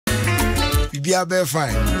be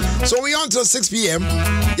fine. So we on till 6 p.m.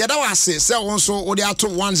 Yeah, that was it. So also Odia to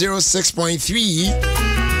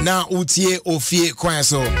 106.3. Now UTA OFIE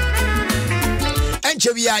KWANSO. And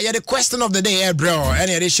Chavia, the question of the day, bro. And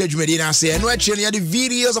the schedule Medina say, and actually the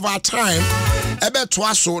videos of our time. Ebe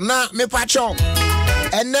twaso na me pacho.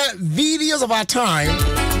 And videos of our time.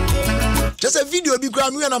 Just a video be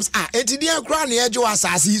gram you and I'm enti dia kra na ejo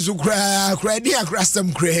asase so kra dia kra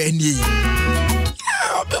some cranny.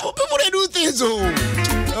 People they do things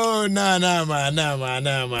oh nah man.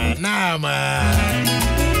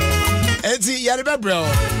 Enti yare bro.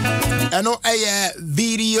 And no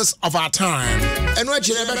videos of our time. And what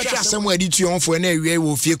you never share somewhere did you on for an area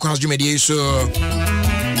will feel consumed so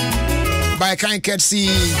by kind courtesy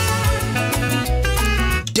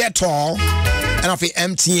Dettol and of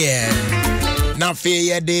MTN. Now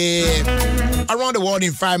fair day around the world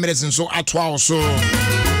in 5 minutes and so at 12 so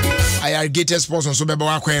I irrigated sports on so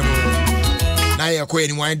beba kwemo. Now you're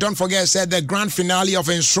quitting. Don't forget said the grand finale of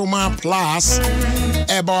Ensoma Plus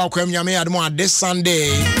Eba kwem yame admo this Sunday.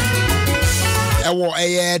 Ewo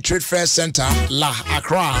Trade Fair Center La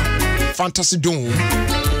Accra Fantasy Dome.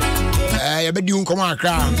 Yabedi come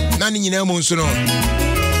Accra. Nani nyina mo nso no.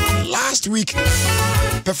 Last week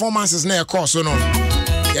performances na course so no.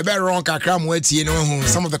 You better wrong kakra mo etie no hu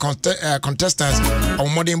some of the contestants on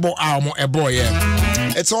modern bo mo a boy yeah.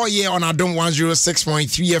 It's all year on Adom 106.3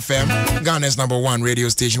 FM, Ghana's #1 radio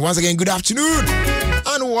station. Once again, good afternoon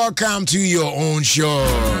and welcome to your own show.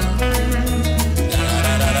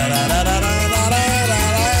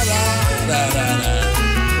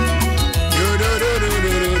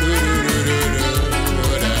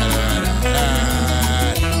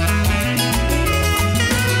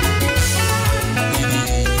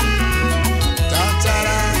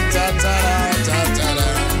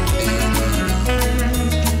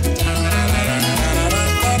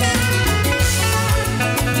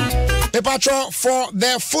 Patro for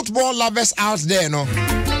the football lovers out there no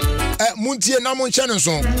muntie na mon channel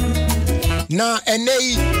so na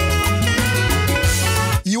enei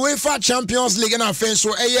UEFA Champions League na fen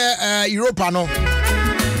so Europa no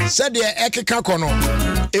said the ekeka kono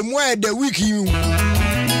emu the week you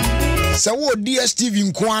so wo DStv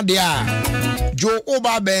nko ade a Joe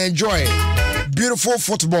Oba be enjoy beautiful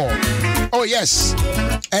football. Oh yes,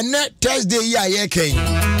 and that Thursday yeah ken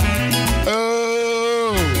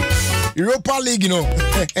Europa League, you know.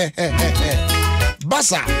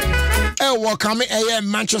 Barca, welcome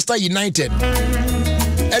Manchester United.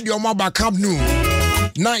 Your mobile camp new.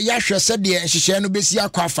 Now Yasha said the she no be sia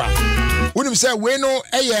kwafa. When him say we no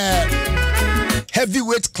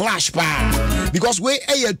heavyweight clash because we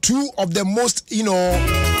two of the most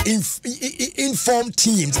informed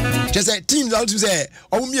teams. Just a team that to say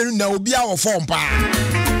omumienu na obi a form pa.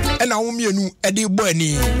 And omumienu e dey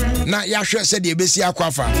boni. Na Yasha said the be sia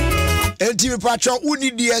kwafa. LTV Patron, who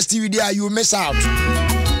need DSTV there, you miss out.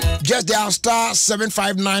 Just dial star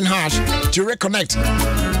 759 hash to reconnect.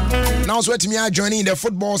 Now, so me are joining the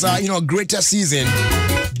football's greatest season.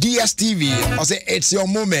 DSTV, I say it's your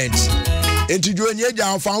moment. And to join you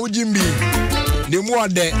down, found Jimmy. The more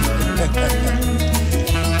there.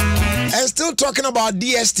 And still talking about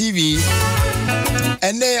DSTV.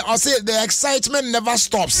 And then I say the excitement never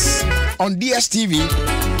stops on DSTV.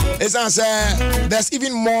 It's answer there's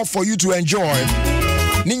even more for you to enjoy.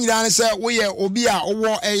 Ninja say we obia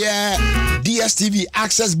owo DSTV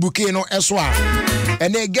access bouquet no eswa.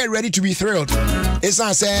 And then get ready to be thrilled. It's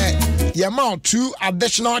answer you amount 2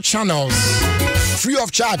 additional channels free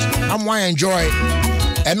of charge. I'm why enjoy.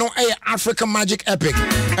 And no African Magic Epic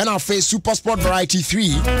and our face Super Sport Variety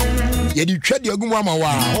 3. Yeah, you trade your gumama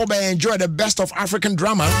wow. Enjoy the best of African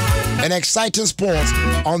drama and exciting sports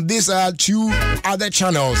on these 2 other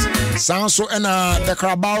channels. Sanso and the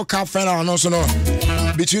Carabao Cup final also no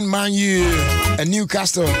between Man U and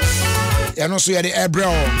Newcastle. And also the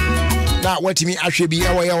Ebro. Now what me actually be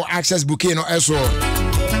our access bouquet no eso.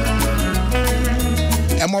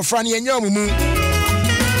 And my friend Yenyamu.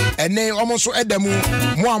 And then almost so Edemu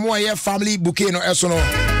more family bouquet no eso no.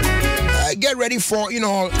 Get ready for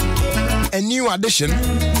a new addition.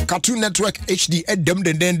 Cartoon Network HD Adom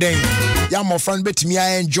den. Yeah, my friend bet me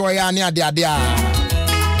I enjoy any idea.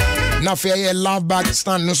 Now fair love back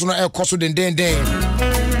stand no so no koso den.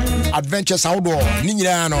 Adventures outdoor.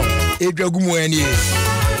 Ninya no edwagumu eni.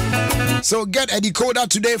 So get a decoder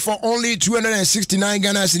today for only 269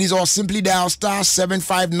 Ghana cedis or simply dial star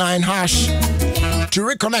 759 hash to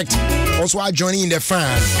reconnect. Also while joining the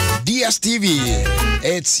fan. DSTV,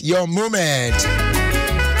 it's your moment.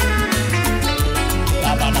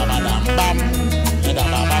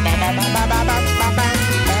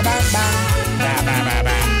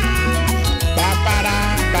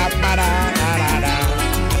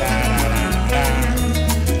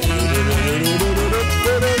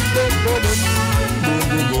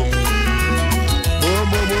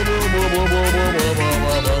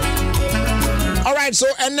 right, so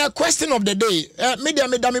and the question of the day, me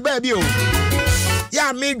baby oh.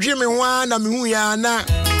 Yeah, me dream one na me hu ya na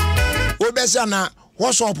obesa na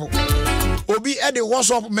WhatsApp. Obi e the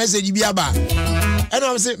WhatsApp message bi aba. And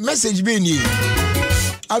I say message be ni.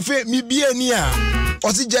 Afi me bi ani a.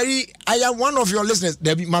 Osi Jerry, I am one of your listeners.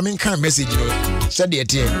 There be my main kind message, you know. Said the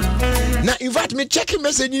now, in fact, me checking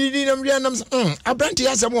message in them. Abranti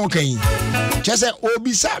has some okay. Just say,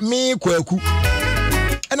 Obisa me kweku.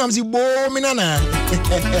 And I'm saying, bo minana.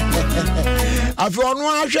 I feel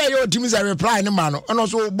no share your teams a reply in man. And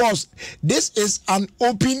also, boss, this is an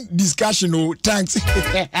open discussion. Oh, thanks.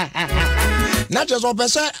 Not just one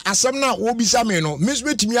person, as some now Obisa me no. Miss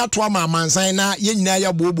me to me at Wama Mansana,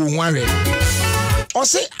 Yenaya Bobo Ware. Or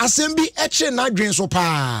say assembly etche na dwen so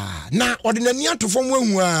pa na ordinary to form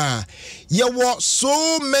wen a ye were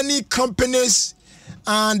so many companies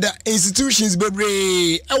and institutions bebre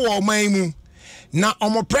e wo man mu na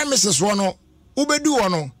omo premises ro no ubedu wo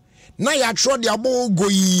no na ya tro de abo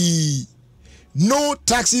goyi no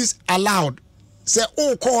taxes allowed say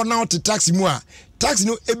o call now to taxi mu a taxi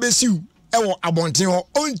no ebesiu e wo abonten ho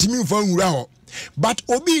ontimi mfa nwura ho. But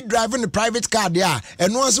Obi driving the private car there,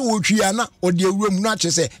 and once we triana or the room not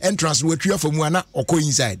say entrance we tria from one or go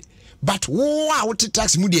inside. But wow,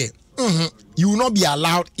 tax mudi, you will not be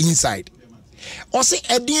allowed inside. Or say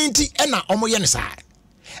a DNT and a omoyanisa.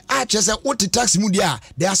 I just say what the tax mudia,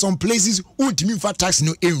 there are some places who to me for tax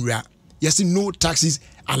no area. Yes, no taxes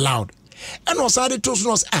allowed. And also the toast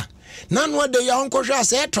us none what the young kosha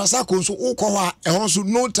say trasako so okowa and also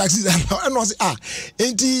no taxes allowed. And was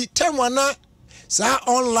enti temwana. Sa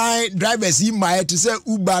online drivers in my to say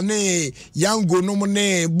Uber ne Yango no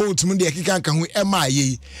ne boat mu de kika kan hu ema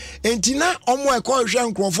ye entina omo e ko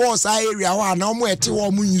hwe nkrofo sa area wa na omo ete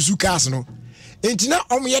wo mu nyusu cars no entina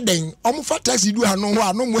omo ye den omo fa taxi du ha no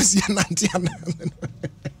ho no mo asia nante ana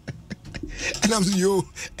and I'm yo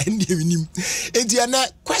and nim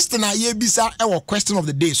entina question a ye bisa e wo question of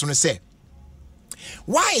the day so no say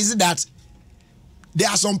why is it that there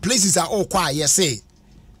are some places that all quiet you say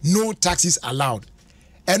no taxes allowed.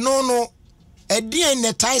 And no, a dear in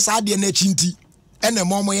the ties are the nechinti, and the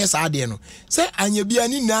momo yes are no. Say, and you be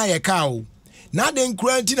any na a cow. Now then,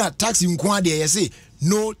 granting a tax in Quadia, say,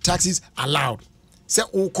 no taxes allowed. Say,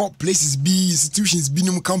 all court places be institutions,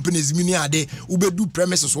 minimum companies, mini are they, Ubedu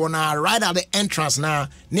premises one right at the entrance now,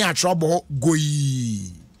 near trouble, go.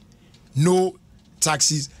 No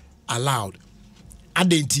taxes allowed.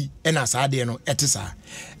 Adenti and as no etisa.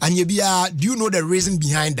 And you be do you know the reason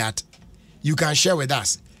behind that? You can share with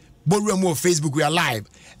us. But we're more Facebook, we are live.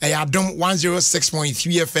 Adom 106.3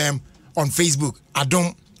 FM on Facebook.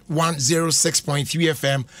 Adom 106.3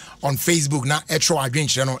 FM on Facebook. Now etro adwin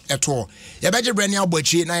channel etro. Ya beje brand new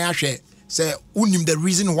bochi na ya hwe say unim the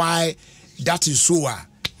reason why that is so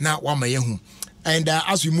na wa mayehu. And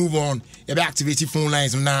as we move on, you be activating phone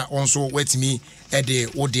lines now also wait me at the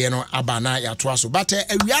Odiano Abana Yatwaso. But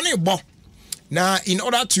we are not now in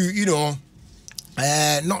order to, you know,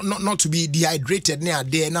 not to be dehydrated near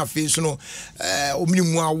there na face no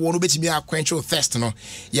omnimu won obeti be quench your thirst no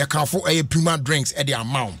you can for a Puma drinks at the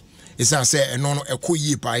amount. It's I say no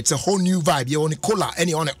it's a whole new vibe. You on cola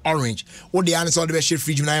any on orange. All the answers all the best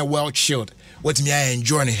fridge now well chilled. What me I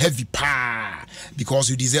enjoy a heavy pa because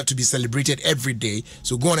you deserve to be celebrated every day.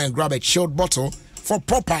 So go on and grab a chilled bottle for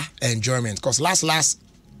proper enjoyment. Because last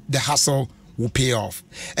the hustle will pay off.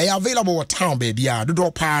 And you're available at town, baby. Do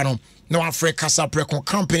do pa no Africa Casa Precon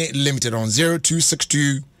Company Limited on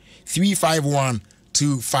 0262 351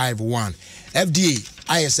 251.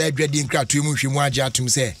 FDA ISA ready and crowd to move him waja to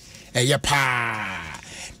say pa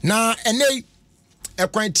na ene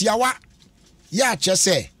ekwantiawa ya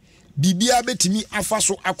chese bibia betimi afa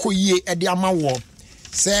so akoyie ede amawo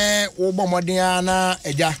se wo bomoden na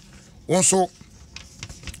eja wonso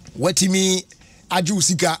watimi aju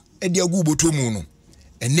sika ede agu botomu no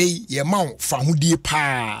ene ye mawo fa hodie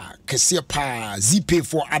pa kese pa zipe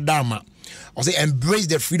for Adama. I say embrace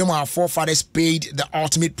the freedom our forefathers paid the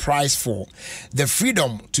ultimate price for. The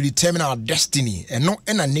freedom to determine our destiny. And no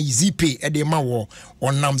ena ne zipe ede mawo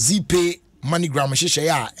or nam zipe manigram sheshe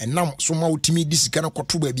ya and nam soma utimi this kana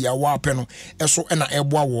kotu baby a wa peno eso ena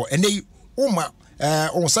eboa wo and they oma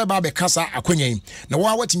on cyber be kasa akwenye na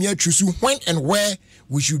wa watimi atrusu when and where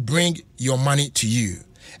we should bring your money to you.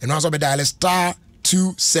 And also be dial star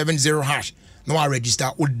 270 hash. No I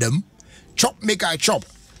register with them. Chop make I chop.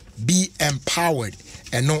 Be empowered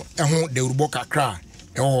and no the Uruboka cry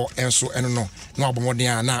or and so and no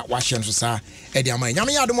abomoden na wahye so sa e dia man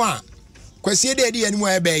nyame yadoma kwasi de dia animo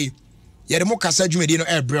ebe ye de mo kasa dwumedi no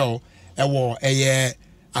ebrel e wo eye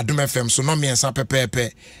Adom FM so no miensa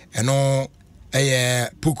pepepe eno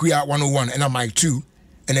Pokuya 101 and Mike 2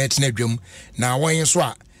 and Etnedrum. Now when you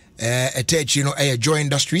swap attach Joy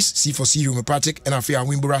Industries, C4C Homeopathic, and I feel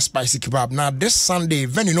Wimbura Spicy Kebab. Now this Sunday,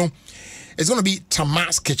 venue it's gonna be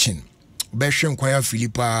Tamas Kitchen. Beshem Kwaya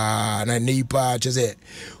Philippa na neipa cheze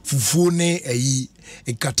fufune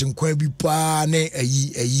ekatenkwa bi pa ne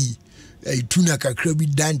tuna kakra bi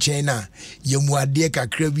dan chen na yemu ade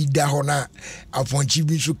kakra bi da ho na aponchi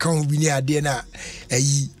bi so kan bi ni ade na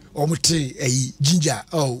omote ginger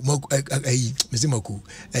mesimaku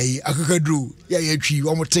akakadru ya twi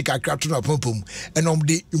omote kakra to na pompom ena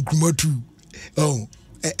omde nkrumatu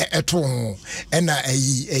eto ena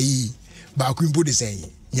ba ku imbo de sen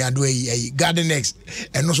yado garden next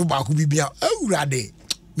and also ba ku bibia awurade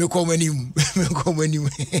me come anim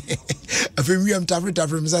afem wi am tafrita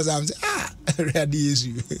from am say ready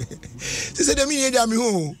yesu say dem ni dia me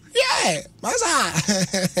ho yeah masa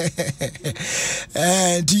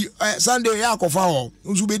di Sunday ya kofa ho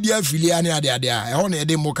nso be di afilia ne ade a ho na e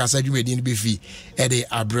de mo kasa dwumedi ni be fi e de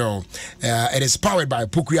abrel it is powered by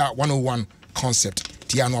Pokuya 101 concept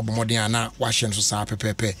Tiano Bomodin ana washen so sa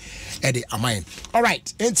pepepe e de amine. All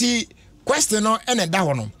right, enti question no ene da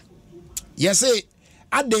ho no. Yes say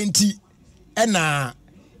adenti ena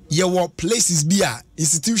yewo places bia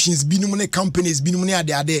institutions binum ne companies binum ne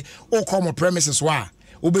ade o come premises wa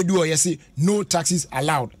obedu o yes no taxes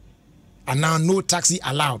allowed and now no taxi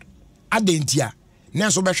allowed adenti a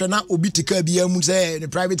nenso behwe na obi tika bia mu say the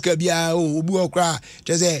private car bia obi okra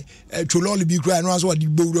je say cholol bi kra no aso di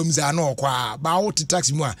bowram za na okwa ba o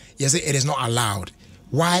taxi mu a yes it is not allowed.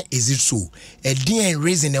 Why is it so? A DN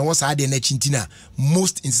reason there was ade na chintina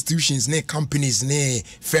most institutions ne companies ne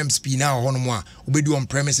firms be now honoma obedu on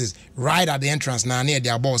premises right at the entrance na near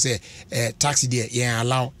their boss say taxi there yeah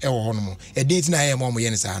allow e wo honomo e date na e mo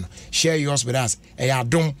yen sa no share yours with us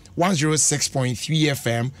Adom 106.3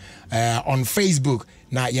 FM on Facebook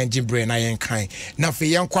na yen jimbre na yen kan na fe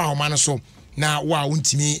yen kwa homa no so na wa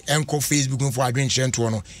untimi enko Facebook no for adwenche nto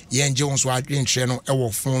no yen je won so adwenche no e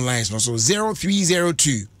wo phone lines no so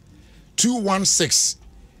 0302 216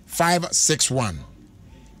 561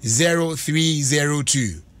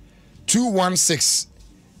 0302 216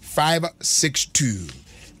 562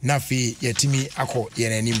 na fi yetimi akọ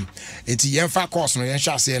yenanim enti yemfa course no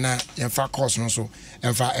yenhya se na yemfa course no so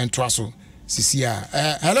yemfa entwa so sisia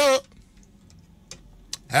hello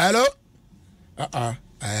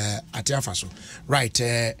atiafa so right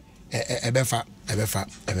ebefa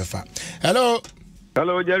hello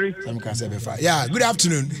Jerry yeah good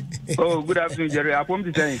afternoon oh good afternoon Jerry apom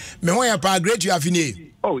ti say me ho ya pa great you have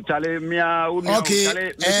in oh chale mia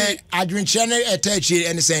okay adwenche na etachi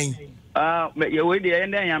any saying ye we dey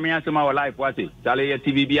ende nyame asema wa life what chale ye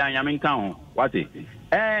TV bia nyame nka ho what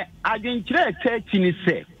adwenche etachi ni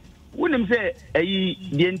say wouldn't say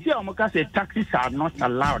the entire say taxes are not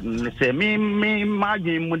allowed. Say me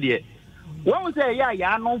margin money. When say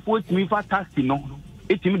yeah no for me for taxi no.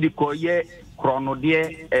 It me the call ye chrono dear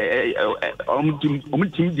team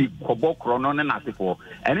the kobo chrono na for.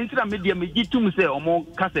 And instead media me to say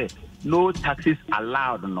kase no taxes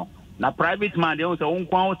allowed no. Na private man they say on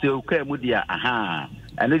kwa say okay mudia aha.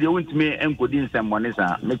 And they want me encoding some money,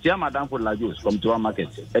 sir. Monsieur Madame for la juice from to our market.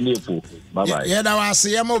 Any fool. Bye bye. Yeah, that was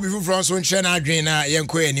Yamo before from Sunshine Adrena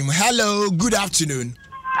Yanko. Hello, good afternoon.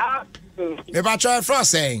 If I try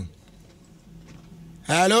first saying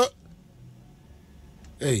hello.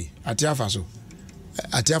 Hey, Atiafaso.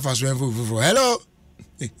 Hello.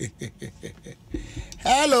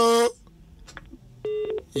 Hello.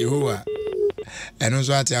 Yehowa. And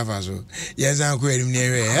also Atiafaso. Yes, I'm quite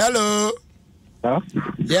near. Hello. Huh?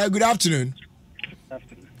 Yeah, good afternoon.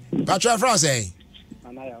 Patrick Frost,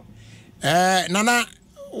 Nana,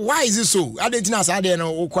 why is it so? I didn't know I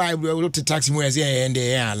didn't quite to taxi more and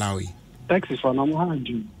they allow it. Taxi for no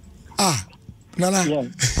one. Ah, Nana. Yeah.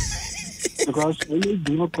 Because we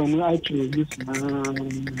do not come out to this Nana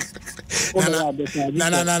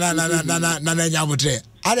Yamutre.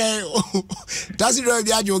 I does it really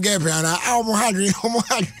be your game? I'm hungry.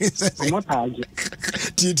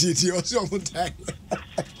 TT also time.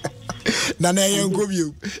 Nana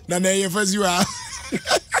you Nana you first you are.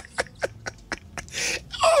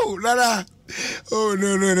 Oh, Nana. Oh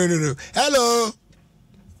no. Hello.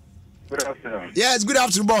 Good afternoon. Yes, good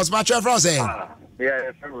afternoon, boss. Patrick Frost.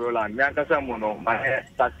 Yeah, from Roland. My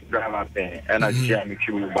taxi driver thing, and I share me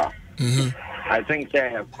Cuba. I think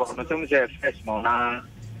first month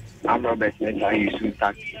I'm Robert I used to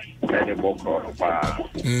taxi at the book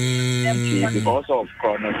because of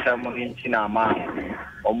corona ceremony in Chinama,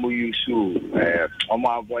 Omu used to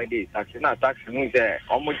avoid it. Taxi, not taxi,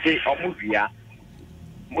 almost via.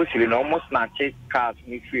 mostly almost not check cars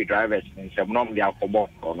with free drivers and some normally alcohol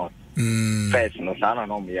or not. First, no, I don't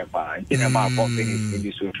know me about it. In about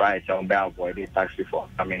companies to try to avoid the taxi for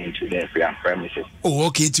coming into their free premises. Oh,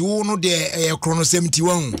 okay. To know the chrono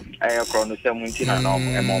 71. Chrono 17 and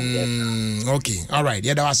okay, all right.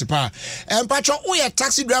 Yeah, that was a part. And Pacho, we a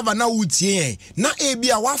taxi driver now would say, now a be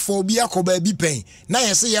a waffle be a cobe be paying. Now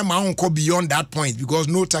I say my uncle beyond that point because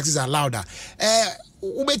no taxis are allowed.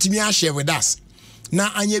 Ubet me a share with us. Now,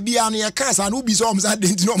 and you be on your cars and who be some that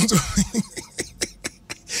didn't know.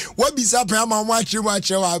 What be up? I'm watching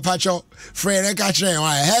Pacho. Friend,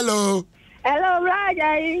 hello. Hello,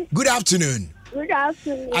 Raja. Good afternoon. Good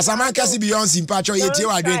afternoon. As a man can see beyond Pacho, you tell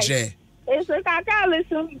I don't share. It's a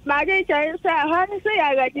catalyst. My teacher said, "How do you say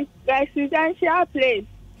I got this residential place?"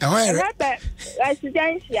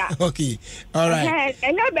 Residential. Okay, all right.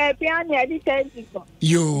 And I bet piano edited.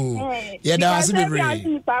 You, yeah, that's the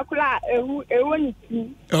reason.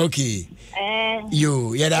 Okay.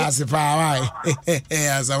 You, yeah, that's the power.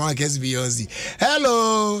 As a man can see beyond.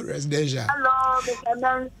 Hello, residential. Hello, Mr.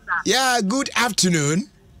 Mensa. Yeah, good afternoon.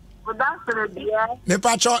 Good afternoon, dear. Me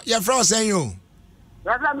Pacho, your friend saying you.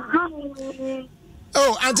 Yes, I'm good.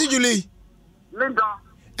 Oh, Auntie Julie. Linda.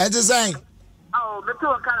 As the saying. Oh, the two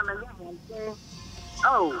are kind of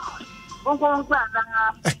oh, and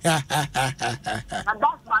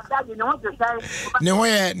that's my dad, you know what to say. No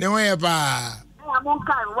way, pa. I'm on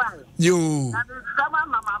kind of one. You. And some of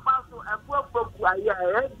my boss and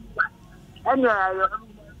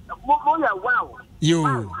wow. You.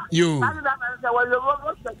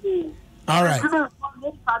 All right.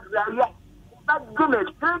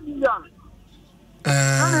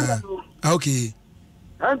 Okay.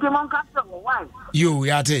 You,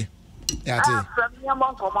 Yate. Yeah,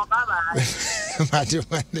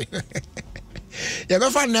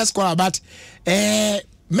 but for next call, but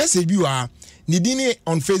message you are Nidini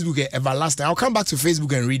on Facebook everlasting. I'll come back to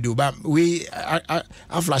Facebook and read, but I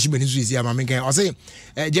flash when it's easy. I'm making. I'll say,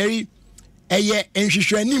 Jerry, and she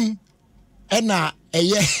should him, and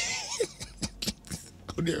hello.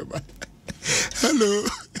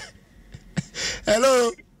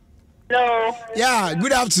 Hello. Yeah,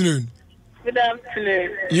 good afternoon. Good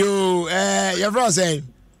afternoon. You, your friend saying?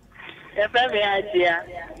 Your friend, Aja.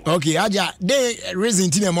 Okay, Aja, they raising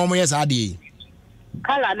tina mom, yes, Adi.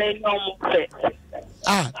 Color name your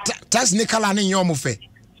tax Nicola in your muffet.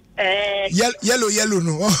 Yellow,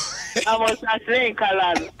 no. I was not saying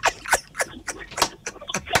color.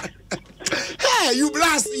 Hey, you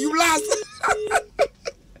blast.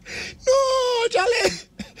 No, Charlie.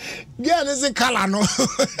 Girl, is a color, no.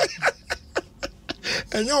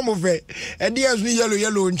 And your muffet. And there's me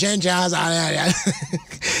yellow, and change as I.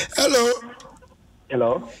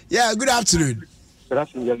 Hello. Yeah, good afternoon. Good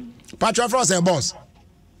afternoon. Patrick Frost and boss.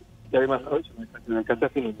 Jerry, my okay,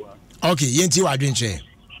 Yenti, I didn't say.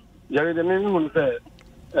 Jerry, the name will say,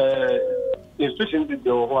 instruction did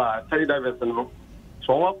the Terry Diverson.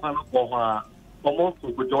 So, what kind of almost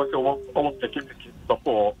to go to almost the kids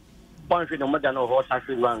before. One thing, no matter how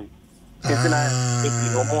taxi run.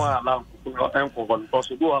 If you more allowed to go for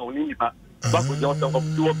possible, only but with yourself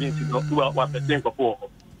two beings to what the thing before.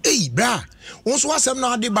 Hey, bra, once was some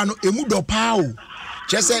now, the bano, a mood of pow.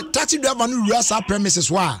 Just said, taxi driver new rasa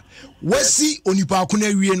premises wa. Wesi onipa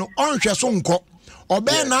kuneri no orange sonko.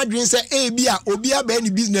 Obe na adwin say e bia obi aba any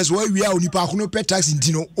business where we are onipa kuno pet tax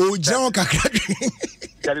ntino o jira kakra.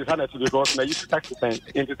 That is honest because na you tax pen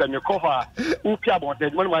into the cover who pia about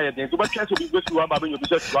the money why then so but chance to be go to one baba you be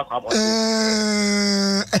just work about.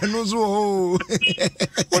 No so.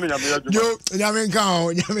 Yo,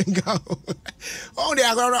 nyamenka. Oh they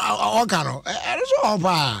are all cano. So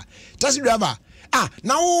pa. Taxi driver.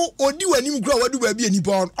 Now odi wani mkura wadu baby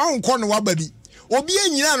nipa on kono wa baby. Obi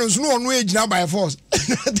enyina no so no ono ejina by force.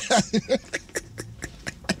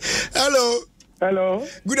 Hello.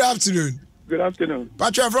 Good afternoon. Good afternoon.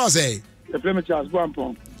 Patrick Frost say. The Premier Charles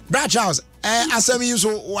Guampon. Brad Charles, asemi you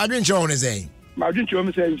so wadwen che on say. Ma dwen che o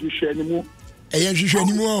me say you share ni mu. Yen hwehwe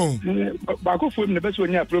ni mu. Ba ko fo me be so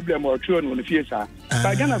nya problem or true no fie sa.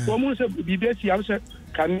 Ba gana ko mu say bibia am say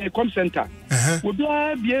can come center. We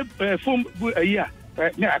be phone here.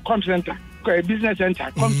 Com center. Business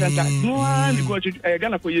center, com center. No one because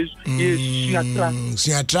Ghana for years.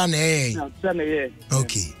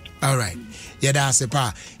 Okay. All right. Yeah, that's a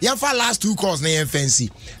pa. Yeah, for last two calls, na fancy.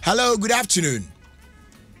 Hello, good afternoon.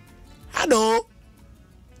 Hello.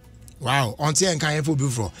 Wow, auntie and can you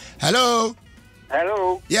before. Hello.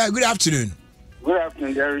 Yeah, good afternoon. Good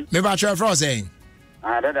afternoon, Jerry. Me ba try for saying.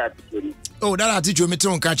 That oh, that teacher me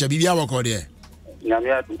ton catch bibia work there.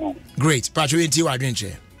 Great. Patrick, you are doing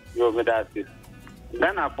chair. Yo, me that it.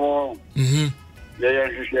 Then I for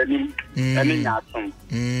Any yatum.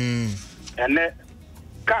 And then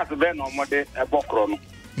cars then on Monday a bokron.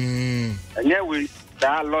 And yeah, we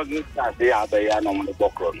are losing cars they are the on the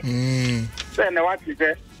bokron. Then what is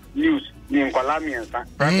the news in Colombian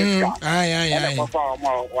private car?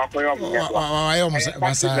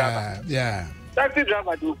 Yeah. Taxi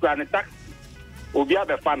driver do plan a taxi. Obia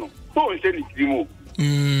the funnel. So is any remove. Or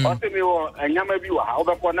and Yamabu,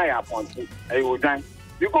 however, for Naya upon a would time.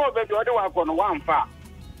 You go over the other one on one far.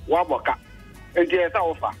 Waboka. And yes,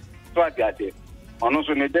 offer. So I got it. On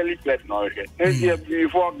also in a daily plate knowledge. And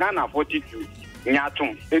before Ghana 42.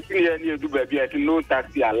 Yatum. It's near do baby, no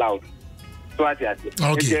taxi allowed. So I got it.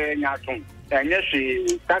 Okay. Yatum. And yes,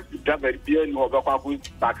 she taxi driver beer no Baku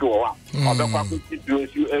Paku or Baku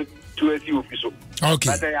to a few official. Okay.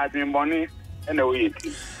 But I had been money and away.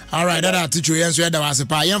 All right, that teach you answer that was a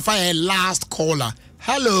pie. I'm fine. Last caller.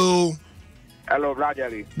 Hello. Hello,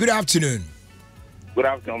 Bradley. Good afternoon. Good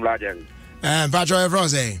afternoon, Bradley. Patrick, everyone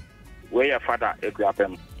say. Where your father, a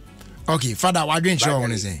grapem. Okay, father, what drink you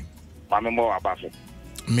want to say? I'm more about it.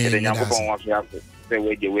 Me, the young people want to have to say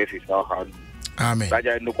where the way is so hard. Amen.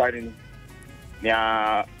 Bradley, no quite in.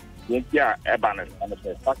 Yeah, Ebanet, and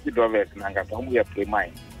the taxi drivers, and I got home here play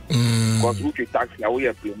mine. Because we can taxi, we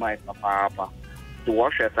have play mine, Papa. To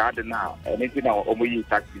wash us out now, anything now, only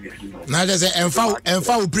taxi. Now there's an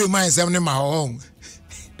enfau will play mine 7 in my home.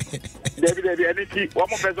 David, anything, one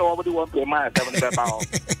more person already want to play mine 7 pounds.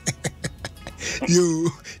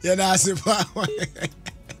 You're not surprised.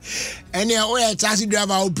 Any way, taxi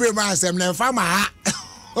driver will play mine 7 and farmer.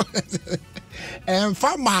 And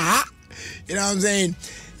farmer, you know what I'm saying?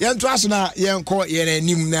 Young Trasuna, young court,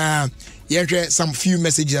 young some few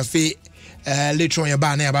messages later on your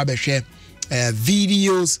banner about share.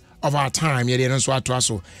 Videos of our time.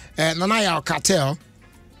 Nanaya cartel.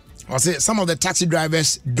 I say some of the taxi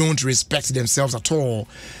drivers don't respect themselves at all.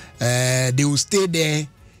 They will stay there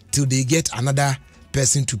till they get another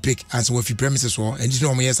person to pick. And so if you premises war, and you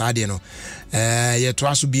know me, yes, I don't know. Yeah, to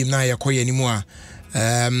us be now your coy anymore.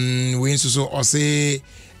 We so or say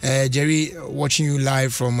Jerry watching you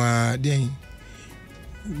live from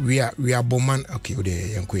we are Bowman. Okay,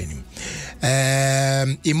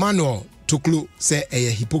 Emmanuel Tuklu say a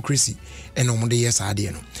hypocrisy and on the yes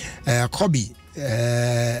idea no. Kobe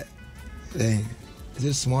is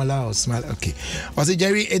it smaller or small? Okay. I say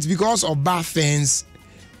Jerry, it's because of bad things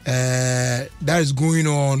that is going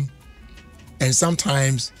on, and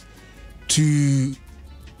sometimes to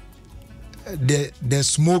the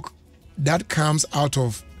smoke that comes out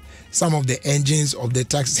of some of the engines of the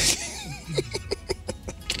taxi.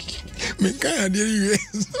 Me can't hear you.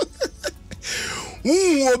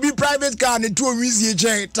 Will be private car and 2 weeks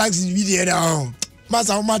check taxi video now.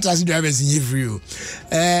 Master how much taxi drivers in here for you.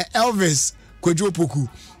 Elvis Kwejopoku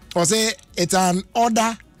or say it's an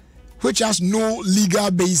order which has no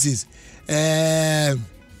legal basis in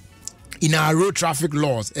our road traffic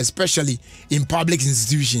laws, especially in public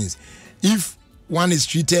institutions. If one is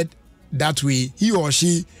treated that way, he or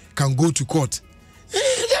she can go to court.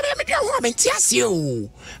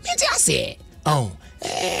 Oh,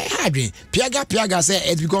 Piaga say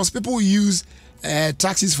it's because people use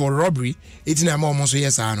taxis for robbery. It's na more so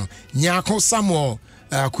yes I know. Nyako samo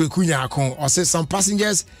kweku nyako or say some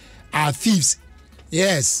passengers are thieves.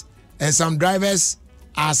 Yes, and some drivers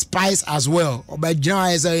are spies as well. But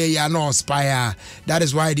John is you are not spy. That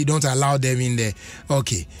is why they don't allow them in there.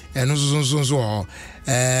 Okay, and so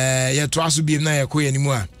yeah, trust to be na yakwe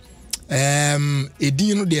anymore.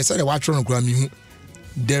 Edino they said watch on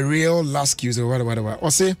the real last use or whatever.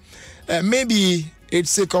 Or say maybe it's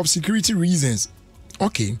sake of security reasons.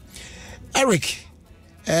 Okay, Eric,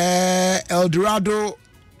 El Dorado,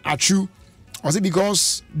 Achu. Or say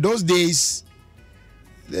because those days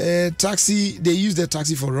the taxi they use the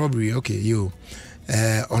taxi for robbery. Okay, you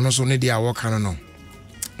also need their work. I don't know.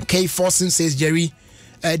 K Forson says Jerry,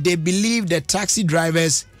 they believe the taxi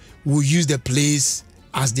drivers will use the place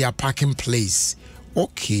as their parking place.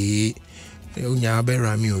 Okay. Use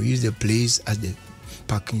the place as the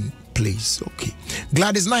parking place. Okay.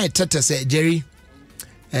 Gladys Knight Teta said, Jerry,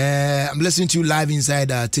 I'm listening to you live inside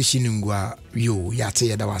Tishinungwa. Yo,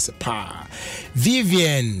 yate that was a pa.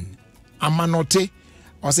 Vivian Amanote,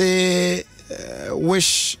 I say,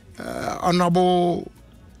 wish honorable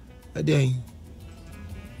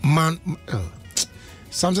man.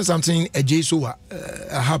 Something a Jesu a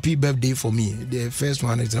happy birthday for me. The first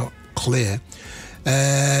one is not clear.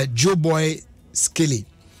 Joe Boy Skilly.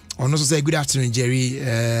 On also say good afternoon, Jerry.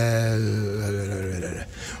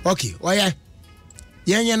 Okay, oh yeah.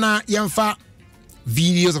 Yanfa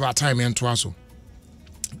videos of our time and twaso.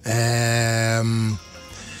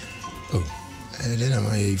 then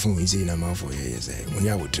I'm phone is in a mouth for years. When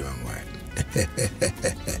you would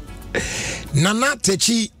Nana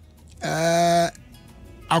Techi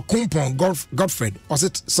Akumpon Godfred. Was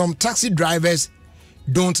it some taxi drivers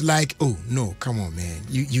don't like? Oh no, come on, man.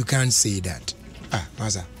 You can't say that.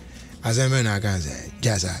 Master. As I mean, I can say,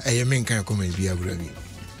 just I mean, can comments be a gravy.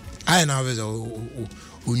 I know there's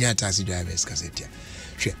unya taxi drivers, cassette.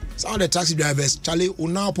 Shit. Some of the taxi drivers, Charlie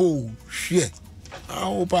Unapo, shit.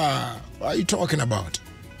 What are you talking about?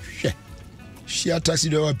 Shit. She taxi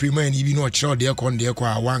driver, premium, even not sure they're con their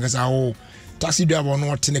car, one as our taxi driver,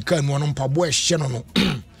 not in the can, one on Pabwe Shannon.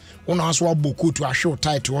 One house walk book to a short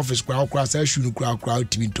tight to office crowd, cross, I shouldn't crowd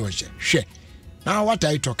to be torture. Shit. Now, what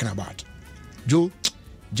are you talking about? Joe?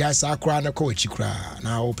 Just a crown a coach,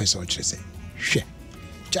 now open so say. Shit.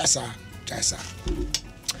 Just.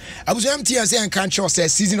 I was empty and saying, can't you say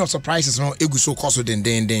season of surprises? No, it was so cost den.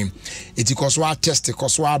 It cost what test, it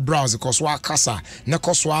cost what browse, it cost what casa, no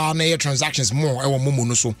cost what transactions more. I want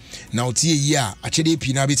Momo so. Now, yeah, actually,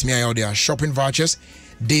 Pina bit me out there shopping vouchers,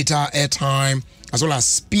 data, airtime, as well as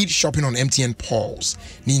speed shopping on MTN Pulse.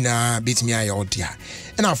 Nina bit me out there.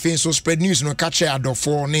 And I feel so spread news no catch Adom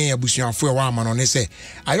for ne abusuan for a man on say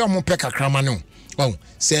I am more peka kramano. Oh,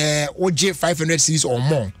 say OJ 500 series or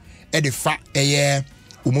more at the fat a year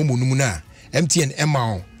umomu numuna MTN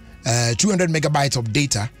MAO 200 megabytes of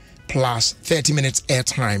data plus 30 minutes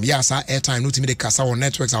airtime. Yes, airtime no to me the kasa on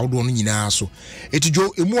networks I would want nyina so. It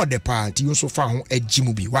jo e mo de party you so far ho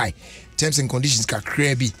agimu bi. Why? Terms and conditions ka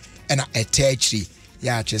krabi and a tertiary.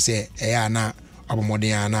 Ya che say e na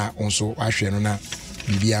abomode na onso ahwe no na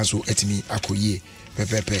bibia so etimi akoye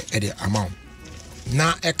pepepe e de amount.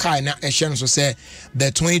 Na ekai na ehye so say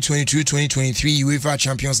the 2022-2023 UEFA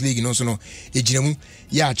Champions League no so no ejinemu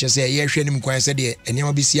ya che say ye hwe nim kwan say de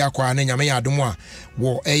enema bi si akwa na nyame ya adom a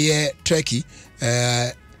wo eye Turkey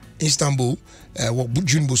Istanbul wo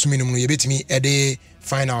June bosuminum no ye betimi e de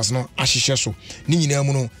finals no ahihye so ni nyina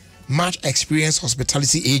mu no Match Experience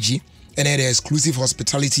Hospitality AG and the exclusive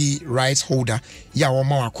hospitality rights holder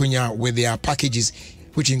Yawama Akunya with their packages,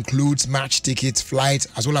 which includes match tickets, flights,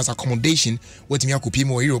 as well as accommodation with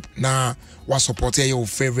Miakupimo Europe. Now, what supported your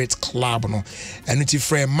favorite club? No, and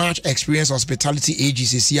it's a Match Experience Hospitality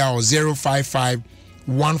AGCC 055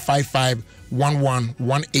 155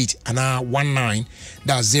 1118 and 19.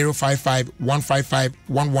 That's 055 155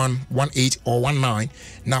 1118 or 19.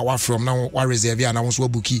 Now what from now what reserve and I want to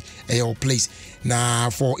book your place. Now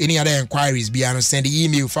for any other inquiries, be able to send the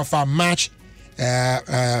email Fafa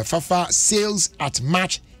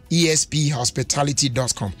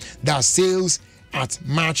sales@matchesphospitality.com. That's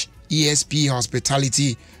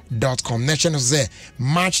sales@matchesphospitality.com. National say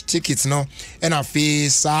match tickets no and I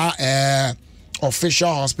face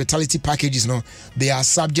official hospitality packages no they are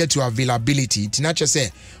subject to availability. Tinacha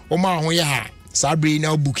say oma ho ya ha sabri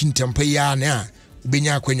na booking tempo ya na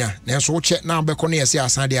benya kwenya na so check na be kono yesi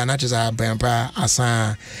asan de na chesa pampa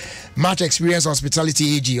asan. Match Experience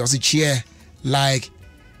Hospitality AG also chair like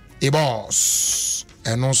a boss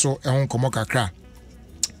and also a hon komo kakra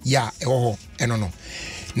ya eho eno no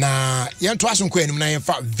na yen to asun ko enim na yen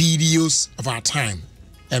fa videos of our time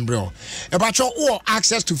embro about your all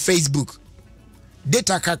access to Facebook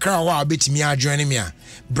data kakra wa betimi adjoin me a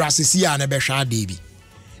brasisi a na be hwa de bi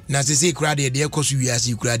na sese kura de ekosu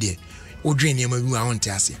wiase kura de odwen ne ma bi a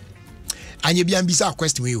wonte ase anye bia mbisa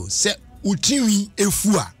question we o se utinwi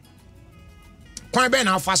efu a kwan be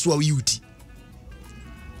na afa so a yuti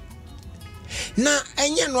na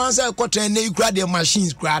enye no ansa kwotran na ikura de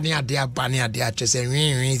machines kura ne ade aba ne ade atwese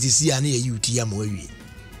nwen sisi a na yuti ya ma wi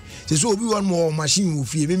sese obi won mo machine wo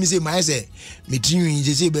fie me say my say me tinwi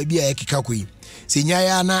sese ba bia ekika koyi se nya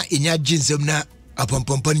ya na enya ginsem na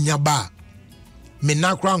apampampan nya ba me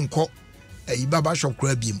na kra nko ayi baba shop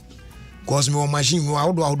kra biem cause me machine wo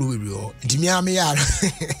awodo we o ntimi a me ya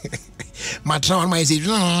ma tran ma say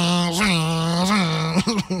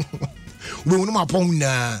we wonu ma pon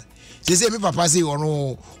na se me papa say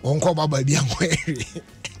ono onko baba bia nko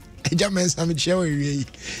eja men sam chewe wi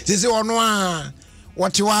se ono a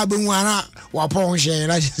what wa be hu ara wa pon hye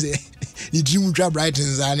na se ni dream twa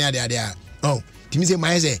brightens ani ade a oh timi say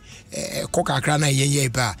my say kokakra na yenye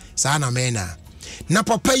pa sa na me na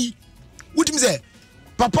papa yi wutimi say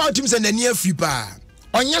papa wutimi say na ni afi pa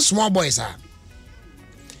onye small boys a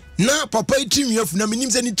na papa yi timi afu na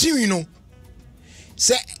menim say ni timi no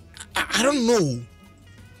say I don't know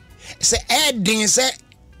say edin say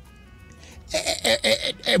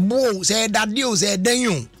bo say daddy o say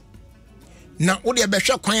danyo na wo de be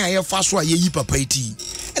hwe kwan a ye fa so a ye yi papa yi ti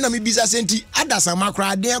na me bisa senti adasa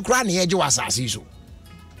makra den kra na ye je wasase so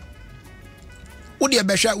wo de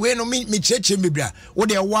behwe we no me cheche mebra wo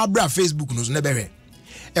de wa bra Facebook no so na behwe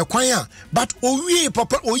ekwan a but owie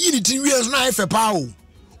papa oyi ni ti wie so na efe pa o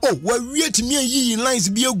wa wie ti me yi lines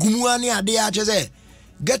bi agumu ani ade a che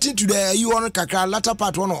getting to the you on kakra latter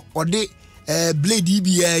part one or the blade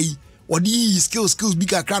EBI or the skills big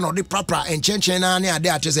kakra or the proper and chen na ani ade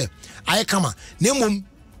a che I come na mum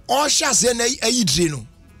all shas na ayi dire no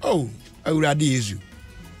oh awurade yesu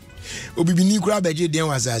obibi ni kura beje den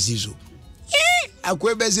wasasi so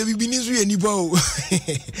akwe beze bibi ni so yeni bo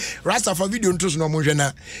rasta for video nto so no mo hwe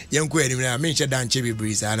na yenko anim na me che dan che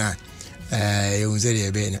bibiri sa na you say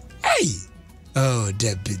the be na hey oh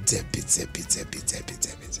debit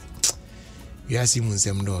ya si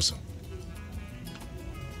munsem doso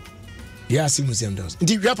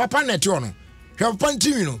ndi hwe papa na ti ono hwe papa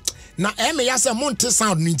ntimi no na me ya se monte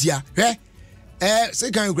sound no ntia hwe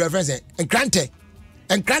say kan you friends enkrante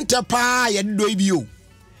pa ye do ibi o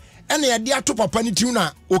ene ye de ato papa ni tiw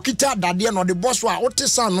na okita dade no de boss wa wote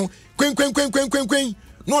san no kwen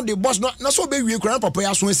no de boss no na so be wie kran papa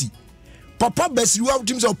ya so asi papa basiri wa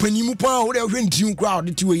tim se opanimu pa wo de hwe ntiw kra wo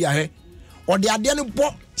de tiw ya he o de ade ne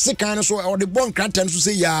bo sekan no so o de bo nkrante no so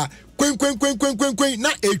se ya kwen na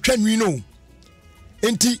etwa nwi no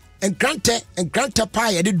enti enkrante pa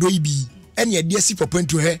ye de do ibi ene ye de asi papa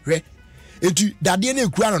ntu he etu dade ne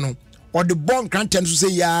ekura no or the bon content to say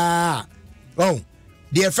ya oh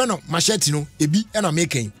the feno machete no ebi e na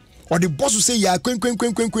making or the boss to say ya kwen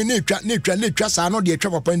na twa sa no de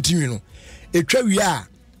twa papa ntimi no etwa wi a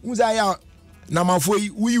unza ya na mafo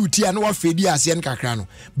wi uti a no wa fedi ase en kakra no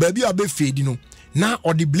ba bi obe fedi no na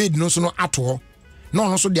or the blade no so no ato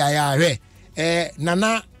no so de aya hwe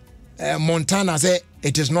nana Montana say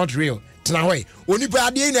it is not real tena hoy onipa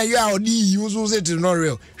ade na ya odi use say it is not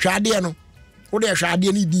real hwa ade no wo de hwa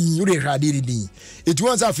ade ni din wo de hwa ade ni din etu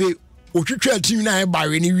won sa fe otwetwa tim na e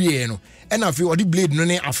bawe ni wie no e na fe odi blade no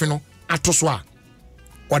ne afe no ato so a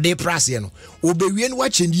odi prase no obewie no wa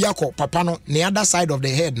chendi yakọ papa no the other side of the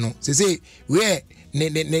head no say where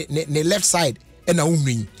ne left side e na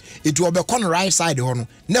unwi etu obekọ no right side ho no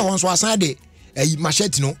ne ho so asan de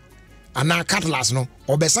machete no ana cutlass no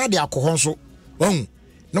obesan de akọ so ohun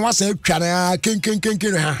na wasan twa na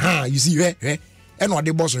ken ha you see e na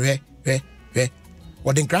odi boss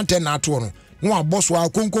what the grant na to no no boss wa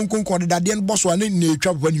kon de dade no boss wa na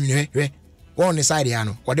etwa papa ni on the side ya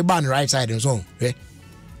no what the ban right side so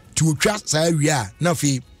to twa sa wi a na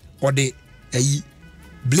fi what the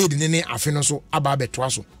blade ne afi no so aba beto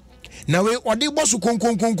so na we what the boss kon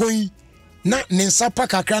na ne nsapa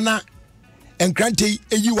kakra na enkrante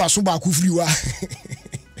eyi wa so ba ku firi wa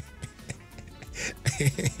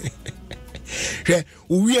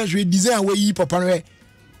we as we design we yi papa no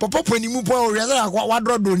papa pani mu po o reza wa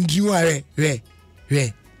drodo ndi wa we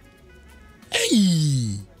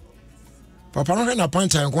papa no na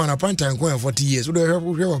panta nko 40 years o do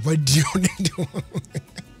hwe papa di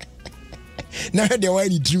na de wa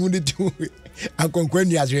ni trimu de tu akonkwan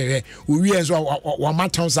ni azwe we we so wa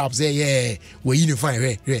matons up say yeah we yi ni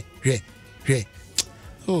fine we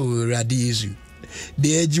oh radizu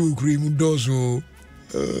de eji ukuri mu dozo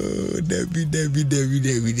David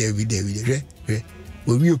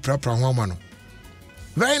we proper woman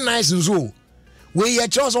very nice so we ya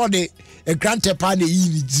chose all the grant pa na yi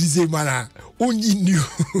ni dize mana onyi ni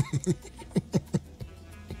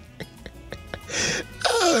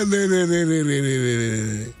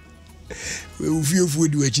we ufio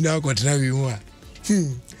food we china ko tena we ho a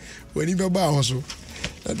wani baba ho so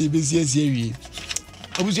na de be siesie wi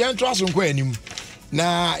obusu en tro so nko anim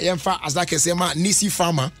na yemfa azakese ma nisi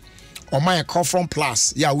farmer o my call from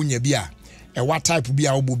plus ya wunya bia e what type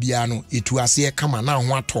bia obo bia no etu ase kama na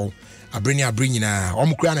ho ato abreni nyina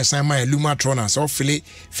omkura na san my lumatrona so feel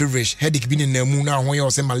feverish headache bi na mu na ho ye o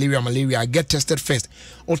say malaria get tested first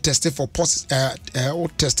or tested for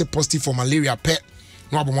positive for malaria pet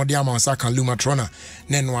no abomode ama sa kan lumatrona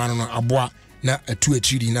na no ano no aboa na atu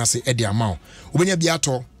atiri na se e de ama obenya bia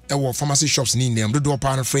to e wo pharmacy shops ni ndem dodo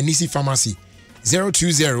pa no frɛ nisi pharmacy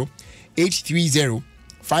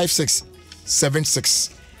 020-830-5676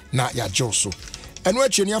 na ya joso eno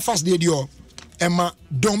achenia fast dey dio Emma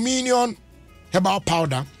Dominion herbal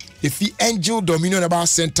powder efi Angel Dominion herbal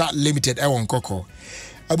center limited e won koko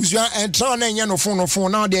abusua entra na nya no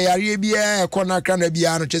phone na de yare bia e kona kra na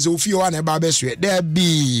bia no chese ofi o na ba beswe there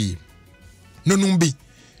be nonumbi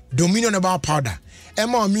Dominion herbal powder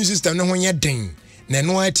Emma immune system no ho nye den na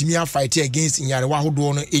no atimi a fight against nyarewa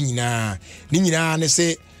hodo no enyina ni nyina ne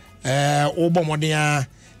se obomoden a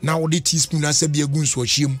na wo de teaspoon asa bia gu nso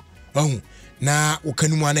hiem ahu na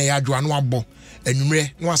wokanum na ya adwa no abo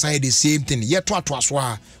enumre no asan the same thing ye to aso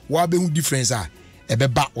a wa be hu difference a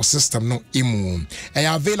ebeba o system no imu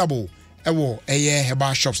available ewo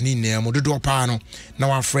herbal shops ni na mo dodo pa no na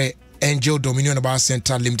wafre Angel Dominion Herbal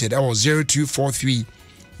Center Limited ewo 0243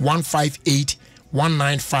 158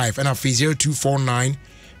 195 and after 0249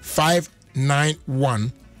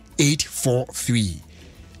 591 843.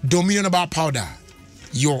 Dominion Herbal Powder,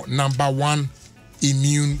 your number one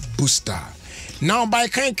immune booster. Now by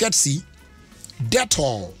kind courtesy,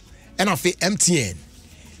 Dettol and after MTN.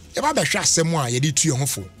 If I be sure someone you did to your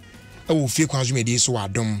home, I will feel consumed so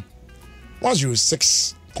Adom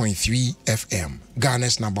 106.3 FM,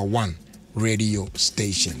 Ghana's number one radio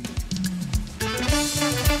station.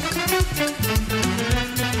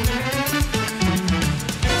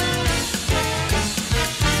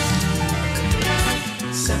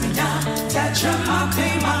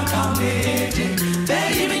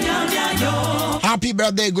 Happy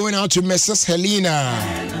birthday going out to Mrs. Helena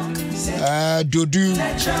Dodu,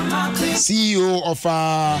 CEO of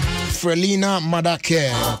Frelina Mother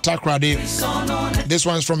Care, Takrade. This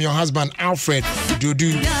one's from your husband Alfred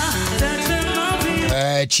Dodu,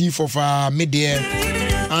 Chief of Media,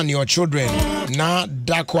 and your children Na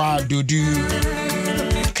Dakwa Dodu,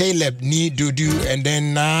 Caleb Ni Dodu, and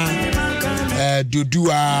then Na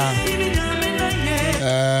Dodua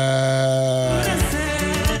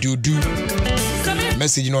Dodu.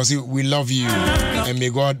 Message, you know, say we love you and may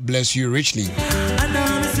God bless you richly.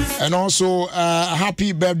 And also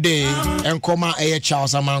happy birthday and Koma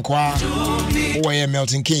Charles Amankwa, who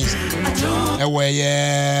Milton Keynes,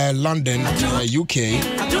 London,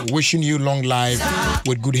 UK, wishing you long life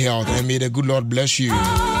with good health and may the good Lord bless you.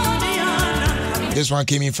 This one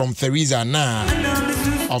came in from Theresa Na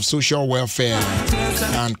of Social Welfare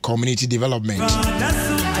and Community Development.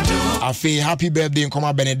 Afe, happy birthday in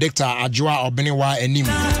Koma Benedicta Ajwa Obeniwa Enim,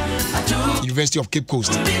 University of Cape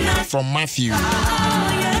Coast, from Matthew.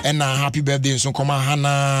 And happy birthday in Koma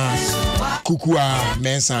Hana Kukua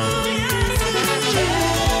Mensa.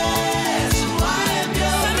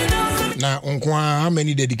 Now, how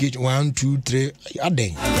many dedication? 1, 2, 3 a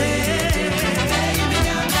day.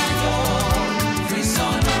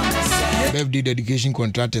 Birthday dedication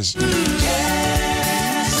contractors.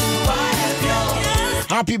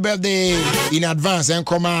 Happy birthday in advance and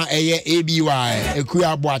come ABY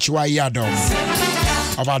Ekuya Boachwa Adom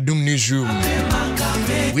of Adom Newsroom.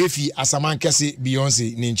 Wefi Asaman Kesi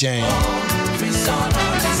Beyonce Ninchen.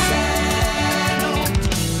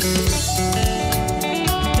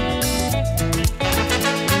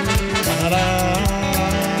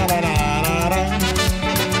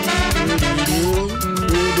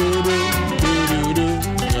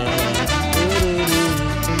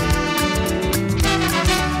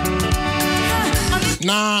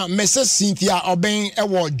 Na Mrs. Cynthia Obeng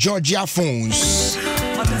ewo Georgia phones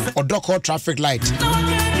or Doko traffic light.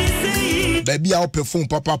 Baby I'll perform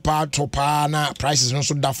papa topa na prices no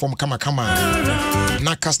so da form kama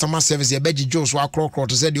na customer service beji Jones wa krokro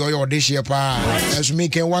to say the oil this year pa as me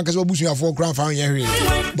can one cause obusu ya for crown fan here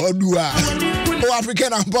but do o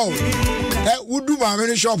African and bound would do my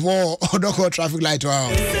many shop or Doko traffic light.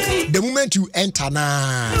 The moment you enter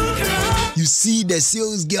na you see the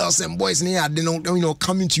sales girls and boys near they don't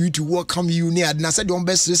coming to you to welcome you near and I said the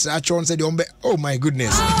best sister actually said the oh my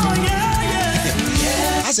goodness.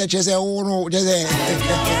 I said just oh no just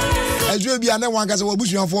as will be another one cause we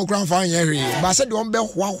bush for crown fine here but I said the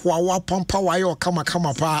wa pampa wa kama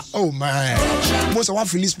pa oh my most of what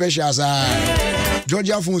feel special as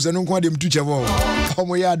Georgia phones and don't them to chavo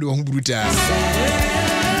omo ya do brutal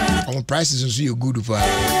our prices so you good for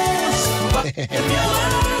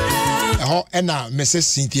Ena Mrs.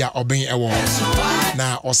 Cynthia Obeng ewo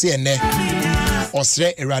na ose ene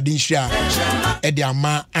osre eradinhia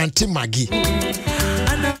ediama Auntie Maggie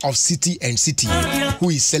of City and City who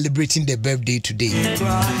is celebrating the birthday today.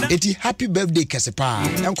 Eti happy birthday Kesepa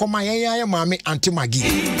enkoma yaya mama Auntie Maggie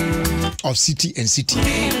of City and City.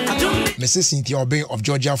 Mrs. Cynthia Obeng of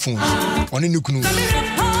Georgia Phones oni nukunu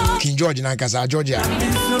King George na kasa Georgia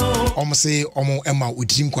omo say omo ema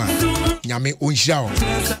utirim kwa nyame onhira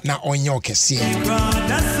na onye okese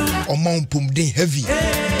omo mpumden heavy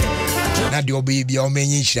na de obe bia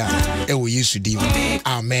omenye nhira e wo Yesu dim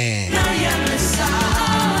amen.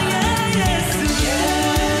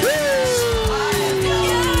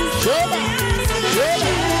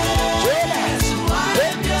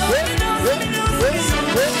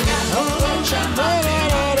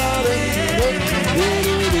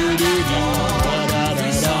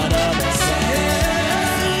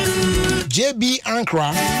 JB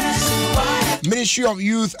Ankara, Ministry of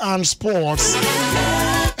Youth and Sports,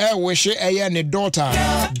 wish a daughter,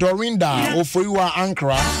 Dorinda Ofoiwa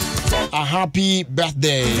Ankara, a happy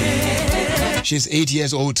birthday. She's 8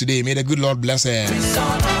 years old today. May the good Lord bless her.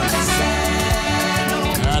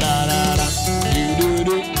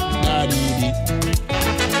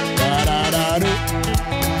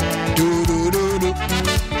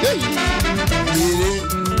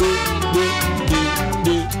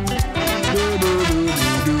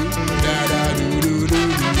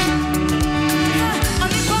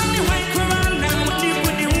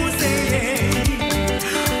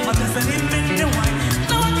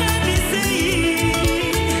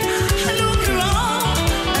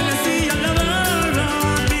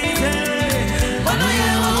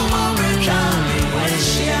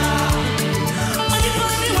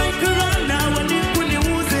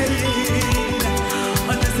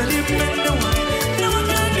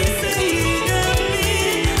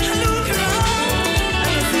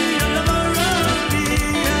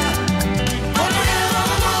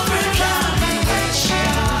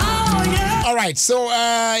 So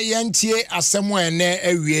yantie asemo ene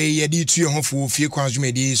awie yedi tu ho fu OFIE KWANSO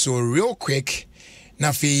medi so real quick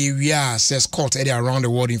na fe we are says court around the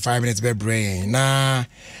world in 5 minutes be brain na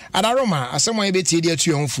adaroma asemo e beti dey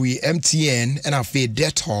tu ho fu MTN and afe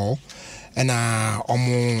Detol na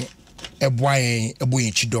omo eboyen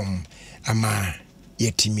eboyen chidom ama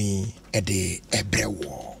yetimi ede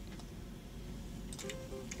ebrewo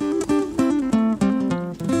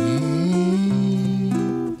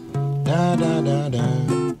da da da da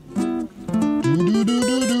do do do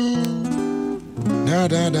do do da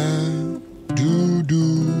da da do do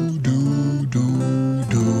do do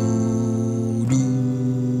do do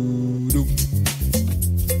do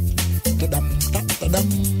da dam da dam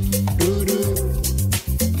do do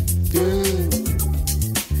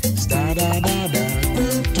da da da da do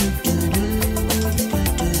do do.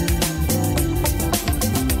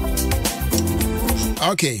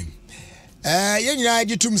 Okay. Yenya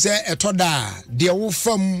gitum se etoda de wo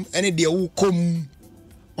fam ene de wo kom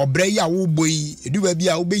obra ya wo boyi eduba bi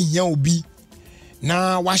a wo behia obi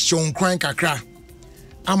na wa hyon kran kakra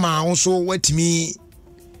ama wo so watimi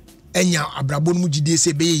enya abrabo no mugide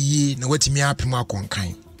se beye na watimi apem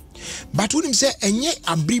akonkan but wonim se enye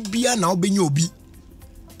abribia na wo benya obi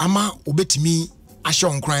ama obetimi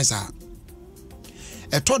ahyon kran sa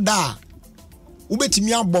etoda wo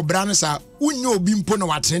betimi abobra no sa unya obi mpo na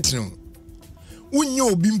watenetene unye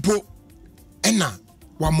obi mpo ena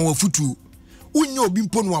wa ma wafutu unye obi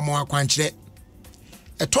mpo no wa ma akwankyere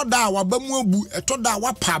etoda wabamu abu etoda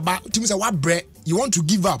wapaba timi se wabre you want to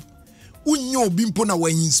give up unye obi mpo na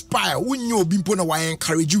wa inspire unye obi mpo na wa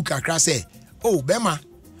encourage you kakra say oh bema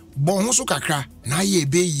bon ho so kakra na ye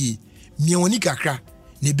ebeyi miewoni kakra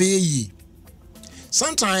na ebeyi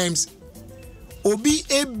sometimes obi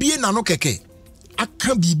ebie na no keke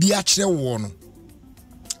aka bibi a kire wo no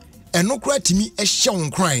eno kura timi ehye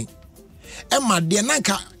wonkran ema de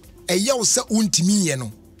nanka eye wo se untimi ye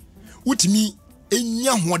no utimi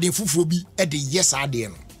enya hoden foforo bi e de yes ade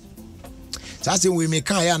no so say we make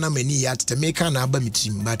kan ya na mani ya tete make kan na aba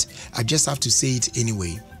mitim but I just have to say it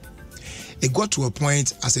anyway. It got to a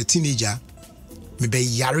point as a teenager me be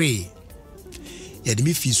yare ya de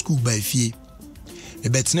me fi school by fie me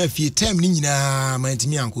betena fie time ni nyina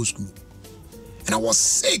mantimi anko school and I was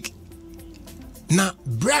sick. Na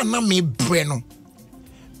bra na me bre no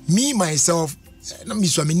me myself na me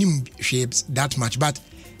so minim shapes that much but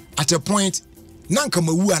at a point na nka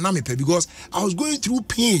mawu na me pe because I was going through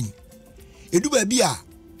pain edu ba bia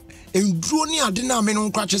enduro ni ade na me no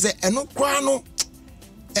nkwa che se eno kwa no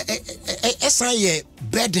esan ye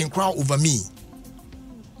burden kwa over me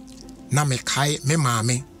na me kai me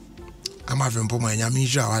maame ama vempo ma nya me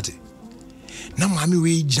jira wate na maame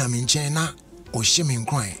we gina me nchen na o hye me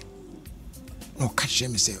nkwan no catch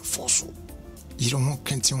me say force you don't want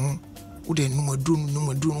kenti ho wo de no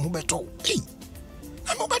maduro ho beto hey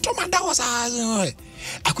I'm beto man that was I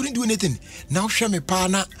couldn't do anything now hwe me pa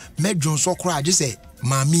na medwon so kra je say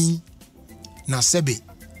mami na sebe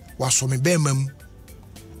waso me be mam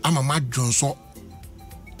ama madwon so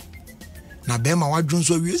na be ma wadwon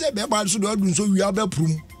so wi say be ba so do wadwon so wi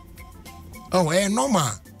abaprum oh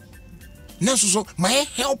normal na so my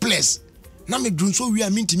helpless na me dwon so wi a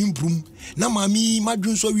mintimi mprum na mami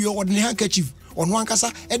madwon so wi o de handkerchief ono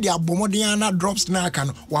ankasa e de abomoden na drops na aka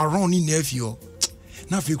no wa run ni na afio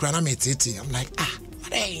na fi kra na me tete I'm like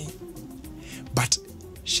hey. But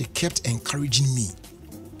she kept encouraging me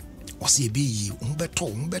was e be yi umbeto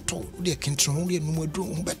de kentro de no madro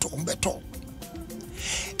umbeto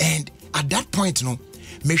and at that point no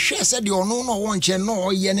me share said the ono no won che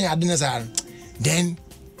no ye na ade na then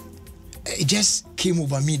it just came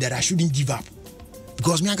over me that I shouldn't give up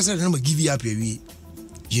because me I said I'm gonna give you up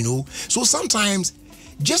you know. So sometimes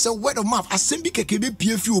just a word of mouth asembi kekebe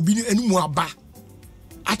piefi obi ni enu mu aba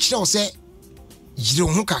a kire o se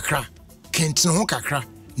yire ho kakra kentene ho kakra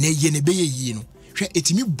na ye ne beye yi no hwe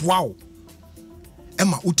etimi boa wo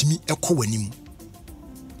ema utimi ekọ wanim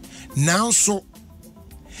nanso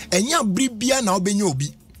enya bribia na obenya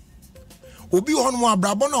obi ho no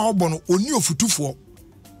abrabo na obọ no oni ofutufo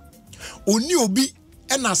oni obi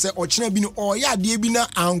ena se ochena bi no oya ade bi na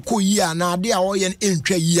anko yi a na ade a oye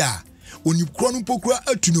entwa yi a oni kro no pokura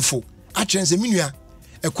atunufo a kyense menua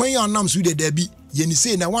ekwan ya onam so de dabi ye ni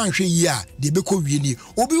sei na wanhwe yi a de bekọ wie ni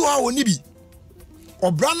obi ho a oni bi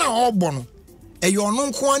obra na obọ no eyo no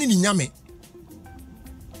nko ani ni nyame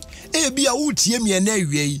ebi a wutie mi na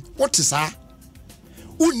awie yi wote saa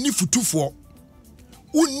unni futufo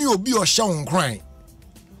unni obi o hye wonkran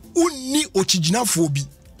unni ochiginafo bi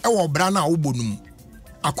e wo bra na wobonum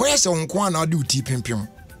akoye se wonko na ode uti pempem.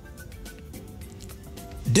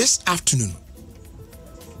 This afternoon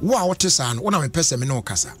wo a wote saa no na me pese me no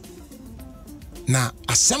kasa na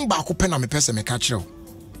asemba akopɛ na me pese me ka kyerɛw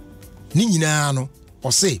ni nyina no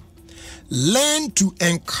o say learn to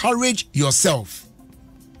encourage yourself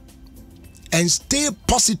and stay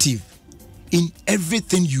positive in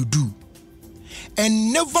everything you do,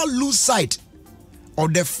 and never lose sight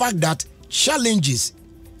of the fact that challenges,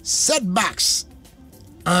 setbacks,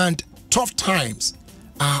 and tough times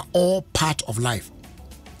are all part of life.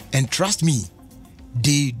 And trust me,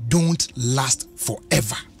 they don't last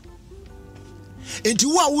forever. Enti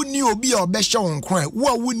wa wuni obi a obehye wonkran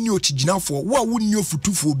wa wuni ochiginafo wa wuni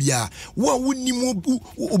ofutufo bia wa wuni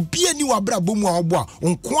obi ani wa brabo mu a obo a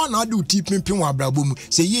onko na ade uti pimpim wa brabo mu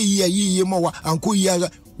se ye ma wa anko yi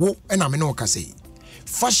wo na me no kase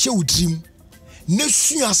fa hye utrim na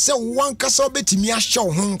sua se wankasa obetimi ahye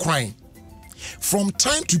wo honkran. From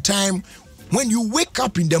time to time, when you wake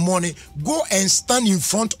up in the morning, go and stand in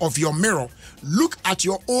front of your mirror. Look at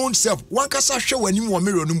your own self. Wankasa hwe wani wo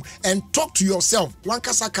mirror num and talk to yourself.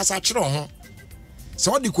 Wankasa kasa kire ho.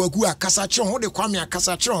 So de kwaku akasa kire ho, de kwame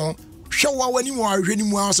akasa kire ho. Hwe wa wani wo ahwe ni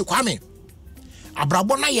mu a so kwame.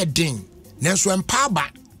 Abrabo na ye den. Nenso empa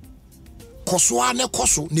ba. Koso ne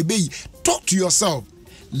koso ne beyi. Talk to yourself.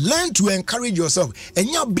 Learn to encourage yourself.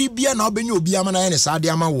 Enya bribia na obenya obi ama na ye ne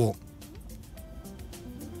saade ama wo.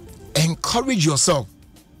 Encourage yourself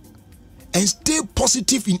and stay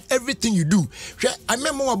positive in everything you do. I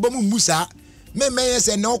remember Abamu Musa, me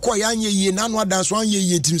say no ko yanye ye na no dance wan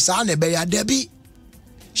ye tim sa na be ya debi.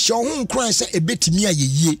 Show hun kran say ebetimi aye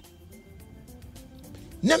ye.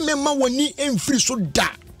 Na mema woni emfiri so da.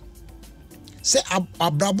 Say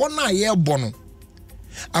abrabo na ye bono.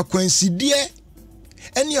 Akwansidie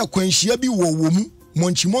ene akwanhia bi wo mu,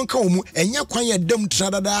 monchimonka wo mu, enya kwan ye dam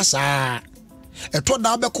tradada saa. Eto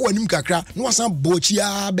da abekọ wanim kakra na wasan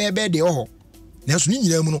bochia bebe de ho nanso ni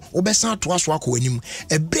nyina mu no obesan to aso akọ wanim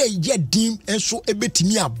ebre ye dim enso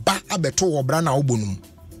ebetimi aba abeto wo bra na obonum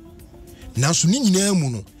nanso ni nyina mu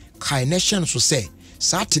no kai nation so se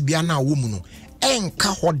sa tebia na wo mu no enka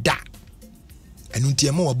hoda enu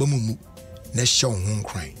ntiema wa bamu mu na hye ho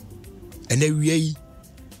nkran ena wie yi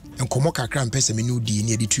enkomo kakra mpese me ni odi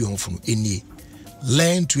ni edi tu ho funu enie.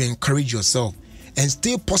 Learn to encourage yourself and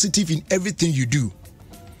stay positive in everything you do.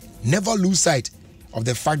 Never lose sight of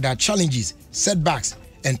the fact that challenges, setbacks,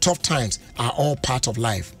 and tough times are all part of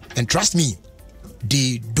life. And trust me,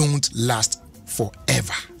 they don't last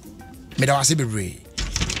forever. Medawase bebre.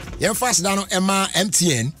 Yen fast down Emma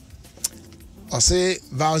MTN. I say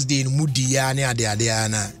Val's Day Moody ya ne ade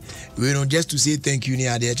na. We know just to say thank you ne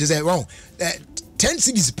ade. Just say wow, 10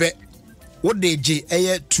 cities per what they J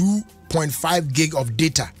 2.5 gig of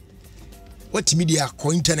data. What media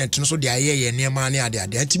ko internet no so de aye nema ne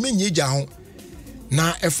ade antime nyeja ho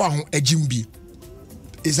na efa ho agimbi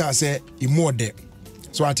isa say imode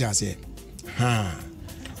so ati ase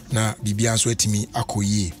na bibia so atimi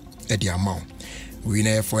akoyie e de amount we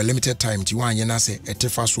na for a limited time ti wan ye na say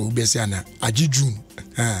etefa so obi se ana agijun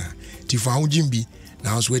ti fa ho jimbi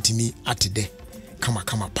na so atimi atede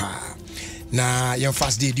kama pa na your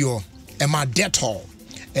first day dio e ma Dettol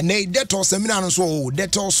and Dettol seminar no so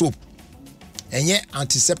Dettol soap enye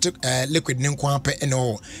antiseptic liquid ne nkwa pe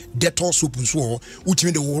ene Dettol soap nso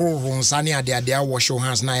utimi de wororo nsa ne ade wash your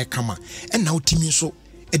hands na kama na utimi so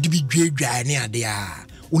edibi dwadwa ne ade a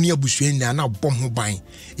oni abusua na na bom ho ban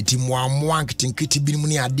eti moamoa nketinketi bi mu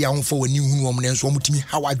ne ade a homfa wani hunu om ne nso omutimi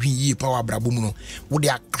hawadwen yi pa wa brabo mu no wo de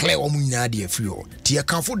clear om nyina ade afiri ho ti e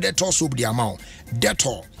kanfo Dettol soap de amount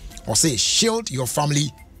Dettol or say shield your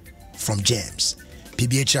family from germs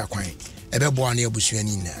PBH akwan ebebo na abusua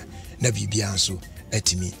ni na bibia nso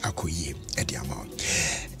etimi akoyie ede amount.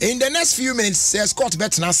 In the next few minutes, Scott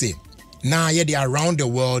Betna say na ye dey around the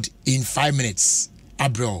world in 5 minutes.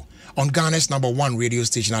 Abro on Ghana's #1 radio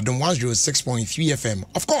station, Adom 106.3 FM.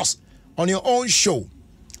 Of course, on your own show,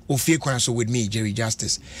 OFIE KWANSO with me, Jerry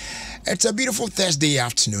Justice. It's a beautiful Thursday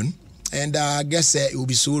afternoon, and I guess it will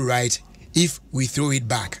be so right if we throw it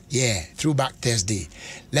back. Yeah, throwback Thursday.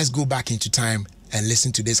 Let's go back into time and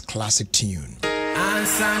listen to this classic tune.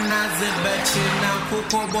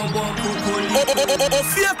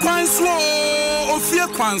 OFIE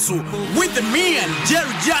KWANSO with me and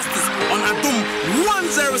Jerry Justice on Adom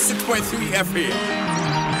 106.3 FM.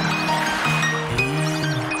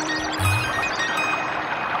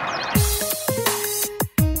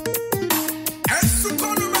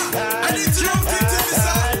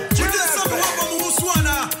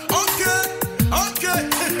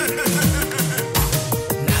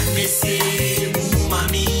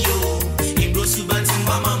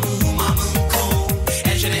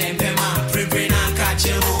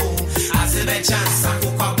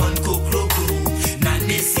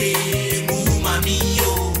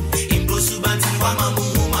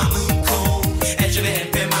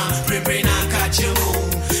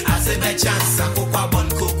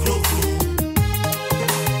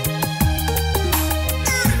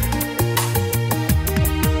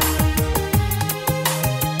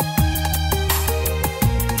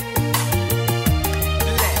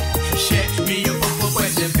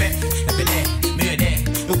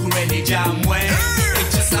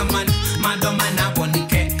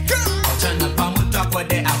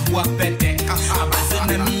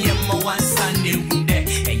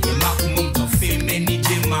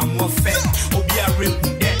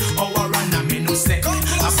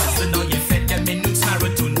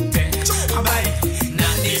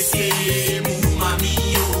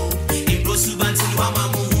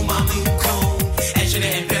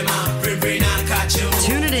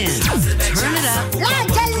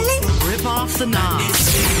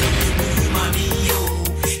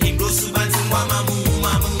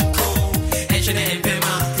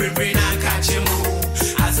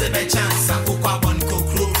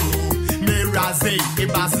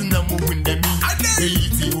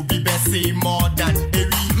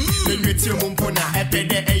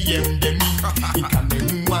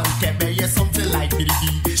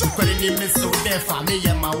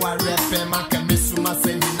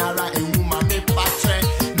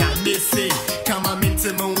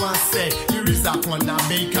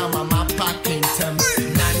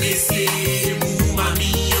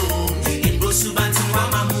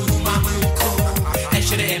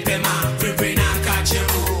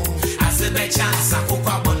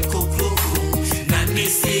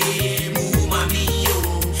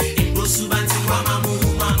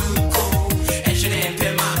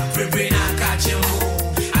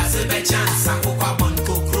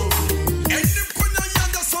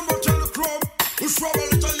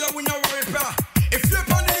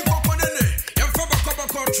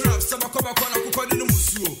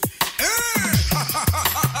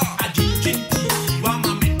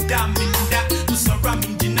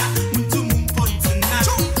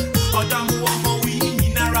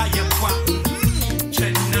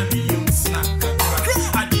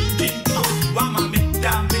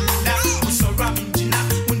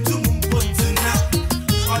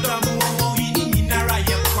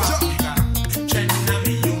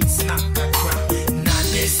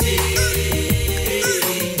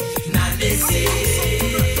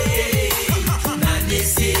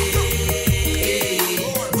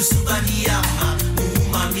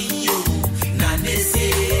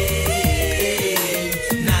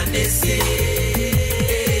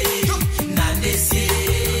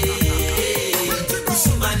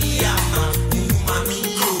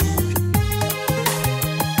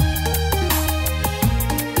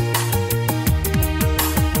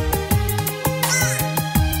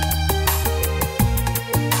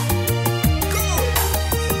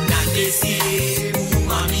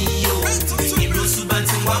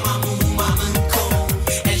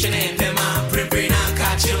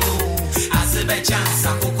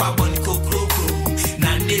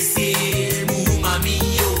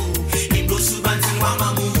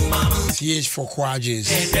 For Quages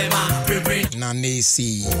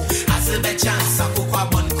Nanesi.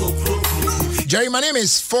 Jerry, my name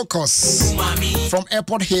is Focus from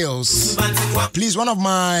Airport Hills. Please, one of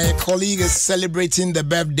my colleagues is celebrating the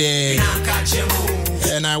birthday,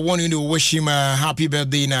 and I want you to wish him a happy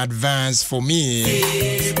birthday in advance for me.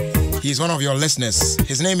 He's one of your listeners.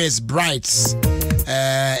 His name is Bright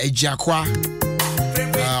Ejakwa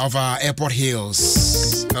of Airport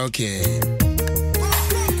Hills. Okay.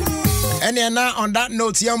 And then now on that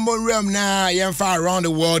note, Yambo Realm now, Yam far around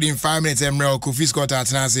the world in 5 minutes. Emerald Kofi Scott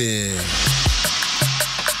at Nancy.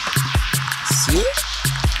 See?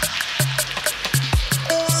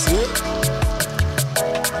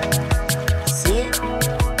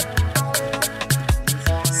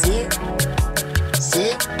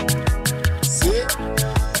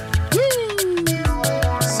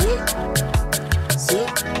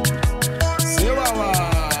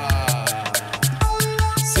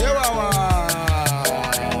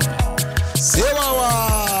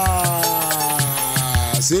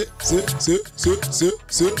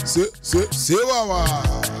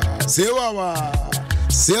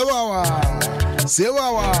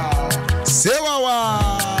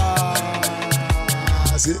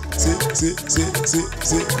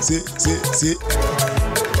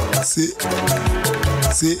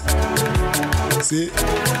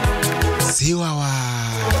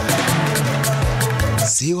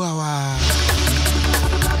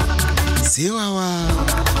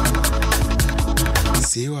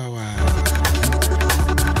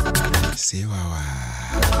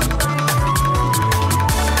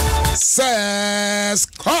 Says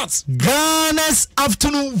Scott. Ghana's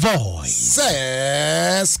afternoon voice.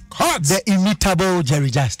 Says Scott. The immutable Jerry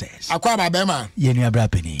Justice. Akwa babema. Yenu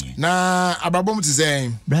abrapeni. Na ababom to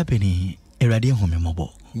say. Brapeni. Eradi home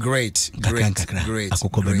mobo. Great.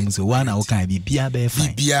 Akoko benum so wana okan bibia be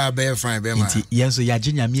fine. Bibia be fine be ma. Nti yenso ya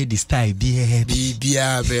ginya me di style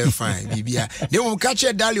bibia be fine. Bibia. They won catch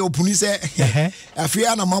a dali opuni se.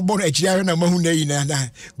 Afia na mabo na echi na mahu na yina na.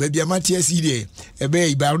 Babia matia si de.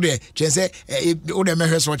 Ebe iba de. Chense o de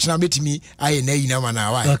mehwe so china betimi aye na yina ma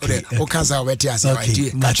na wa. O kansa o beti ase wa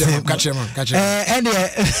ti. Catch him.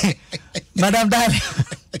 Madam Dali.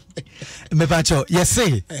 Me pacho, yes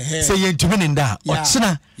say yentumi nda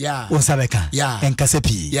ochina osabeka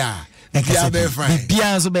enkasepi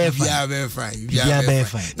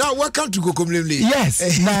now welcome to Kokomlemle.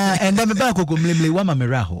 Yes na and then me ba Kokomlemle wa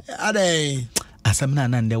mamera ho adai asamna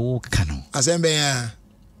na nde wo kanu asembe ya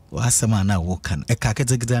wasama na wo kanu e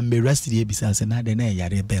kakete me rest die bisa se na de na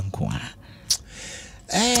yare benko a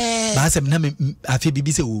ba se na me afi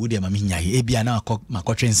bibi se wo de ma me nyae e bia na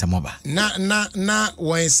makotwe nsemoba na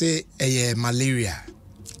when say malaria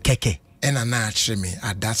keke and na actually me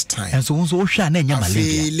at that time and so hwa na nya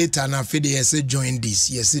malaria later na fe dey say join this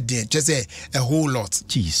yes dey just say a whole lot.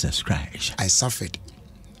 Jesus Christ, I suffered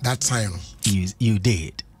that time. You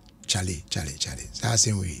did. Charlie that's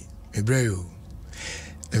same way Ebreyo.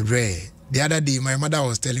 The other day, my mother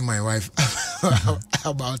was telling my wife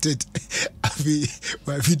about it.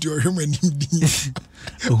 My video human I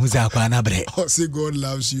say God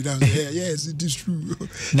loves you. Yes, it is true.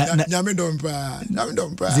 Nyame don't pa.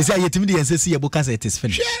 They say you tell me and say because it is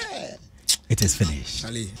finished. It is finished.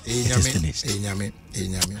 It is finished.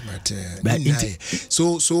 But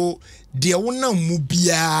so the one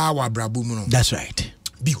mubia wa brabu mu no. That's right.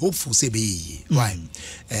 Be hopeful say be. Why?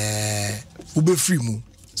 Ube free mu.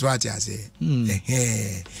 So what I say?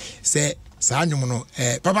 Say Sanyo no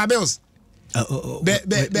Papa Bills.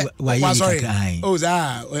 Why sorry. Oh,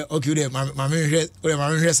 okay. Mammy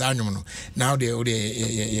Sanyo no. Now they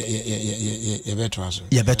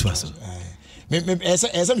better.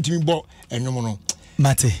 As I'm to me bought and no more.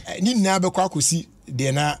 Mate. Need never kwakusi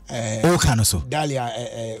de na so. Dalia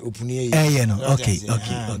upuni. Okay.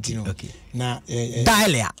 Na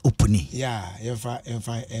Dalia upuni. Yeah,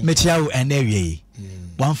 Mechiao and Ewie.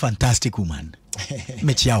 One fantastic woman.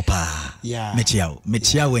 Mechiao pa. Yeah.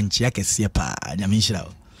 Mechiao and Chiakes pa.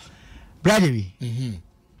 Yamishao. Bradley.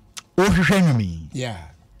 Oh, me. Yeah.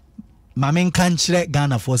 Mamen country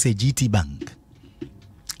Ghana for say GT Bank.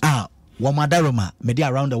 Wamadaroma media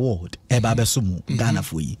around the world. Eba sumu Ghana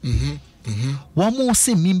for you. One more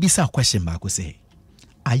say mimbisa question back say,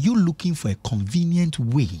 are you looking for a convenient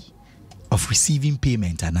way of receiving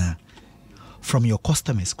payment from your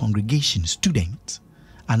customers, congregation, students,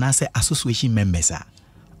 and as association members?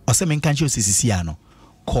 Or say men can't CCC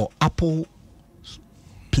call Apple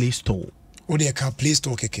Play Store. O de ka Play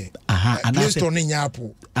Store keke. Play Store ne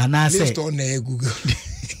Apple. Play Store ne Google.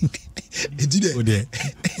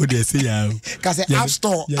 Ode say ya. Cause App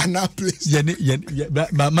Store and Play Store.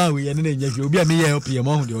 Mama we yene nya obi a me help ye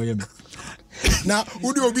mo hu de oyem. Na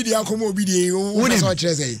udi obi di akomo obi di o so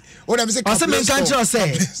kire say. O dem say Play Store.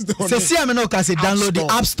 Say see am no ka say download the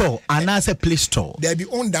App Store and say Play Store. There be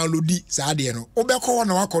on download di sa de no. Obekọ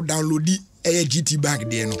na wako download di GT Bank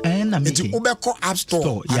de no. Enti obekọ App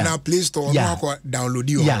Store and Play Store na wako download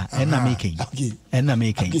di o. Yeah, and na making. Okay. And na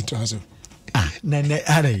making. Nene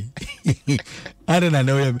I don't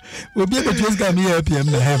know him. We'll be able to use me help him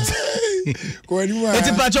na hem.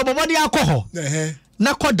 Eti pacho bobodi alcohol.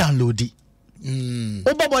 Na ko download it.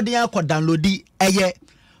 Bobodi alcohol download it eye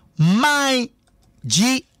my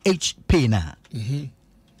GH pay na.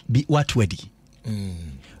 Be what ready.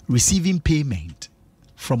 Receiving payment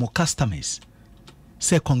from our customers.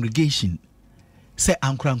 Say congregation. Say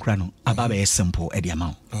ankra no ababa is simple at the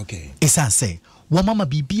amount. Okay. It's say Wamama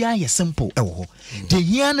bibia ye simple ewo. The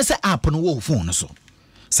here say app no wo phone so.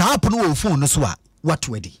 Sa app no wo phone so a what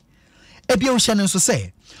ready. Ebia o so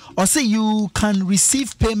say or say you can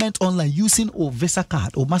receive payment online using or Visa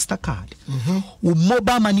card or Mastercard or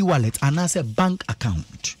mobile money wallet and as a bank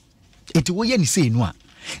account. It wo ye ni say no a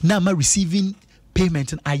na ma receiving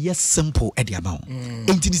payment and yes simple at the amount.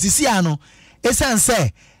 Into the Siciano, esan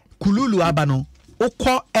say Kululu Abano,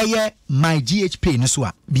 Oko Aye my GHP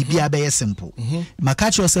Nuswa, Bibia be simple.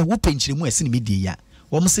 Makacho say who pinch him west in media.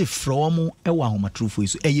 One say from Ewa Homa True for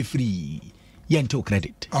you, aye free. Yento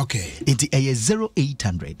credit. Okay. Into a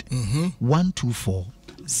 0800 124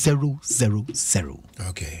 000.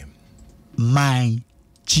 Okay. myghp.com.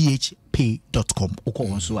 Oko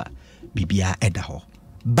Wansua, Bibia Edaho.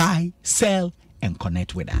 Buy, sell, and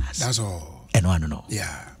connect with us. That's all. And no.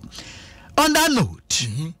 Yeah. On that note,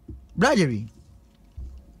 Bradley,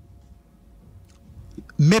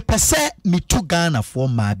 me pese me to Ghana for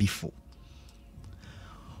my before.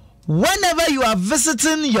 Whenever you are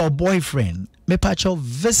visiting your boyfriend, me pacho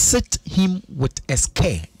visit him with a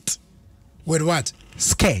skirt. With what?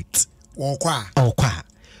 Skirt. Or qua.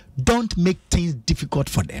 Don't make things difficult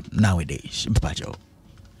for them nowadays, me pacho.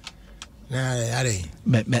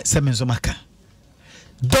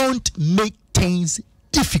 Don't make things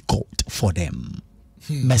difficult for them.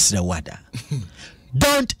 Mesre Wada.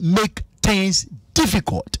 Don't make things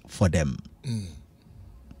difficult for them.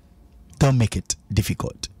 Don't make it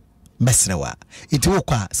difficult. Mesre Wa. It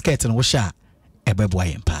wokwa skirt and washa ebebwa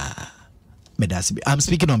yempa. I'm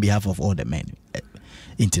speaking on behalf of all the men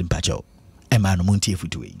in Timpacho. Emano Munti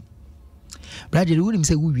Futui. Brother, you wouldn't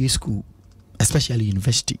say we school, especially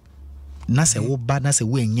university. Na se wo ba na se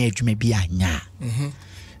wo enye adwuma bi anya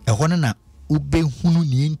ehon na ube hunu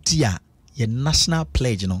ni ntia ye national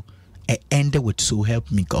pledge no ended with so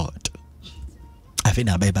help me God. I think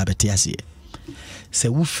na ba beti ase se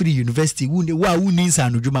wo free university wo ni wa wo ni nsa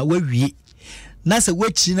no dwuma wa wie na se wo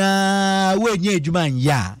china wo enye adwuma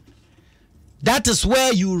anya. That is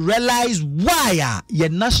where you realize why your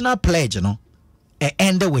national pledge no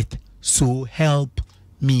ended with so help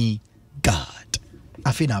me God.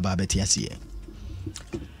 I feel about it yes.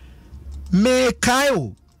 Me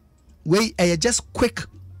Kyle, wait, just quick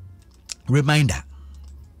reminder.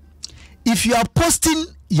 If you are posting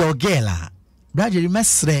your girl, brother, you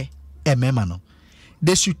must say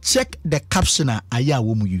they should check the caption aya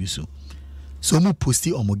womu use. So mu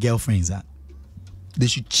posti on my girlfriends. They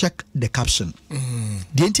should check the caption.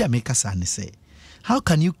 The entire maker say, how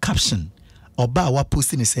can you caption or ba wa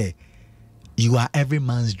posting say you are every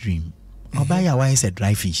man's dream? Obaya why is a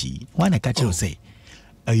dry fishy? One a catcher say,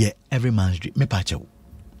 oh yeah, every man's dream. Me pacho.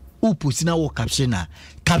 Who puts in our caption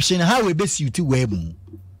how we best you to wear moon.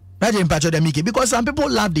 Right in pacho the Mickey because some people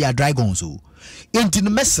love their dragons so into the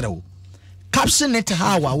mesro. Caption it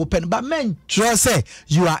how I open, but men sure say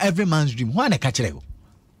you are every man's dream. Why a catcher?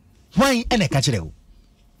 Why and a catcher?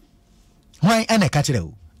 Why and a catcher?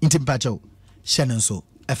 Into pacho. Shannon so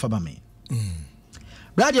Efabame.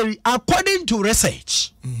 Brother, according to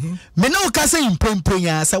research, me no kase in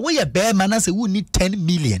Pompoya, so we a bear man as we need 10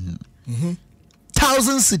 million.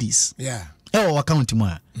 1,000 cities. Yeah. Oh, account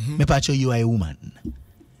more. Me pacho you are a woman.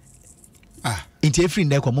 Into every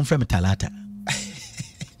day come from Talata.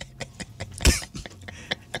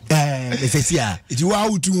 You are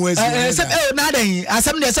out to West. Nothing. As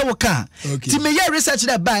some days I will come. To me, research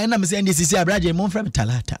that by and I'm saying this is a brother from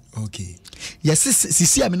Talata. Okay. Yes,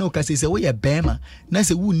 Sisi Aminoka says, "Oh, yeah, Bama. Now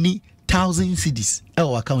say we need 1,000 cities.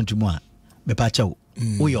 Oh, account more. Me pacho.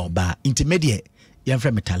 Oh, your bar intermediate. Yam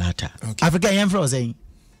from Talata. African yam from saying.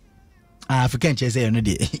 African chase say no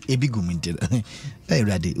dey. E big gumintil. Hey,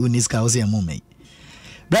 ready. Uniska was a moment.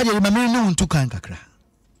 Brother, remember no to kankakra.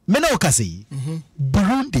 Me no kasi.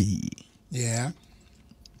 Burundi. Yeah.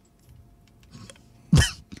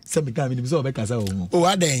 Some come in so because oh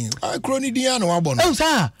aden crony diano wabon oh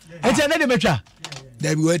sir e je na de metwa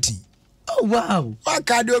there be waiting oh wow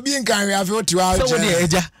akade obi nkan we afi otu a so we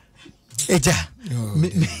eja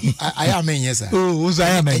I am yes sir oh so I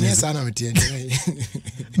am yes sir na metie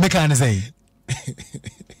me kan say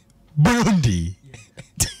Burundi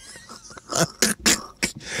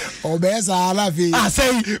obesa alafi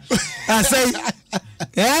I say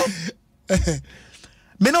eh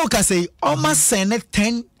me no ka say almost send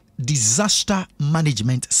 10 disaster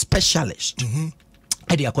management specialist e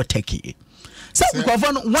dey akoteki say because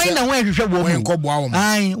why na why hwehwe wo mu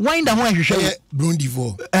ai why na why hwehwe Burundi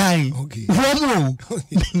for ai okay wo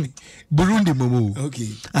Burundi mo okay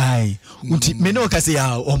ai unti me no ka say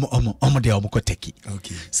omo dey omokoteki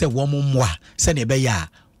okay say wo mo mwa say na be ya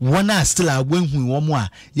wona still a wenhu wo mo a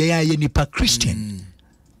ye nipa Christian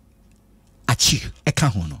achi e ka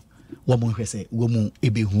ho no wo mo hwe say wo mu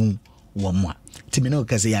ebehu wo mo a timino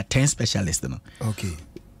ka say ya 10 specialist no okay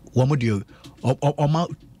wo mo de o ma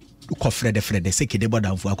ko frede say kede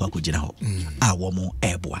bodamfo akwa ho a wo mo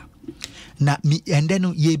eboa na mi ende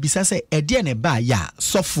no ye bisa say ede ne ba ya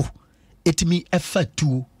sofo etimi efa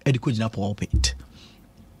tu ediko jina pulpit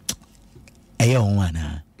eyo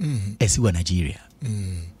wana esi wa Nigeria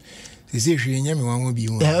sisi hwe nyame wanwo bi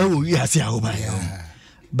wo oh yes ya o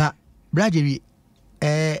but Bradley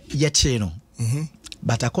yeche no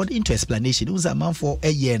but according to explanation it was a man for a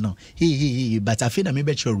year no he but I feel that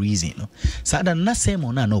maybe your reason no so that na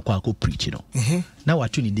sermon na no kwa preach no now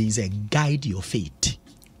what you need is a guide your faith.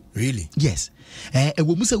 Really? Yes.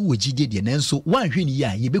 We must say we GD de nanso wan hwe ni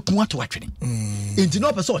ya ye beku ato atwene. Enti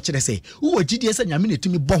no person o kire say we GD say nyame na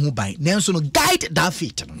tumi bɔ ho ban nanso no guide that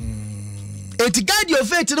faith no. Enti guide your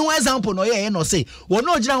faith no one example no ye no say wo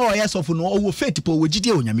no gina ho yes of no wo faith po we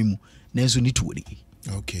GD o nyame mu nanso ni tuori.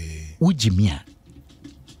 Okay. Ujimia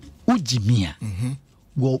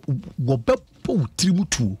wo bepo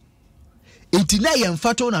tributu enti na ye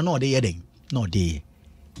mfato na no de ye den no de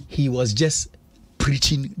he was just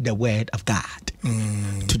preaching the word of God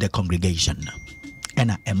to the congregation.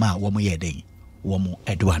 And Emma womo yeden womo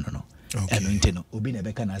edwano no. Eno nteno obi na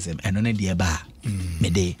beka na asem eno ne de ba me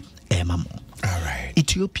de emamo. All right.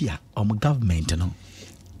 Ethiopia government no.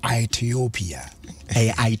 Ethiopia.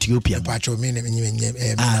 Ethiopia. Pacho me me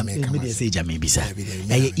say jame bisa.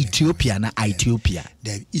 Ethiopia na Ethiopia.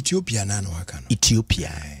 The Ethiopia na no haka no.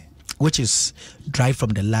 Ethiopia, which is derived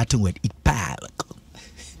from the Latin word ipal,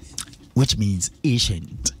 which means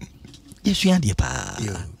ancient. Yes, you are the pa.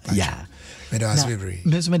 Yeah. That's very.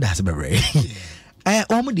 That's very.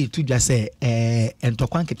 Almost to just say, and to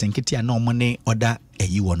quankety and no money order a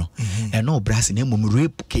you want, and no brass in a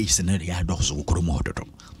rape case in the yard also cromodo.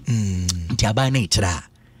 Tiaba nature,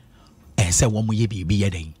 and say one way be a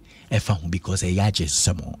day, a found because a yacht is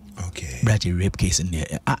some more. Okay. Bradley rape case in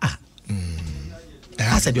there. I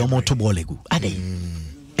said, you're more to bolegu. A day,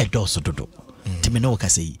 a dorsal to do. Timino can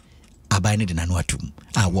say. Abine in Anuatum.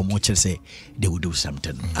 I want more to say they will do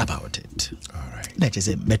something about it. All right. That is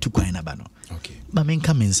a betu abano. Okay. But men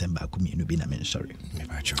come in and back me no be na men sorry.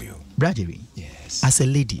 Bradley. Yes. As a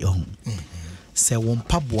lady say one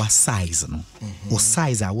pabwa size no. Or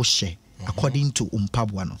size I will share according to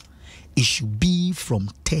pabwa no. It should be from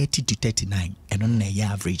 30 to 39 and on a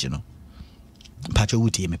average no. Pacho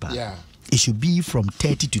wuti me pa. Yeah. It should be from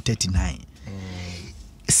 30 to 39.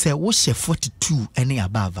 Say wo she 42 any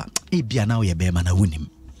above e bia na we bema na wonim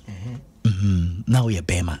na we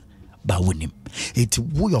bema ba wonim it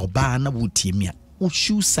wo your ba na wotim ya wo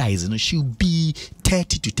shoe size no should be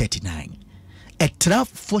 30 to 39 extra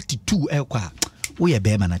 42 ekwa wo ye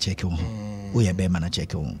bema na check wo ye bema na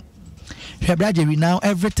check wo February now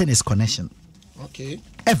everything is connection. Okay.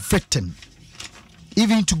 Everything,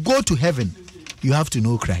 even to go to heaven you have to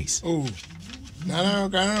know Christ. Oh. No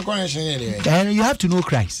connection anyway. And you have to know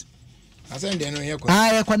Christ. I said they know your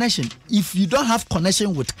connection. If you don't have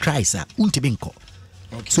connection with Christ, untibinko.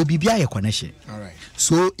 Okay. So bibia connection. All right.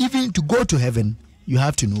 So even to go to heaven, you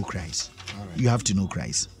have to know Christ. All right. You have to know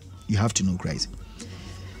Christ. You have to know Christ.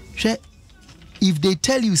 If they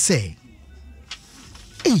tell you say,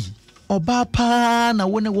 hey, oba pa na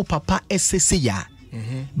wone wo papa esese ya.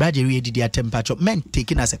 Brother we did their temperature men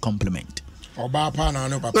taken as a compliment. Oba pa na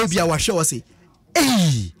no papa. Obia wa show say,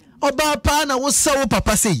 hey, oba pa na wo sa wo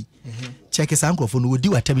papa say. Check his uncle for no di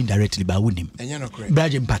watem directly ba wonim. Enya no correct.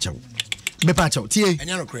 Brother mpacho. Me pacho tie.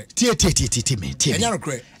 Enya no correct. Tie me. Enya no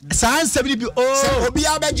correct. San 70 bi oh. Obi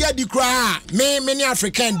abeje di kra. Me ni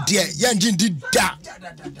African dear. Yanjin di da.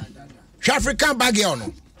 African bagel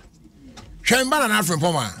no. Shemba na African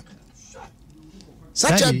poma.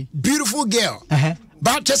 Such a beautiful girl.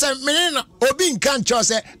 But just a minute, Obi can't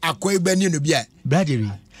chose a quay benny no beer. Bradley,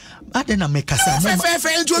 I didn't make us a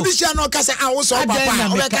introduction or cassa. I was all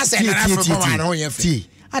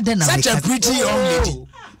such a pretty young lady.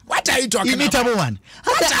 What are you talking about? One.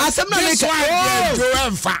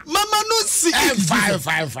 Mama no see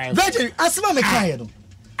 5. Bradley, asma me kaya no.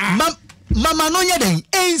 Mama no yeden,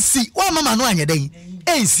 NC. Wa mama no anyeden,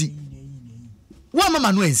 NC. Wa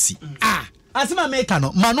mama no NC. Asima make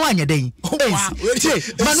no manu anye den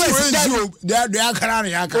manu esi they are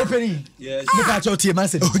carrying opening yes me ka cho tie man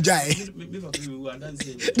say ojai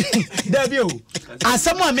there o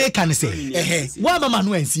asama make kan say wa mama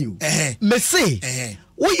no ansi o me say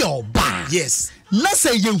wo your ba yes na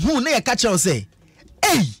say yehu na ye ka che say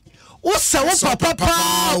eh wo sa wo papa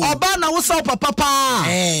pa oba na wo sa wo papa pa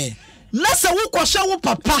na say wo kwhwe wo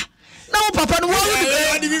papa na wo papa no wo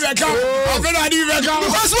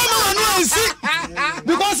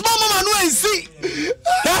because mama no see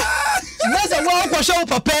na say wo kwhwe wo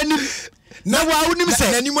papa ni na wo nim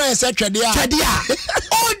say ani mo ese twede a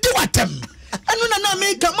oh di watem anu na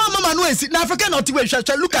make mama no see na African not we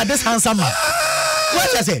look at this handsome man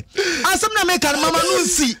what I say asem na make mama no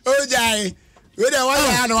see ojai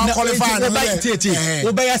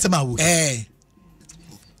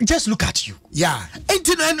Just look at you. Yeah.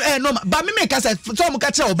 No, but me make us so much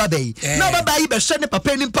catch our baby. No, baby, be send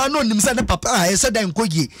papa ni pa no nim send papa. I said them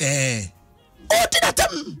koyi. Oh, did that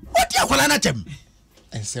what you call anatem?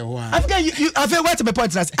 And say why? I've what to be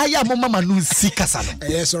point that I am mama no sikasa no.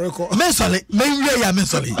 Yes, sorry. Me sorry, me ya me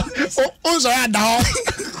sorry. Oh, sorry da.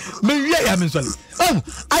 Me ya me sorry. Oh,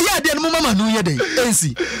 aya de no mama no ye dey.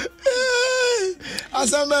 Ensi.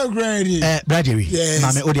 Asama grade. Bradley.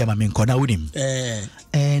 Mama odi mama nkona wonim.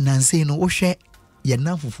 Nancy no wo hwe ye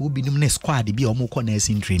na fufu binim na squad bi o mo ko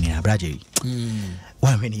nursing training Bradley.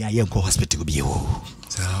 One when ya ye ko hospital bi o.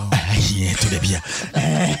 So yeah, to the beer.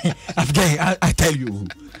 I tell you.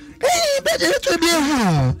 Hey, better to be a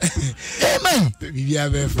hey, man. Maybe I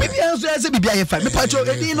say, maybe I find me. Pacho,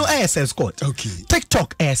 you know, SS code. Okay.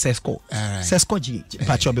 TikTok SS code. SS code G.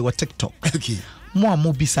 Pacho, be what TikTok. Okay. More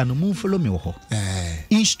bisa no move follow me ho.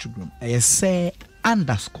 Instagram. I say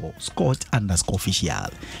 _ Scott _ official.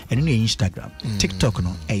 And in Instagram, TikTok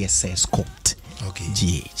no SS code. Okay.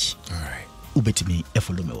 GH. All right. Ubetimi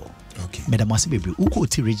follow me ho. Okay. Madam Masibe, uko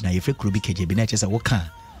ti regional yefe krobi KJB na chesa woka.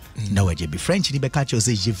 Na waje be French ni be catch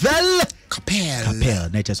say Jivel Capel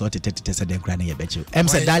na chesa what tete say dem kra na ye beche. Em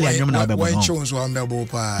say Dalia anwum na obebo no. When choose one bebo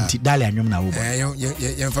pa. Nti Dalia anwum na wo.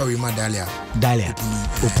 Ye fa we ma Dalia. Dalia.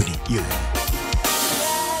 Opudi yo.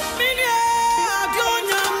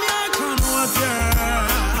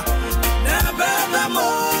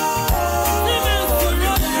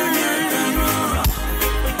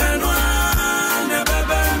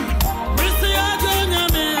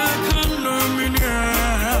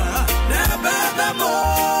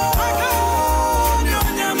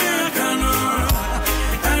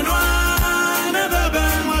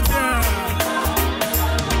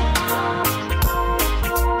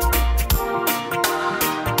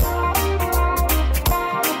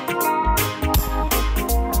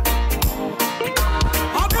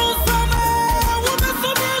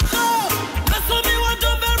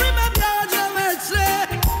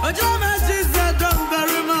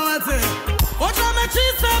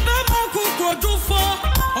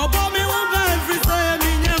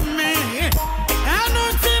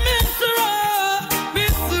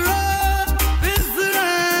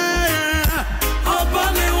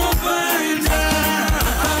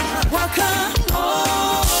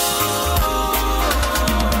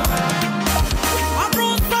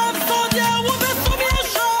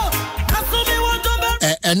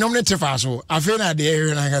 Nominate faso. I feel that the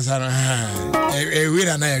area like I said, we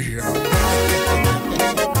don't know.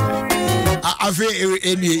 I feel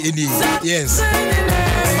any yes.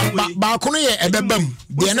 But couldn't you a bebum?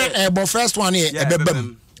 The first one here a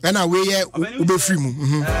bebum. And I will be free.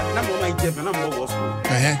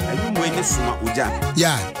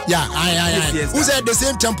 Yeah. Who's at the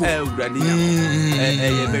same temple?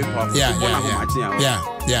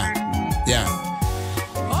 Yeah.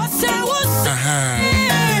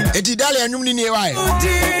 Eti dale anwum ni why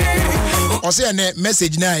o say na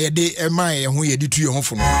message na ye de mai ho ye de tu ye ho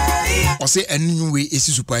fo no o say anwum we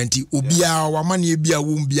esi super anti obia wa mane bia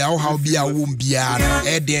wo bia wo ha bia wo bia no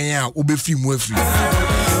e den a obefri mu afri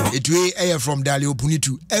etwe e from dale opuni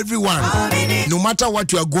to everyone no matter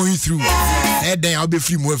what you are going through e den a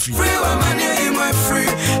obefri mu afri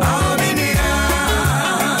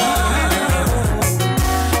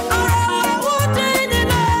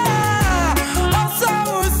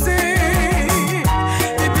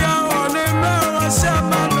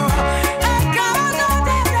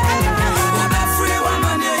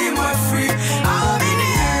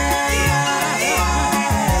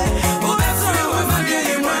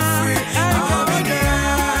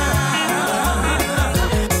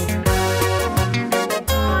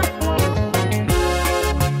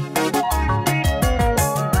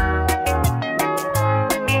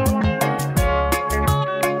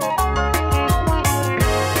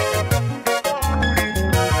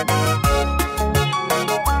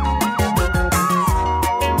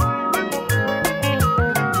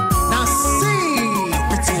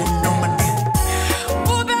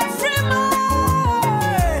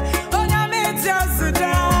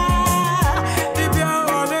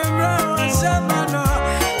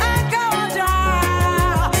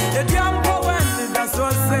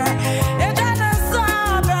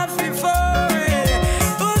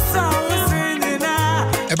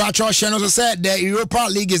Channel also said the Europa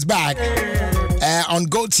League is back on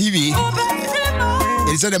Go TV.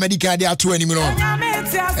 It said the medical they are 2 anymore.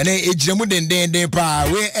 And it's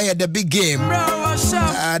the big game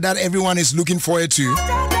that everyone is looking forward to.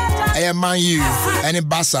 Man U and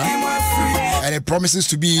Barca, and it promises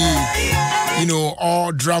to be you know,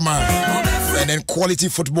 all drama and then quality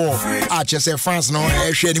football. I just say fans no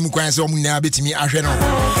share him kwan say omu na betimi ahwe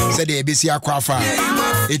no. Say the ebesi akwafa.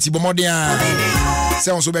 Eti bomodia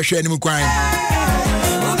say on so be share him kwan.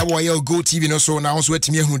 Your Go TV no so now so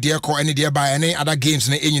etimi ehu de ko any de by any other games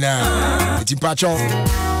na enyina. Eti pacho.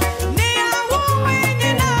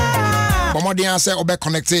 Bomodia say obe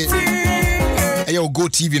connected. Your Go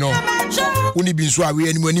TV no. Uni bin so awe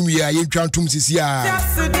animu animu ya yentwa ntum sisi a.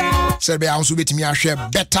 Say be also betimi ahwe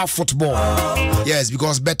better football. Yes,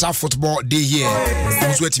 because better football day here.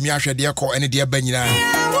 So betimi ahwe de ko any de ba nyina.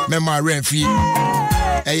 Mema Renfree.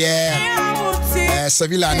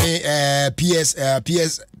 Sevilla ni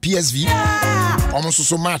PSV almost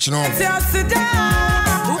so match no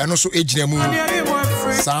and also ejina mu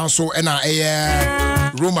Sanso na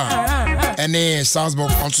Roma and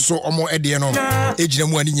Salzburg also so omo ede no ejina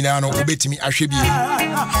mu ani nyina no obetimi ahwe bi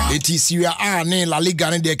enti Serie A ni La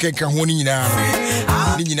Liga ni de kenka ho ni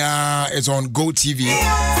nyina is on Go TV.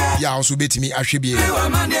 Yeah, also betimi ahwe bi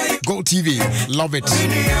Go TV, love it.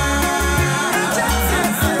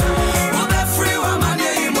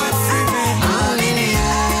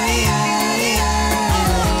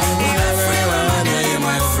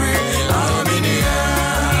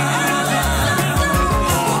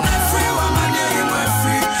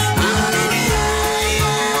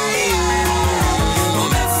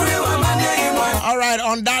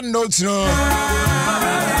 On that note, no,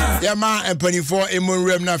 yeah, man, and 24 Emun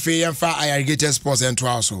Rem na fe and fa Irrigated Sports and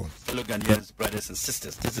also. Hello, Ghanaians, brothers and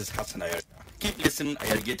sisters. This is Hassan Ayar. Keep listening.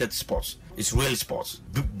 Irrigated Sports. It's real sports.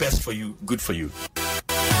 Best for you, good for you.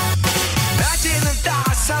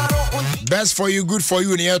 Best for you, good for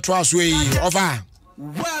you. Near Trust way offer.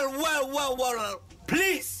 Well.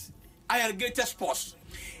 Please, Irrigated Sports.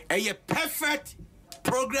 A perfect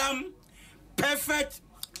program, perfect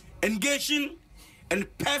engaging. And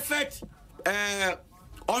perfect,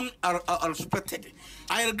 unexpected.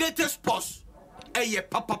 Irrigated Sports,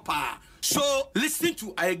 papa. So listen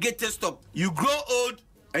to Irrigated Stop. You grow old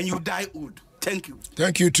and you die old. Thank you.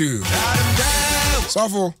 Thank you too.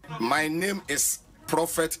 Safo. My name is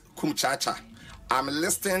Prophet Kumchacha. I'm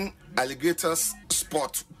listening Alligators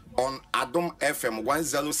Sport on Adom FM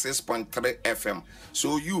 106.3 FM.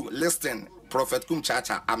 So you listen, Prophet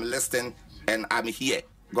Kumchacha. I'm listening and I'm here.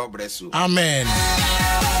 God bless you. Amen.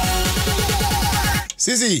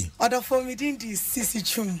 Sisi. Order for me in this Sisi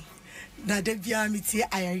Chum. That they be amity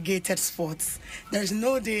Irrigated Sports. There's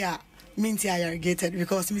no day minty Irrigated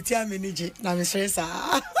because mity manage na me stress.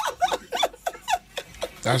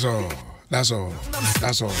 That's all.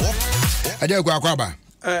 Aje kwa kwaba.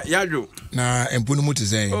 Yadro. Na empunu muti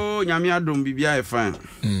say. Oh, nyame adom bibia e fine.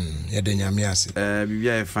 Ye de nyame ase.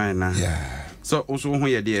 Bibia e fine na. Yeah. So also ho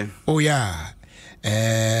ye de. Oh yeah.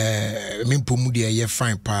 Mimpomu de ye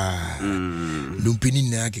fine pa. Lumpini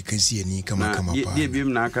na ke kansi ani kama pa. Ye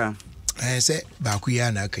bim na aka. Say ba ku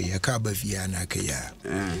ya na aka ya ka ba fi ya na aka ya.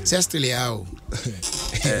 Say still ya o.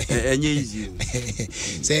 Enye easy.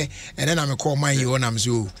 Say and then I'm call man you on am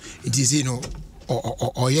so. It is you know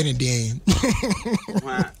or ye ne den.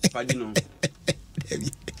 Padi no.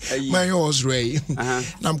 My horse ray.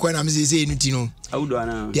 I'm quite am say no. Awudo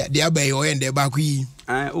ana. They abey o ende ba ku yi.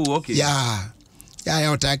 Oh okay. Yeah,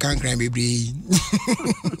 I can't cry, baby.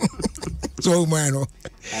 So, man,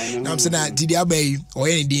 I'm saying that did you obey or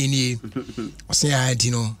any DNA? Or say, I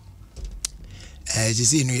know. As you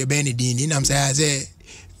see, you're bending in. I'm saying, I say,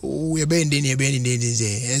 oh, you're bending,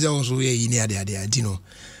 as also a near the Dino.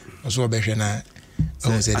 Also, better now.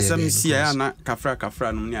 Asam sia na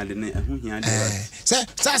kafra no nya de ne ehu hia de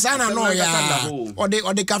sa na no ya o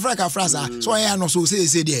de kafra sa so ya no so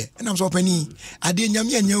say de na so pani ade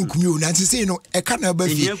nyame anya nkumi o na say no e ka na ba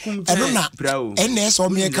fi e no na ene so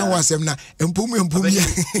me ka wasem na empum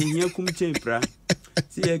hia kum chen pra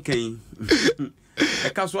si e kan e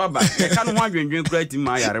ka so aba e ka no ho adwendwen kura ti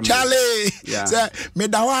ma yare mo chale say me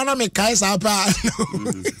da wa na me kai sa pa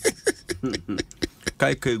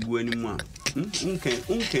kai ka gu ani mu a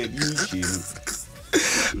unke bi chi.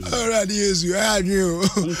 Alright, yes, you are you.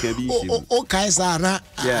 O kaisa na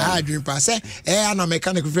hadwin pa say ana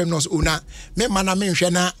mechanical frame no una me mana me hwe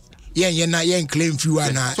na yen claim few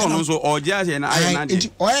ana so no so oja na aye na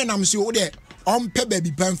de o na me so o de on pe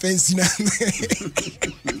baby pan fancy na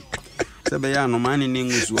se be ya no mani ne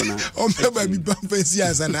ngusu na on pe baby pan fancy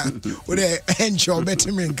asana o de encho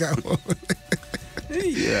betimi nka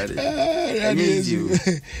yeah,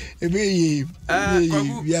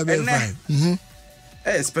 we are very fine.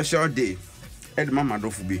 A special day. Ed mama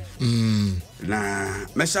dofu be. Na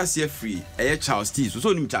mesha see free. Charles T.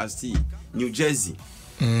 So nim Charles T. New Jersey.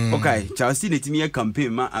 Okay, Chelsea need to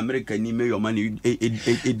campaign ma America ni me your money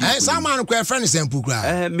some man ko friend sample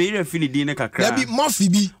kra me refini di ne kakra there be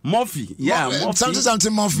Murphy yeah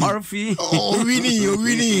something Murphy oh winnie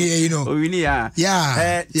you know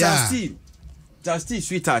yeah Chelsea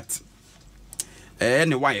sweetheart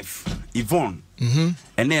and wife Yvonne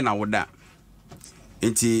and then I would that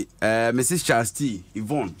into Mrs. Chelsea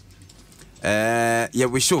Yvonne yeah,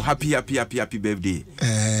 we show happy birthday.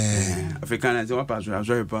 African what pass I'm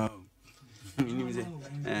sorry pa.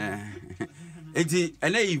 Eti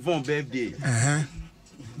ene Yvonne birthday.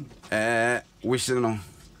 Wish no.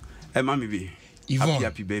 Mami be.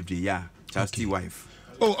 Happy birthday, yeah. Chastity wife.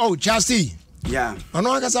 Oh, Chastity. Yeah.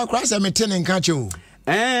 Ono akasa cross me ten nka che o.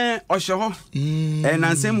 Osho ho.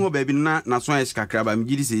 Nansem ho baby na so ash kakra ba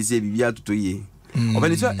mgidi se bibia toto ye.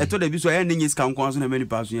 Obani so eto da bi so ya nenye ska nko so na many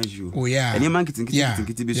pass yan ju. Oh yeah. Eni man kitin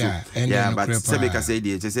bi so. Yeah, but Sebeka say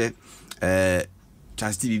dey say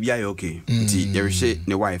Chastity bibia you okay. Ti yerishe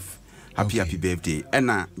ne wife. Happy birthday.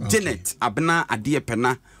 Ena Janet abna ade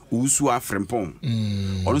pena usu afrempon.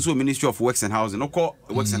 Also Ministry of Works and Housing. No call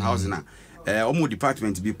Works and Housing na. Omo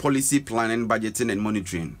department be policy planning, budgeting and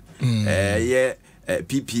monitoring. Yeah,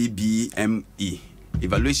 PPBME.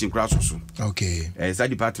 Evaluation class also. Okay. That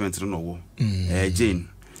department no wo. Jane.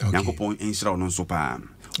 Yankopon enshira no so pa.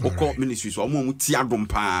 Oko ministry so omo ti adom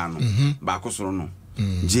pa no. Ba ko so no.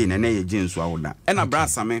 Jane na ye Jane so awoda. E na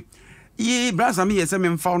brasa me. Ye brasa me yese me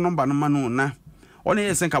mfa number no ma no na. One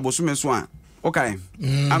yese nka boso me so a. Okay.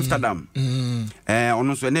 Amsterdam.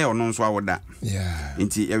 Ono so na ono so awoda. Yeah.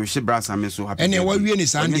 Nti e hwe brasa me so happy. Ene wa wie ni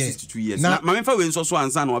sande. 62 years. Na ma me fa we nso so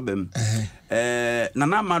ansa na obam.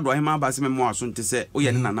 Nana mado ahema ba se me mo aso nte se o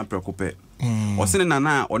ye ne nana prekope. O se ne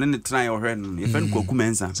nana o ne tran ye ohwe no. Ye fa nkoku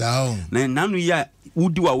mensa. Na nanu ya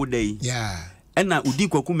udi wa wodai. Yeah. Ena udi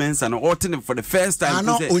kwaku mensa no otene for the first time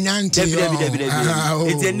to say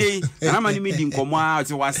it's a nay na mani me di nkomo a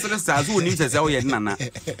ti wasere sa so oni sese o ye nana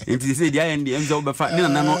enti se dia end em zo be fa ni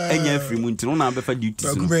nana no anya free mu enti no na be fa duty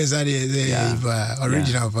kwaku mensa dey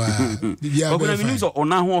original pa bibia kwaku na mi so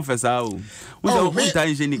ona ho ofesa o we so we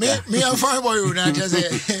tan je nika me am fine boy o na just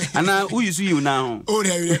ana who you see you now oh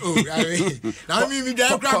na mi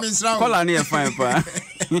dey gram insra kola na e fine pa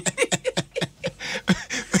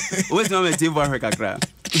what's the moment you work kakra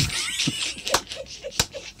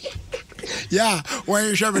yeah when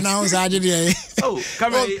you show me now say dey oh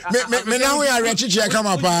come me now we are reach here come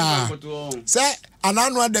up say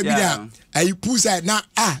ananu da bi da ayi pull side na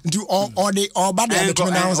do all the all bad da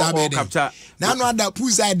to now say be dey na no da pull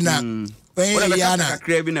side na yeah na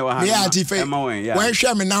kakra bi na wa ha yeah ti fe when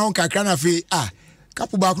show me now kakra na fe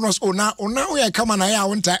kapu ba knows ona we kama na ya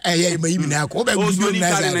wonta mai mi na ko be gudu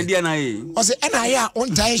na za na dia na yi o se na ya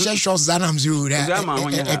wonta she shots zanam zero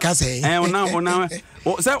da ka say ona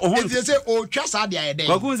o se o hon se o twa sa dia ye den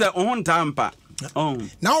ko kun se o hon tampa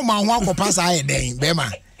na o ma ho akopa sa ye den be ma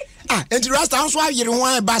enti rasta so ayire ho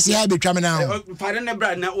an ba se ha be twa me na fare ne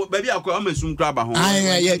bra na ba bi akọ o masum kra ba ho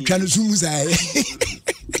ye twa no sum sa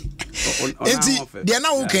enti dia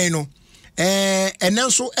na wo kan no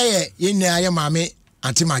enenso ye nya ye maame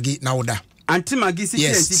Antimagi na woda. Antimagi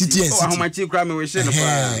city. Oh, how much you cry me we share no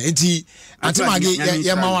pa. Enti Antimagi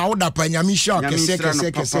ye ma woda pa nyame shock kese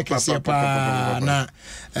pa na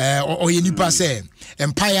oye nipa se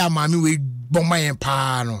empire maame we bomma yen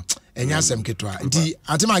pa no. Enya asem ketwa. Enti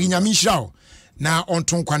Antimagi nyame show na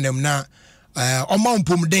onton kwanam na oma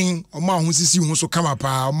mpomden oma ho sisi ho so kama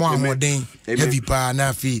pa oma ahoden heavy pa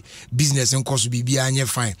na fi business nkoso bibia anye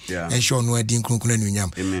fine ensure no adin kronkron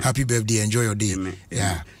anunyam happy birthday enjoy your day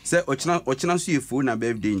yeah say ochina so yefu na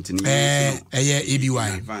birthday ntini ABY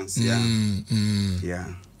advance yeah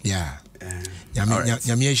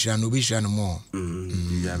nyame ehira no be hira no mo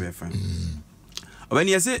yeah be fine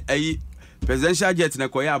obani say presidential jet na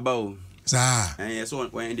koya aba o sa yes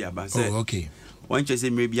when dey aba say okay one chese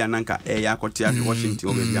maybe ananka ya kotia Washington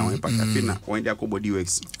o be awon patafi na when dey body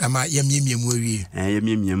works ama yemiemu awie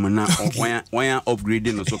yemiemu na one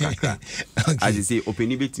upgrade no so kakra as you say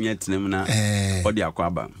open betimi atenam na o dey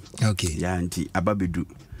akwaba okay ya anti ababedu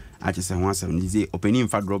a chese ho asem ni say open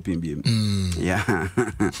infa dropping biem ya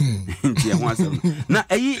anti ho asem na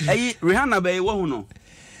ayi Rihanna be wo hu no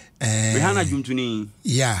Rihanna jumtuni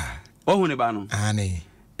yeah wo hu ne ba no ani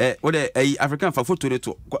what African for photo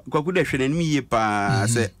to kwaku de hwene nmi ye pa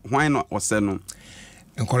se hwan no ose no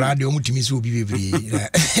nkola de omutimi se obi bebre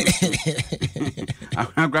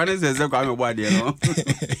agrade se kwa me body no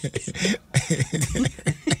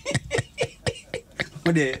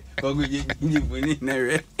ode kwaku ji buni na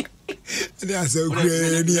re de asa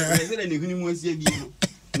okure ni a se de huni mu asie bi no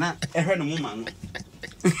na ehwe no mu ma no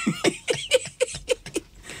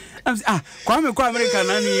Kwame kwa America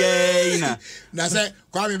na ni na. Na say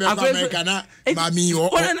Kwame be kwa America na mami o.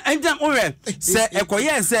 And then owe say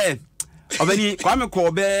ekoye say obani Kwame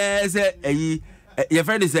ko be say eyi your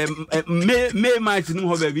friend is May March no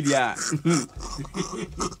ho ba bi dia.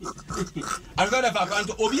 I got a account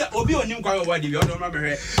obi onim Kwame wa di bi odo ma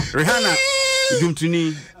behwe. Rihanna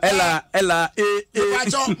Jumtuni Ella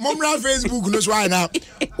Pacho momra Facebook no so now.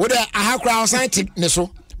 Wo de ahakra authentic ne so.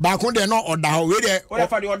 Ba ko de no oda ho we de o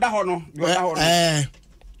fa de oda ho no.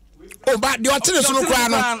 Oh, but the alternate so no kra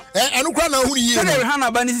no. Enu kra na hu ni yie no.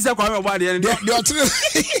 Rihanna ba ni sise Kwame wa de the alternate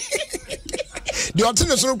the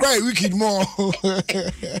alternate so no kra wicked more.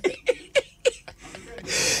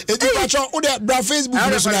 Edi Pacho o de bra Facebook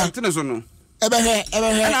no so na. Alternate so no. Ebe he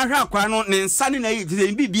na hwa kwa no ne nsa ne na yi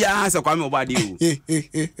te bibia ha se Kwame obade o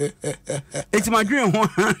eti madwen ho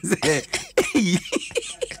se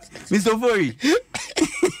Mr. Fori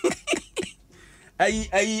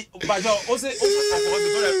ai bajo o se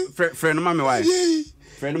friend mama wife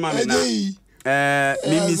friend mama na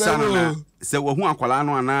mimi sana na se wo hu akwala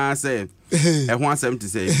no ana se e ho asem te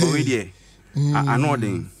se o we die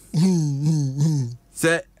anodin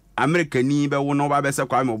se America ni be wo no ba be se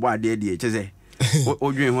Kwame obade die cheze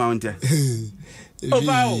odwen ho antia o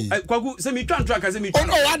ba o kwaku se mi twan track se mi twan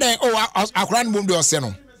o wadan o akran bom de ose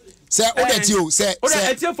no se o de ti o se o de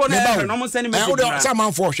etie for na no mo send message o de se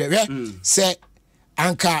man for hwe se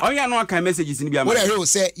anka o ya no aka messages ni bia ma o de hwe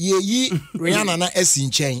se yeyi Rihanna na asi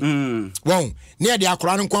nchen won ne de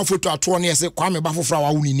akran nkwan photo ato ne se Kwame ba fofora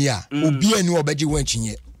wa wuni a obi ani obaji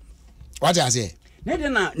wanchinye what I say ne de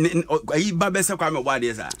na ayi ba be se Kwame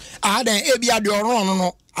obade sa den e bia de oron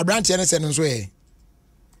no abrante ne se no so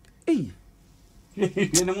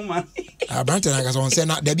ne mo ma abrante na ga so se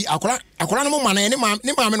na da bi akora no mo ma na ne ma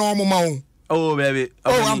no mo ma o oh baby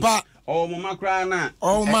oh ampa oh mo ma kra na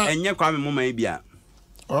enye Kwame mo ma bia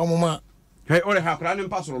oh mo ma he ore ha kra ne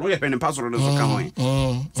pasoro no ye pe ne pasoro no so ka ho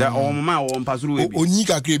se oh mo ma wo pasoro we bi onyi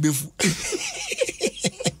kakra befu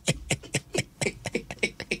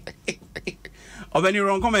obani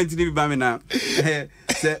wrong comment ni bi ba me na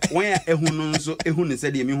se won ya ehun no so ehun ne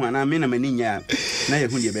se de mi hu ana me na mani nya na ye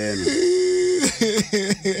hu de be no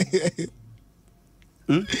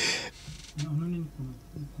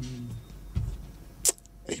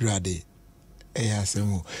Irade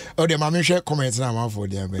asemu o de ma me hwe comment na ma for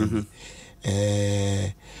there ben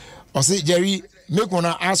o say Jerry make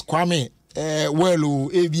una ask Kwame well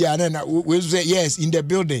ebia na we say yes in the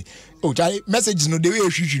building o try messages no the way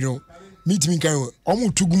hwihwi no meet me kan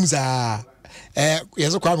omu tugum za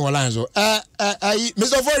yes Kwame online so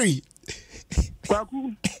Mr. Fori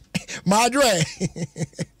kwaku madre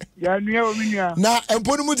ya nua o minua na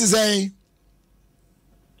emponu mu ti say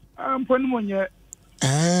emponu mo nye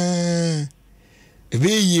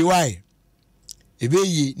ebeyi why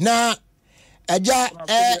ebeyi na aja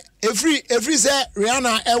every say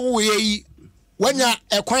Rihanna ewo yi wanya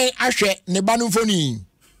ekwan ahwe ne ba no mfoni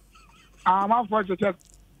ama for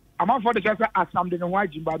the chance asam de no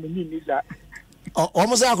wajimba me ni niza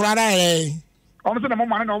omo say akura na ere omo say na mo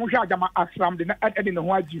man na omo hwe agama asam de na ede no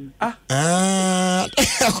wajim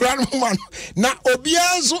akura no man na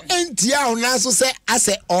obianso entia ho na so say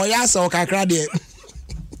ase oya ase okakra de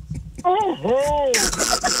oh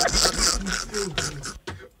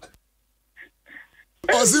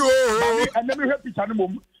osi o and let me help picture no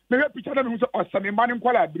mom me help picture na me so osame man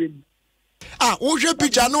nkwala abrem wo hwe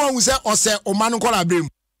picture no hu say ose o man nkwala abrem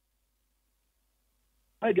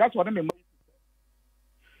ai that's what me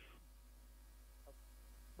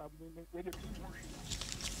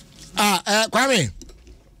Kwame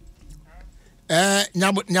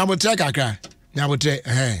nyabotre kakra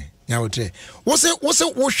nyabotre wo se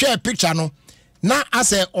wo hwe picture no na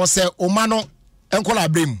ase ose o man no nkwala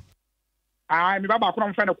abrem me baba ko no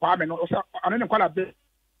mfa ne Kwame no so ane ne kwala be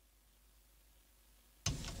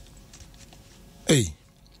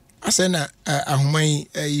asena ahoman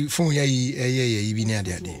fun ya yi bi ni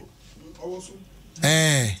ade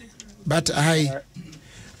but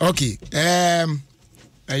okay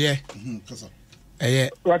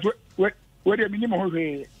what do you mean mo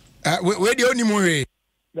hwe we dey oni mo hwe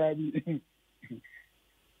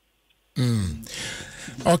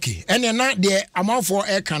okay ene na de amafo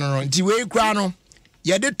e kan no nti we kura no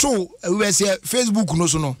ye de to we say Facebook no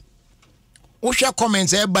so no wo hwe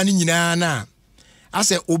comments e ba ni nyina na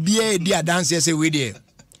ase obi e di adanse say we dey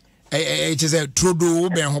it is a trodo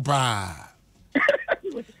ben ho pa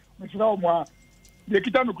mishira mo de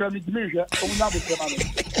kita no kura mi dime o mu na bo tema no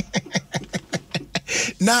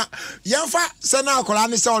na yamfa se na akola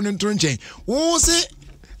ne se onu ntro nchen wo se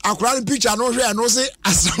akola ne picture no hwe no se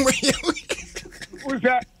asomwe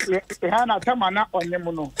Hana Tamana on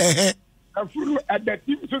Yemono. A fool at the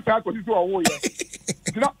team society to a warrior.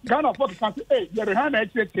 Ghana for the country, hey, you're Hana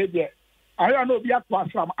actually. I don't know the aqua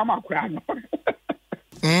from Amakran.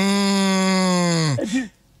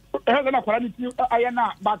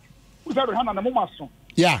 But without Hana and Momason.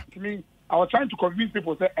 Yeah. To me, I was trying to convince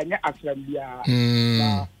people that I get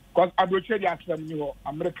Aslam. Because I don't trade Aslam,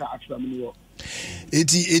 America Aslam.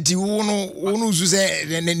 Eti wonu su se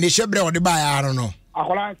ne shebre ode ba ya aro no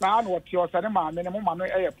akola sa na woti o sane ma me ne mo ma no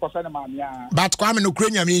e posa ne ma me a but kwa me no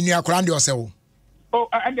krenya me ni akola de ose wo oh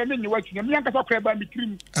and then you watch me yanka so kra ba mi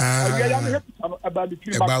trim ya ya me hepu ba mi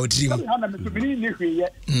trim ba trim ha na me so bi ni hweye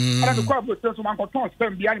ara no kwa bo so man ko ton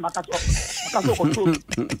spam bia ni makaso control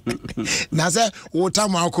na se wo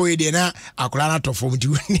tam akọ e de na akola na to fom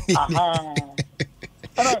ju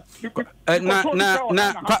na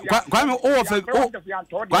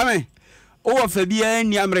kwame o fa bia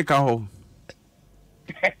ni America ho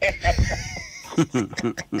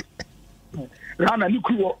rana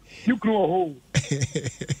nukruo ho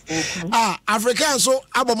African so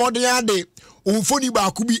abomodin ade umfoni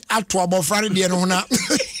ba ku bi ato abofra de no na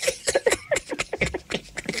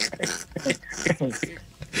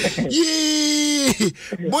yee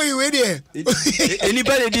boy we there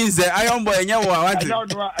anybody didn't say iron boy nya wo I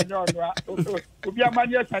don't know obi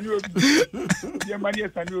amani esani obi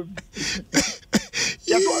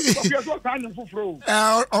ya so sanyu fufuro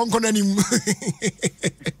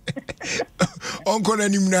onko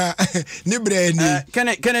nanim na ne bre ni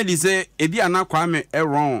Kennedy say ebi anakwa me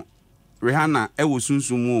wrong Rihanna wo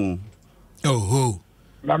sunsumu oh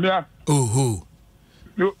lamia oh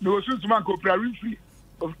no sunsumu ko pra free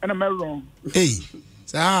and I'm wrong. Hey,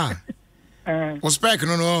 sir. What's back?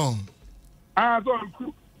 No. So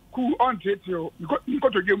cool on you. You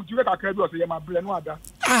got to game to get a credit or say my brain. Bye.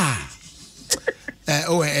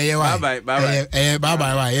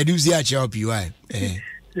 You do see a chop you.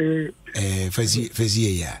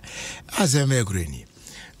 Fazi ya. As a mere granny.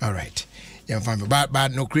 All right. Young family,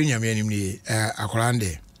 but no cranium any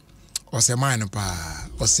akolande. Or say mine pa.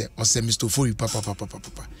 Or say Mr. Furi papa.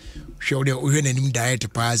 Show the we him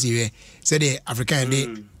diet pass here. Say the African day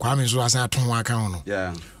Kwame so asa ton aka no.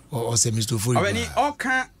 Yeah. Or say Mr. Furi. Obeni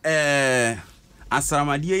oka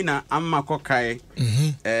asramadie na amma kokai.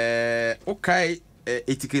 Okai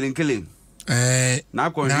etikelenkelen. Na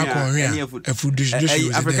ko hia food dish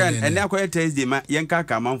African and na ko Thursday ma yenka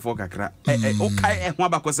ka manfo kakra. Okai ho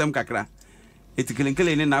abakosem kakra.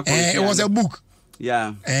 Etikelenkelen na ko. It was a book.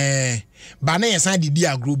 Yeah. But na san didi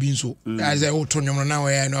agro bi nso. As I to nyom na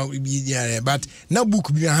we no bi there but na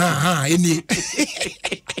book bi any.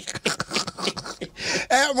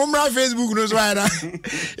 Mumra Facebook no so na.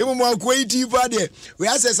 E mo akwati pa de. We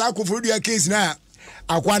access akofo dia case na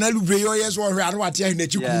akwa na lubre yo yes wo hwe anu ate na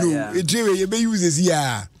chiku no. E drewe ye be use zi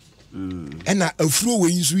ya. Na afuro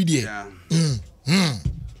we nso die.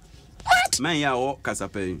 What? Man ya o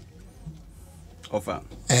kasape. Offer.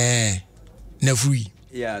 Na free.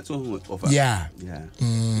 Yeah, so offer. Yeah.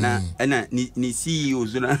 Na ni CEO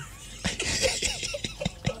zuna.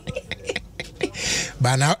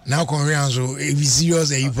 But now Koreans so if you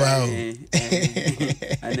serious you pa.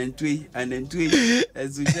 And then tweet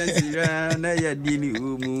as you just na ya dini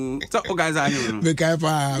umu. So guys are you. We kai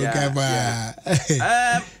pa.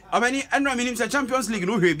 Amani Andra minim sa Champions League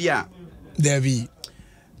no hwe bia. There be.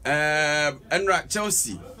 Andra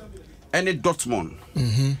Chelsea and Dortmund.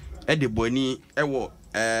 The boni ewo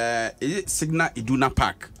is it Signal Iduna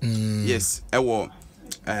Park. Yes, ewo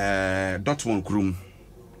Dortmund krum.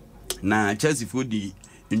 Na Chelsea for the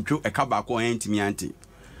intro e ka ba ko entimi anti.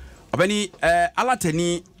 Obani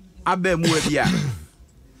alatani abe mu bia.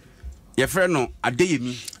 Ye frɛ no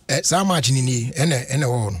Adeyemi. Sa match ni ene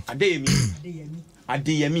wo no.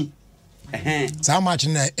 Adeyemi. Sa match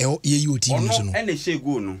na ye you team so no. Ene she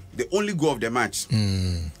goal no. The only goal of the match.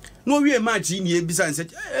 No we match in here bisa say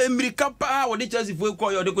America pa wo de Chelsea for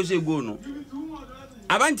call your de ko she goal no.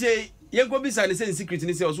 Abante ye go bisa ne say secret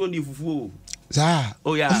ni say o so ni fufu. Sa.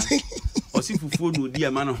 Oh yeah. O si fufu no di e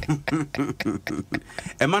ma no.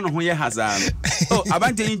 E ma no ho ye hazard. Oh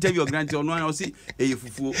abante interview grant ono an o si e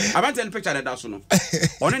fufu. Abante ne picture da so no.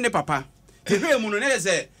 Ono ne papa. Te hwe mu no ne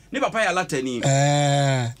say ni papa ya latani.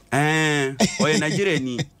 Oye Nigeria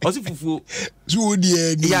ni. O si fufu. So di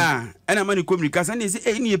e. Yeah, and mani communication na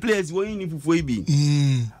say any players wo ni fufu ibi.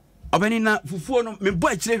 Obani na fufu no me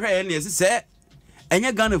boy kire hwe na say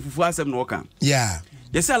enye Ghana fufu asem no kan. Yeah.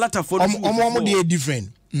 They say a lot of for omo dey different.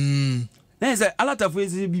 They say a lot of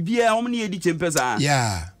is bibia omo na edi champions ah.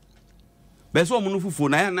 Yeah. Be so omo no fufu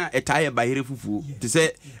na na etaye bahire fufu. They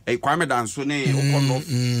say e Kwame danso ne okono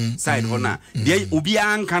side ho na. Dey obi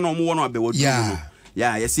anka na omo wo no abewodu no.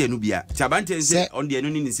 Yeah, yes, no bia. Chabante say on the enu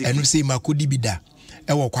ni enu say makodi bida.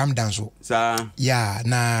 E wo kwam dan so. Sa. Yeah,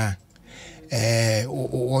 na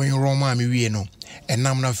on Roma mi wie no.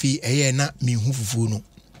 Enam na fi eye na mi hu fufu no.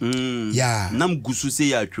 Yeah. Nam gusu say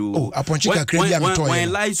ya tro. Oh, aponchika kra bia me toy.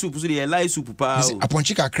 When light soup so the light soup pa.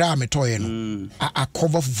 Aponchika kra me toy no. A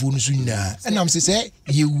cover fufu no so nyina. Enam say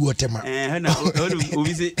ye wu otema. Na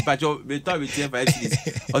obi say pacho me talk with 5 cities.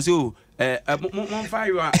 Also mon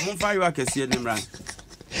fire akese nemra.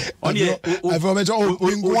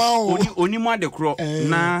 Oni mo de kro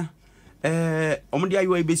na omudi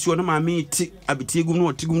ayo ebesi ono ma me ti abitigum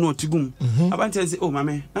no otigum abante say oh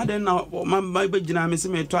mame na den na ma begina me se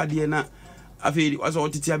me to ade na afei waso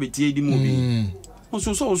otiti abiti di mu bi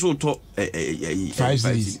so to 5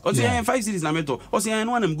 cities o say 5 cities na me to o say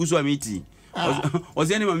no na mguso amiti o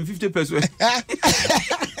say na 50%.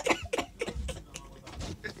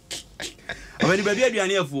 Baby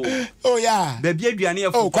aduane afo. Oh yeah. Baby aduane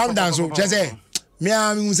afo. Oh, calm down so. Chese. Me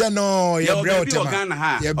am say no, ye bro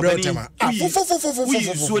tema. Ye bro tema.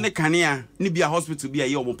 So ne kanea, ni bia hospital bia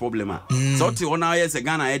ye omo problem a. So ti ona ye se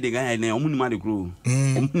Ghana head Ghana na omu ni ma de kro.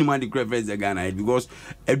 Omu ni ma de kro face Ghana head because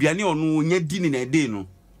aduane onu nya di ni na dey no.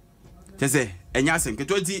 Chese, enya asem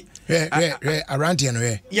ketoti around here no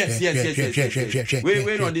here. Yes.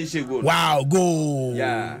 We no dey she go. Wow, go.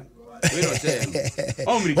 Yeah. We don't say.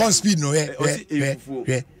 On speed no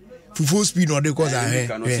fufu speed no dey cause I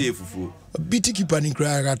fufu. Biti keeper ni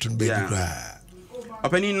kra ratun be kra.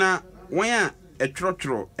 Opani na wan a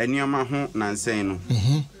etrotro enioma ho nansen no.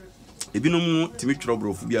 Ebinom timi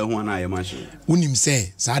trobrofu bia ho na ayema hye. Unim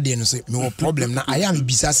say sa de no say me problem na I am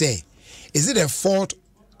bisa say is it the fault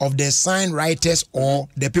of the sign writers or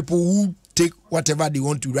the people who take whatever they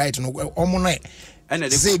want to write no omo na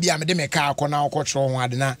say bia me de me ka akona okotro ho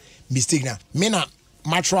ade na mistake na me na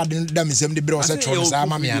matro ade da me sem de bre o se tro sa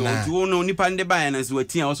ma me ana you no nipa nde ba na so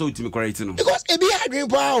atia also utimi correct no because e bi adwen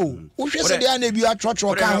pa o wo hwe se de na bi atro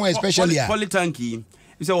ka ho especially a polytanki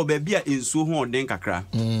say o ba bia ensuo ho oden kakra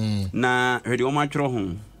na hwede o matro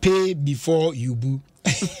ho pay before you boo.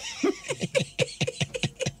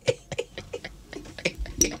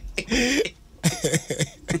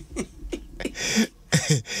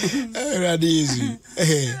 Radisi.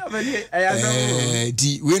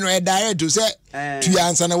 We no direct to say to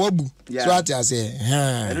answer na wabu. So what I say,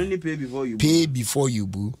 I don't need pay before you. Pay before you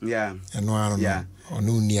boo. Yeah. And no, I don't know.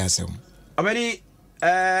 Onu ni asem. Abani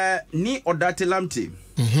ni odate lamte.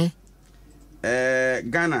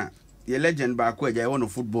 Ghana, your legend ba ko eja won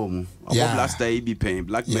football mu. Obo blaster e bi pen,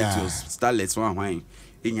 Black Meteors, Starlets wan hwan.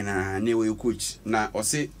 Enyina na we coach na o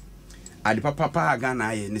say adi papa Ghana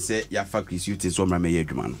aye ni say ya factories you so mra me ye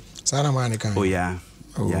adwuma no. Sana man kan. Oh yeah.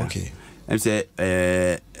 Oh yeah. Okay. Em say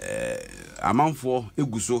amanfo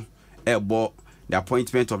eguso ebo the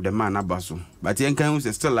appointment of the man abaso. But yen kan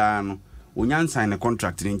say still no onyan sign the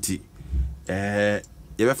contract nti ye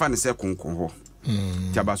be fa ne say konkon ho.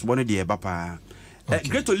 Ti abaso bo ne de e ba pa.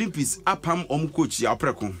 Great Olympics apam coach ya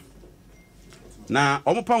opreko. Na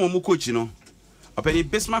pam coach no. Openi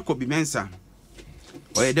Bismarck Obi Mensa.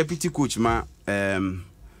 Oye deputy coach ma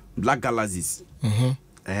Black Galaxies.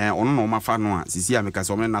 Ono no mafa no a sisi ameka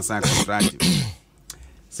so na sign contract.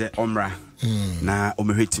 Se omra na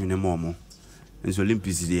omehwetim ne momo. Nso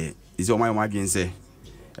Olympics dey. Isi omay omagin say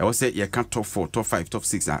e wo say ye kan top 4, top 5, top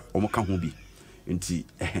 6 a omo ka ho bi. Nti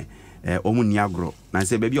omo ni agro. Na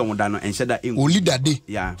say baby omo da no enhyeda engu. O leader dey.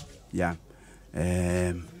 Yeah.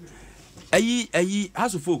 Ayi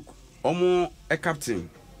House of Folk omo a captain.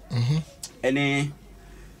 Ene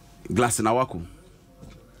glass na wako.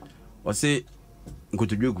 O say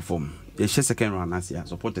nkotodwe gu form. Ye she second round asia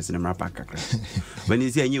supporters in mrapa kakra. When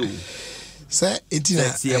is anyi o. Say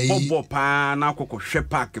etina say bobo pa na akoko hwe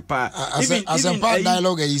park pa. As a part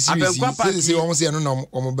dialogue is serious. Say omo say no na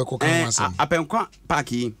omo be kokka masem. Apenkwa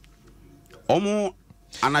park yi. Omo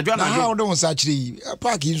anadwa na how don sa chiri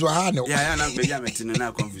park yi so ha na. Yeah na be ya metino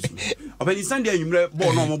na confuse me. Obani Sunday anwumre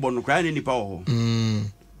ball no omo ball no kra na nipa ho.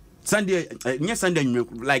 Sunday nya Sunday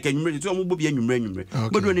anwumre like anwumre to omo bobi anwumre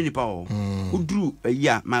bodo na nipa ho. Udru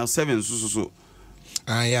ya mile 7 so.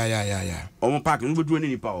 Yeah. Omo park no bodo na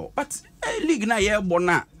nipa ho. But league na ye bo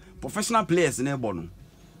na professional players na bo no.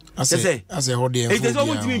 As a hold there. It is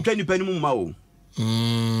almost 20 nipa ni mu ma o.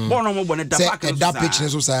 Ball no mo bo na da park no. That pitch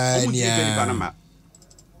so say yeah.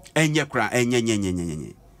 Enye kra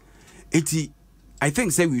enye. I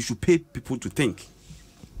think say we should pay people to think.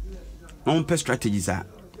 On pay strategies are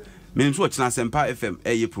Me so china Sempa FM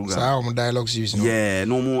program. Sa dialogue series no. Yeah,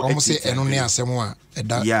 no more. Almost say eno ne asem a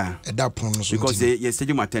eda pon no so. Because you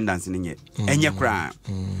stadium attendance nye. Enye kra.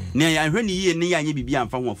 Ne ya hwe ni ye ne ya nye bibia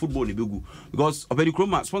amfa ho football ne begu. Because obedi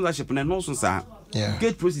kroma sponsorship na no so sa.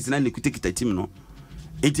 Gate process na ne kutekita team no.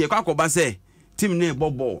 Enti ekwakoba say team ne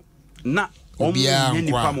bobo na omo ne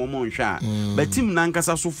nipa mo nhwa. But team na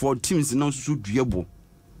nkasa so for teams na so duebo.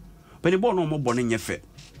 But the ball no mo bɔ ne nyɛ fɛ.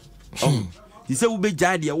 He said we be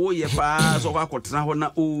jadi ya wo ye pa so kwa kotena ho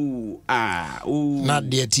na na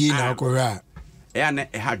de ti na akora na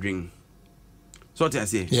hadwin so te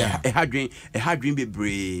say hadwin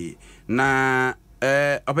bebre na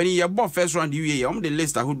obani ye bo first round ye the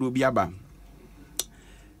list ahodo bi aba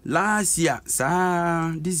last year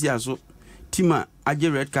this year so tima age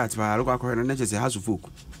red card pa lo kwa na che say house of folk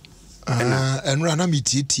and run am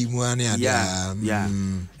team one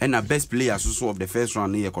and a best player so of the first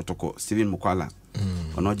round here Kotoko Steven Mukwala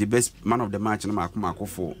ono the best man of the match na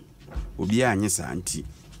makofo obi anyesa anti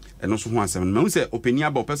eno so ho asem na say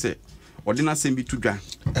openia ba opese ordinary sem bi tudwa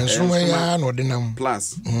enso ya na ordinary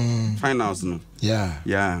plus finals no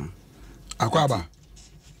akwaba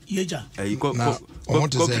yeja ko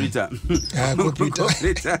Peter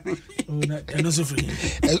eno so free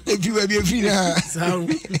if you be free na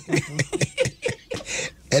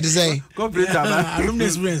it say corporate alumni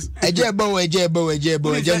experience ejebo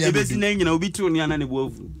ebesi na nyina obi tu ni ana ne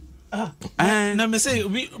boafu na me say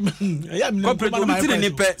obi ya me corporate obi tine ne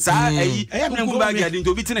pe sa ayi ku ba ga din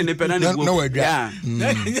obi tine ne pe na ne boafu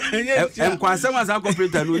em kwasem asa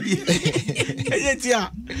corporate no di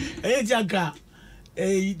eyetia ka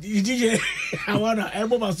DJ awana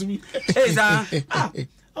ebo masumi sa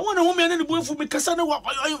awana ho me na ne boafu me kasa na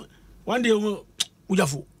one day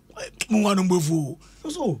ujafo mu wanu boafu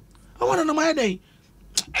so awana na my day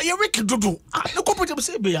you wicked dodo the corporate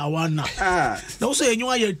say be awana na wo say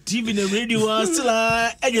enwa ya TV na radio still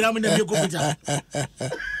ejira me na be corporate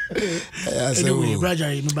anyway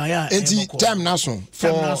gradually me buy time naso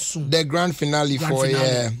for the grand finale for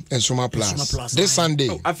Ensuma Plus this Sunday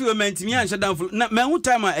I feel meant me and shut down na me hu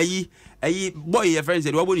time ayi boy your friends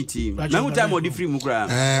said we want team na hu time or free mu kra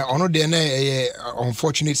ono de na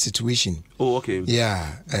unfortunate situation okay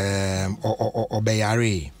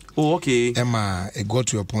obeyare okay Emma it got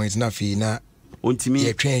to a point na fi na ontimi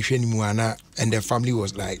ye twen hwe ni mu ana and the family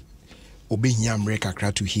was like obehia mreka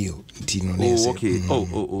kra to heal ntino na say okay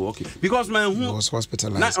okay because man who was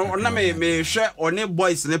hospitalized na me hwe one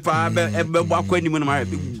boys ne pa be bo akwani mu na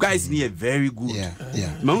guys ni very good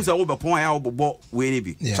man who say wo be pon ya wo bobo we ni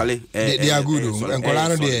bi chale they are good enkola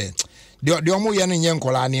no de omo ye no nye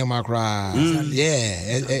nkola ne makra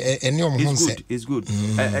eni omo hunse it's good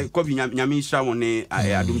ko bi nyame sha woni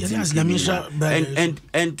Adom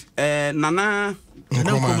and nana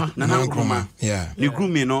Nkrumah the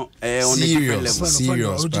grooming no on a different level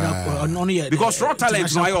serious because raw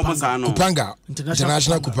talent no ayo musa no Kupanga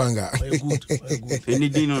international Kupanga any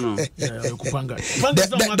dino no Kupanga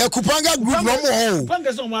the Kupanga group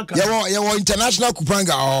no more you international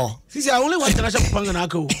Kupanga sisi only one international Kupanga na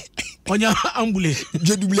ako onya ambule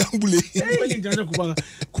jedubule ambule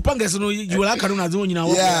Kupanga so no jiwala kanu na zo nyina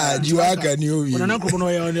wo jiwaka ni owi na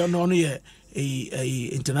Nkrumah no ye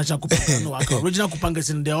a international Kupanga no aka original Kupanga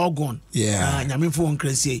in they all gone nyame fo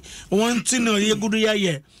nkransie want to know ye gudu ya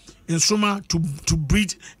ye Ensuma to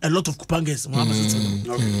breed a lot of Kupangas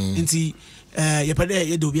nti ye pede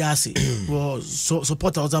ye do bi ase was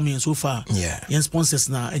supporters am so far yen sponsors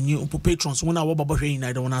na and patrons wona wo babo hwe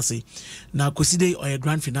na dey wona say na koside or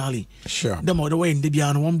grand finale dem o the way in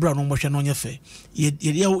bia no one bra no mo hwe no nyefe ye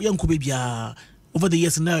nkobe bia over the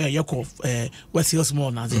years now yakov West Hills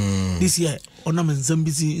Mall na this year onam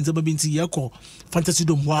nzambinti yakov Fantasy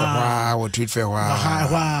Dome wow treat fair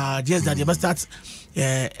wow just that you must start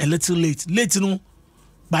a little late no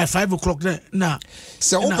by 5 o'clock na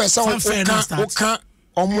so person oka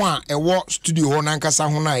omo a ewo studio ho na nkasa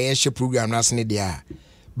ho na ye share program na sene dia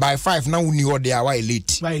by 5 na woni ho dia why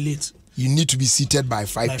late you need to be seated by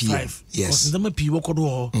 5 p.m. Yes. Because the people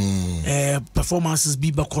performances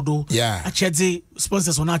be bakodo. Acheze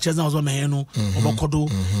sponsors on acheze na ozo meheno obakodo.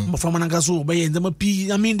 From anagaso obey ndema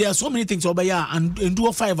p. I mean there are so many things obey and do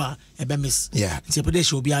a fiver ebe miss. Sepede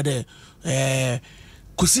show be there.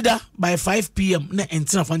 Consider by 5 p.m. na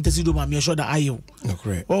entina Fantasy Dome am sure that ayo.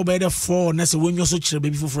 Correct. Or by the 4 na se when you so chire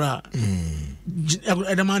baby fufura.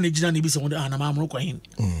 Edema na gina na bi se won na ma amro kwahin.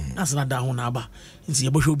 asana da ho na aba nti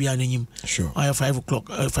yebo hwe obi ananyim sure 5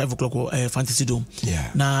 o'clock Fantasy Dome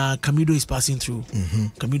na Camido is passing through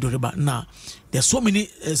Camido riba na there's so many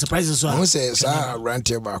surprises so I say sa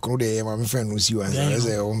rant back no dey my friend no see one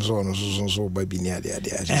say so baby ni ade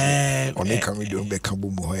on the Camido be kan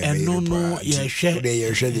bomu ho e no yeah share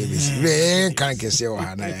dey can say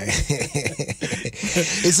wa na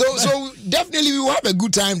so definitely we will have a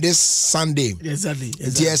good time this Sunday. Exactly.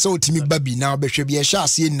 Yeah, so Timmy Baby now be should be a shot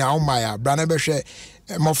see now my brother be share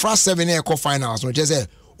my first 7 year finals no just say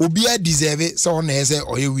Obia deserve it so on say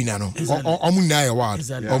or you winner no omuna award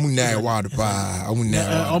omuna award pa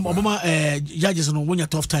omuma judges no when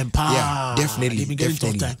tough time pa yeah definitely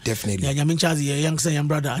yeah I mean Chazi young son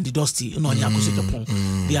brother and the Dusty no nya kusi Japan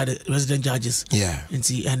they are the resident judges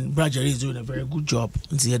and Brajer is doing a very good job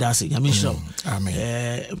nti that's it I mean sure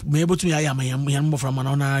me able to me I am yan from an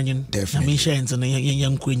onanyin I mean share nti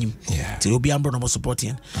yan kwenyim ti obi ambro no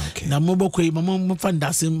supporting na mo bokwe mo fan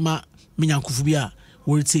that's ma minyankufu bia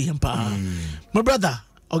we see him pa my brother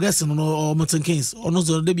Augustine no Mountain Kings on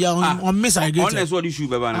the bia on miss I get on what issue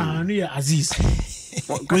baba na no Aziz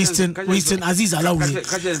Winston Aziz Alawi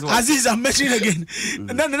Aziz I'm mentioning again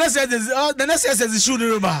and then the next says the shoe the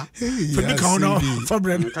river for me count for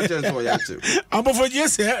brand I'm for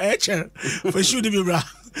yes for shoe the bra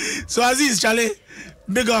so Aziz Charlie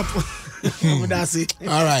big up that's it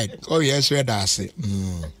all right oh yes sure that's it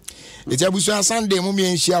it's a Sunday mummy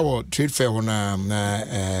and shower trade fair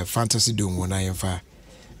on Fantasy Dome when I am for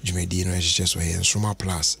Jumedi no just way and Suma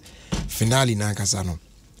Plus finale na kasano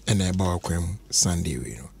and a bar creme Sunday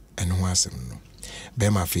we know and wasn't no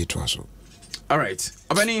Bema fit also all right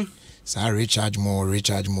Abani sir recharge more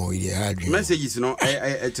yeah messages no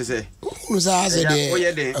I to say who's asked we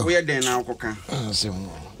are there now koka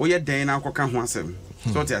we are there now koka ho asem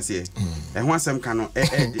so te ase e ho asem ka no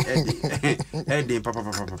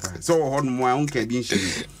papa so ho no a unka bi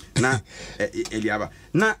nhye na eliaba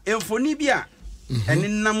na emfoni bi a ene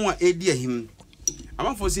nam a edi ahim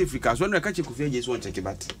amafo se Africa so no ka che Kofi Aje so on check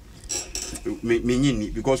bat me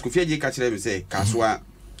nyini because Kofi Aje ka kire me say kasoa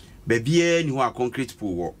ba bia ni ho a concrete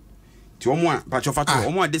pool wo ti omo a pacho fato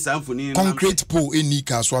omo a desa amfoni concrete pool eni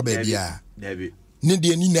kasoa ba bia David ni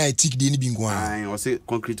de ni na etik de ni bi nko a o se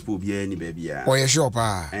concrete pool bia ni ba bia o ye shop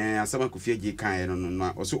a asama Kofi Aje kan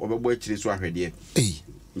no o se obebo akire so ahwede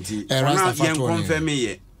nti rasta fato confirm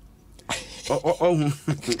ye oh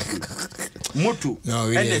moto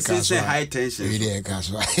and it's high tension really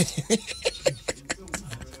kaso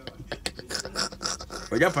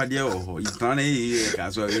oja pade o itana yi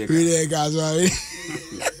kaso really kaso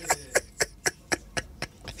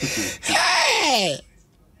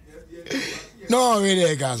no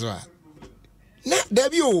really kaso na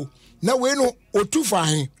debut na we no otu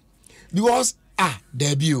fahin because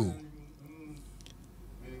debut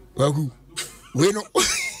wagu we no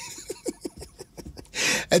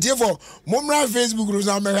for Momra Facebook groups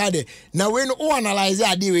na me hade na we no analyze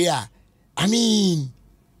ade we I mean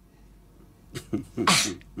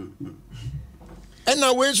and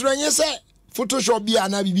now we so anya say Photoshop bia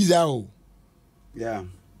na bibiza o yeah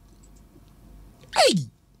hey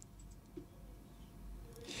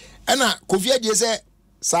and Kofi Aje say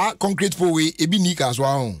sa concrete pool we e bi ni ka so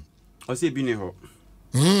ahun o say bi ni ho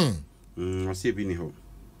o say bi ni ho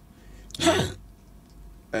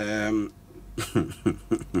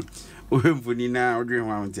Oemfuni na odwe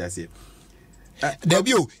ho awon ti ase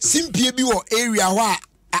Debio simpie bi wo area ho a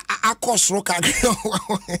akosoro kakra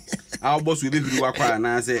our boss will be who akwa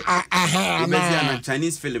na say na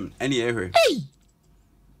Chinese film any ehwe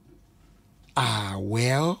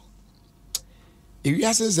well if you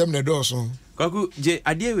ask them the door so kwaku je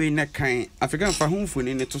ade we na kan African fa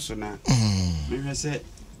humfuni ne to so na me say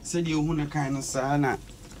de ohu na kan no sa na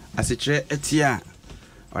asechre etia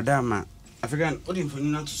odama African odi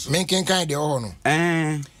mfoni na to so men kan de ho no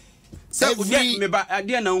so me ba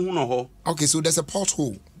ade na ohu no ho okay so there's a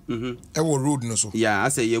pothole ewo road no so yeah I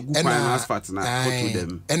say ye gu pan asphalt na go to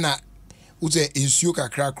them and na ute insuo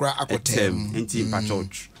kakra kra akotem enti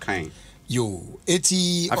patch kan yo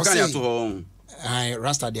eti African ya to ho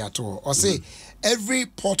rasta de ato or say every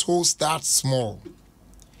pothole starts small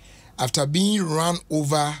after being run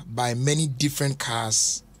over by many different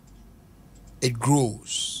cars it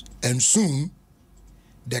grows and soon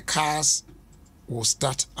the cars will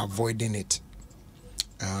start avoiding it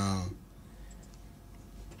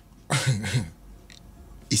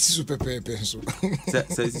it's super pencil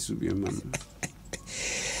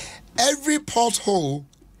every pothole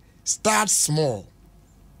starts small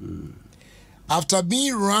after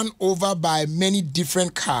being run over by many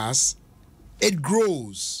different cars it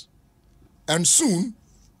grows and soon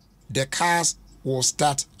the cars will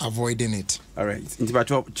start avoiding it. All right.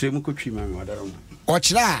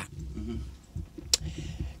 Ochra.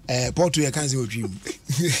 Porto you can't say dream.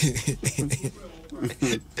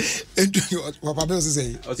 What Papa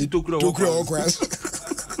say?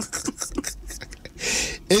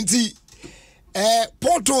 Enti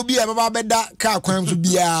Porto bi e baba beda ka kwan so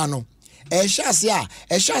bia no.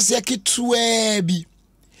 Ehwase kitwe bi.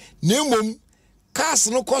 Nemom cars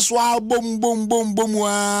no koswa bom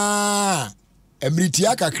wa.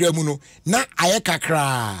 Emritia kakra mu no na aye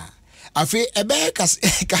kakra. Afi ebe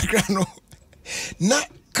kakra no. Na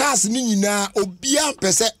cars ni nyina obia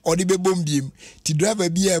pese odi be bombiem ti driver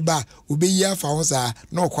bi e ba obeyi afa ho sa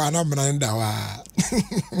na okwa na mran da wa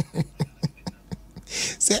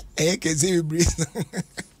se ke se breeze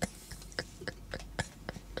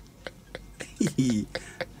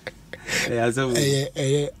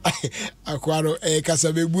akwaro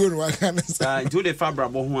kasa bebuo no aka na sa ntu de fa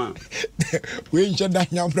brabo ho a we nche da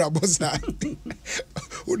nya brabo sa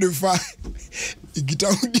o de fa igita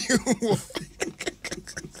udi wo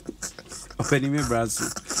ofeni me braso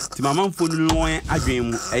ti mama mfonu no won adwen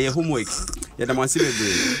mu eye homework ya da manse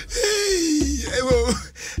bebre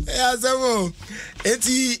azamo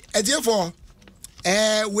eti for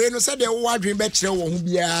we no say de wo adwen be kire wo ho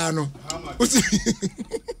bia no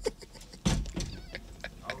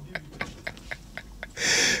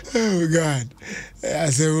oh god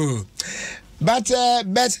azamo but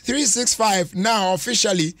bet 365 now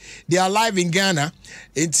officially they are live in Ghana.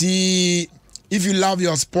 If you love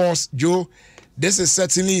your sports, Joe, this is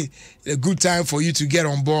certainly a good time for you to get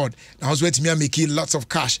on board. I was waiting to make lots of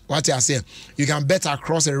cash. What I say, you can bet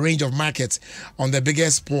across a range of markets on the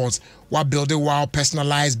biggest sports. While building wild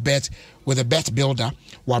personalized bet with a bet builder,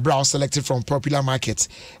 while browse selected from popular markets,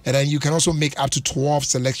 and then you can also make up to 12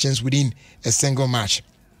 selections within a single match.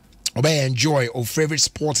 Enjoy your favorite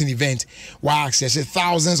sporting event while accessing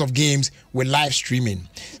thousands of games with live streaming.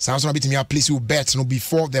 Sounds like me a place you bet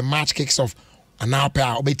before the match kicks off. And now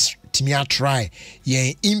to me try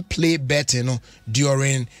in-play betting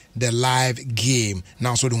during the live game.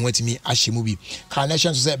 Now so don't wait to me Ashimubi.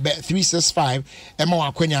 Carnation to bet 365 Emma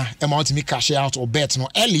Wakwenya Emma to me cash out or bet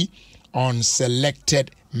early on selected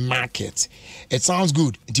markets. It sounds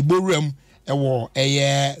good. Tiborum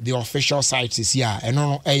the official site is here and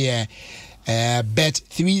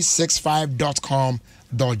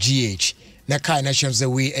bet365.com.gh. Na Carnation say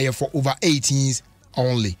we for over 18s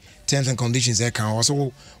only. Terms and conditions can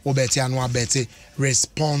also bet annual bet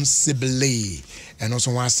responsibly and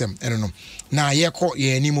also want them. I don't know. Now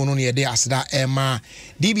any mono near there as that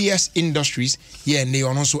DBS Industries and they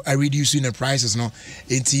are also reducing the prices no.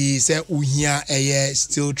 It say we hear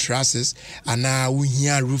steel trusses and now we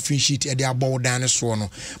hear roofing sheet at their bow down so no.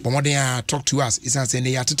 But what they talk to us is saying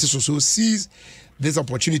they are so seize this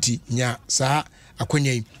opportunity nya sa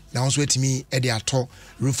akwenye na also to me at their top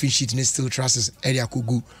roofing sheet and steel trusses at their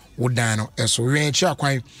kugu wodano so we check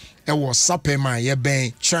kwan e wo sapema ye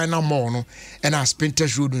ben China Mall no and a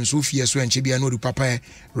Spintex Road in Sofia so enche bia no du papa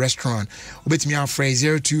restaurant obetimi afre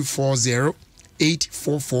 0240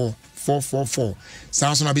 844 444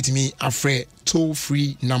 sounds na betimi afre toll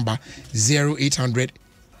free number 0800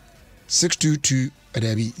 622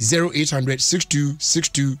 0800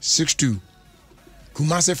 626262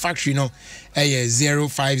 Kumase factory no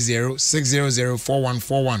 050 600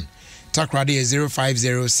 4141 Takrade is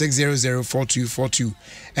 050-600-4242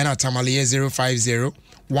 and Atamale is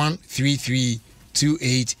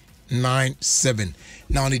 050-133-2897.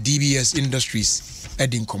 Now the DBS Industries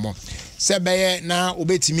heading come up. Sebeye na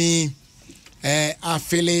obetimi I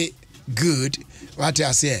feel good. What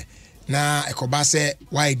I say na ekobase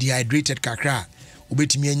why dehydrated kakra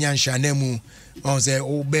obetimi enya nshanemu on say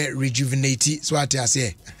obe rejuvenate so what I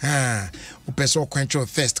say opeso quench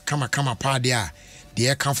thirst kama pa dia. The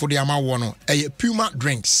air come for the amount Puma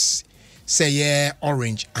drinks say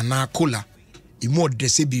orange and na cola. Imo de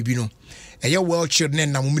se bibino. Well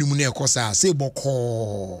children na mumune kosa say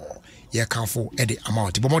boko. Ye come for the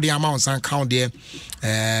amount. But more the amounts and count there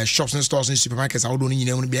shops and stores and supermarkets. I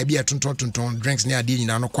don't be a ton drinks near the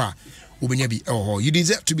no qua. You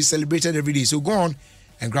deserve to be celebrated every day. So go on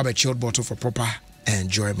and grab a chilled bottle for proper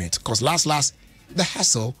enjoyment. Because last the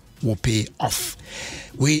hassle will pay off.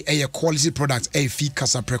 We a quality product OFIE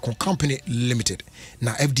KWANSO Company Limited.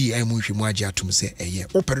 Now FDA muhimwaji atumse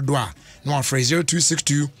operadwa no afre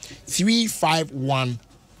 0262 351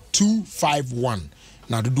 251.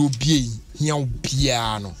 Na dodo bie hian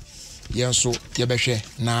bia no. Yenso yebehwe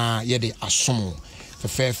na yede asomo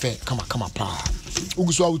fefe kama pa.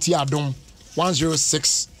 Uguso awuti Adom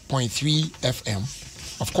 106.3 FM.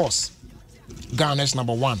 Of course, Ghana's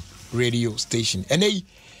 #1 radio station. And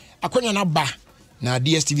akwanya na ba Now,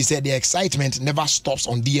 DSTV said the excitement never stops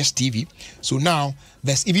on DSTV. So now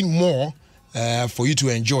there's even more for you to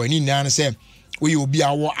enjoy. And say we will be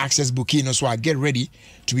our access booking, so I get ready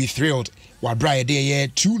to be thrilled. While Brian Day,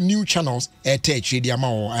 2 new channels. I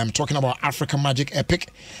am talking about African Magic Epic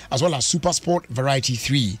as well as Super Sport Variety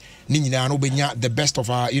 3. The best of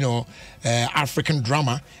our, African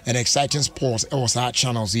drama and exciting sports. It was our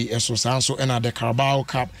channels. So and the Carabao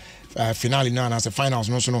Cup finale now as the finals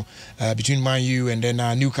between Man U and then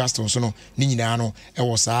Newcastle. So no, it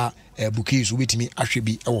was our bouquets with me actually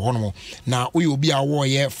be now we will be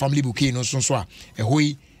our family bouquet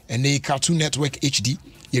and a Cartoon Network HD.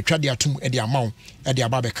 You try the atum at the amount at the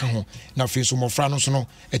ababe cajon. Now, face more franos no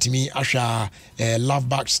at me asha love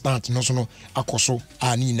back stand no sono akoso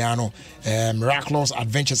ani nano miraculous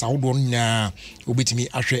adventures. I would want to me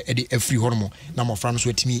asha at the every hormone. Now, more franos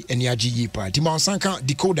with me any AG part. Timon Sanka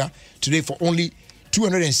decoder today for only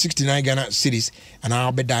 269 Ghana cedis, and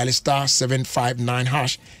I'll be dial star 759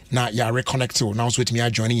 hash. Now, you are reconnected. Now, with me, I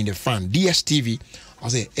joining in the fan. DSTV, I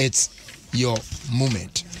say it's your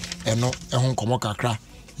moment. And no, a home komokakra.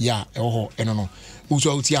 Yeah, no.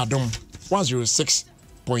 Also, Adom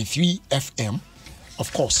 106.3 FM,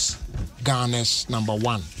 of course, Ghana's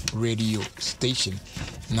 #1 radio station.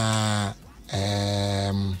 Na,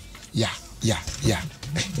 yeah.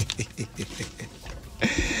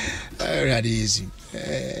 That is,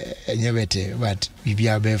 but we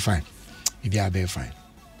are very fine.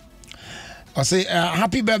 I say,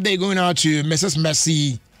 happy birthday going out to Mrs.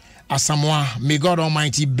 Mercy Asamoah. May God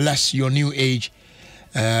Almighty bless your new age.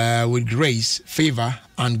 With grace, favor,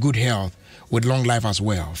 and good health, with long life as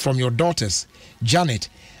well. From your daughters, Janet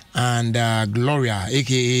and Gloria,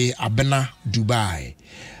 aka Abena Dubai.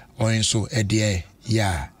 Or so,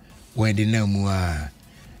 yeah, when the name I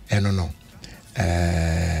don't know.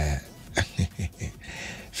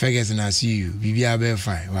 Ferguson, I see you. We are very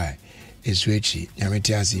fine. Why? It's switchy.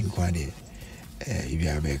 Yametiasi Kwade. You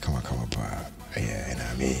are very come up. Yeah, and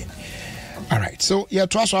I mean. All right, so yeah,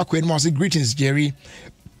 to us, greetings, Jerry.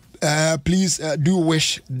 Please do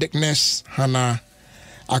wish Dickness Hannah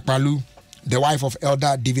Akpalu, the wife of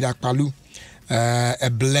Elder David Akpalu, a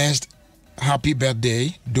blessed happy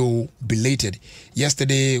birthday, though belated.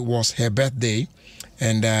 Yesterday was her birthday,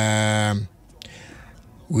 and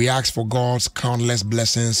we asked for God's countless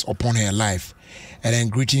blessings upon her life, and then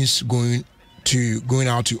greetings going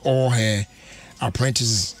out to all her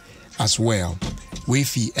apprentices as well.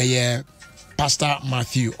 OFIE Pastor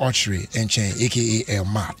Matthew Ochre Enchen, aka El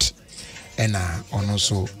Mat, and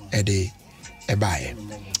also Ede Ebaye.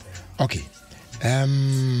 Okay.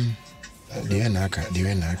 Diwenaka.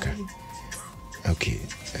 Okay.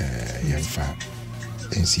 Yamfa.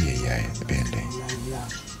 NCAI Bende.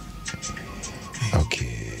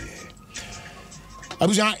 Okay.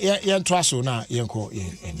 Abuja yan twaso na yanko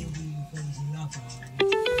anyway.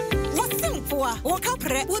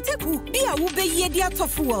 Wakapre, Woteku, Bia Ube Yedia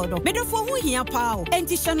Tofu, Medofo Hia Pao, and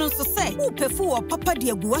Tishano Sose, Upefu, Papa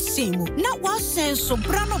de Guasimu. Not was sense so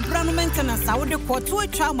Brano maintenance, I would report to a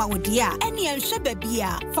trauma with ya, any and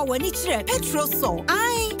Shebebia, for when it's Petroso.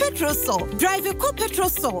 I, Petroso, drive a co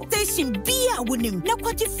Petroso, station Bia Winim,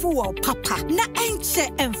 Naquatifu, Papa, Na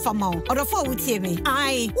Enche and Famo, or the 4 with me.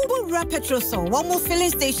 I, Ubu Rap Petroso, one more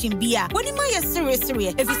filling station Bia, when in my serious,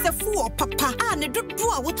 if it's a fool, Papa, and a do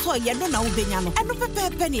I would tell you, no, and no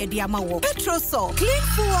penny at the amount. Petrosol, clean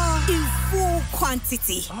fuel in full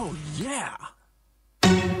quantity. Oh, yeah.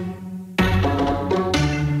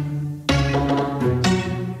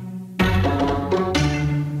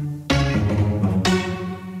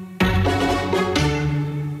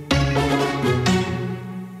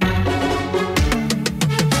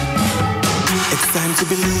 It's time to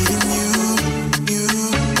believe in you.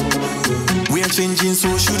 We are changing,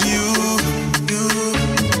 so should you.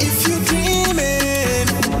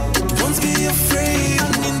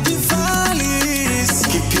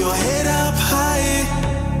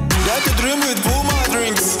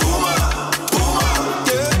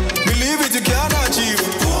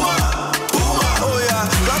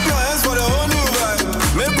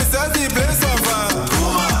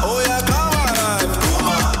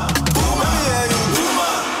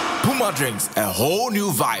 Drinks, a whole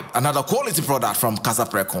new vibe. Another quality product from Casa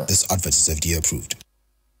Precon. This advert is FDA approved.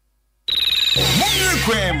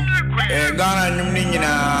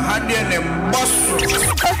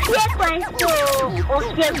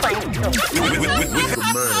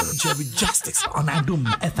 Jerry Justice on Adom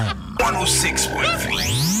FM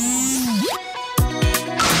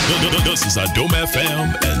 106.3. This is Adom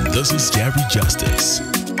FM and this is Jerry Justice.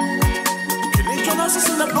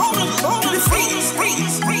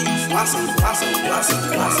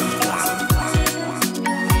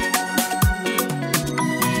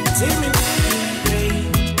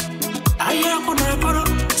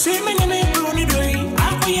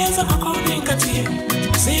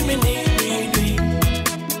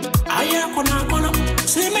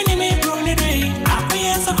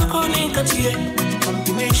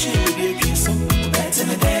 Combination media kiso, better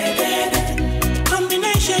the day.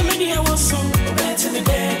 Combination media was so better the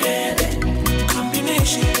day.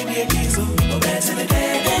 Combination media kiso, better the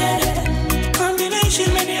day.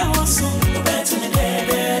 Combination media was so better the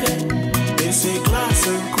day. They say glass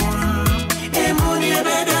and corn, emonia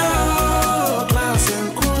better. Glass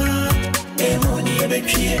and corn, emonia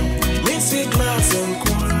better. They say glass and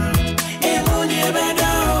corn, emonia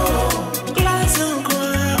better. Glass and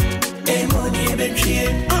corn, emonia better.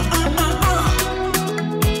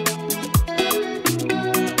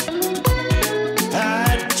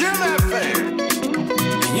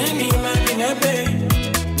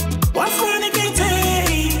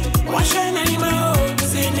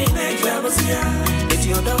 It's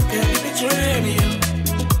your dog can betray me.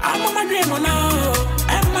 I'm on my dream now.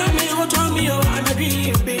 And mommy who told me, oh, I'm a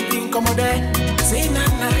dream, baby, come on there. Say,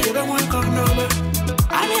 Nana, you don't want to come over.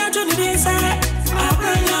 I'm here to the side. I'm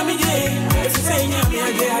going to be if you say, I'm here,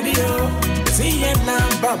 see it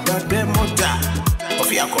now, Baba, the Mota.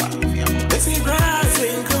 OFIE KWANSO. This is grass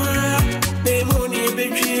and corn. The money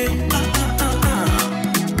betray.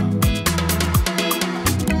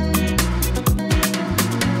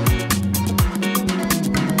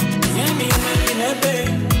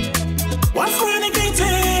 What's running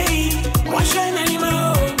today? What's your name?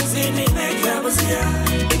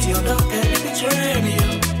 It's your dog that betray me.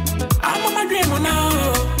 I'm on my dream now.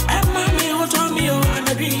 And mommy who told me, oh, I'm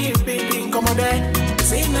a dream, baby, come on there.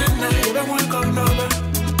 Say, Nana, you don't want to come over.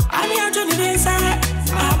 I'm here to the side.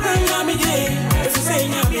 I'm going to be here. If you say,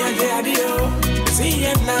 I'm here, see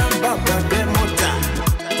it now, Baba, the Mota.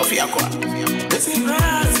 OFIE KWANSO. This is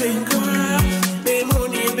rising, the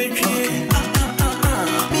money betray.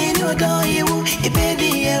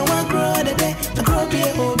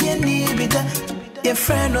 Your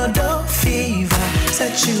friend or dog fever,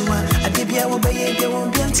 such you are. I did be able to be a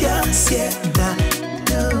won't be until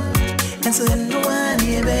no. And so no one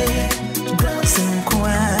here, baby. Glass and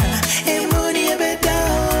qua, a money better,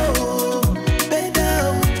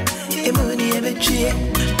 a money a better.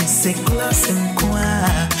 Say glass and qua,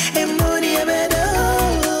 a money better,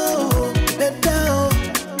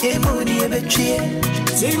 a money a better.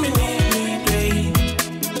 See me,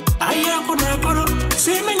 I am going to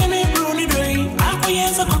see me, Bruni Dray.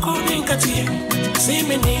 Yes, I call me Katia. See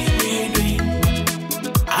me,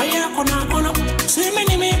 I am going to see me,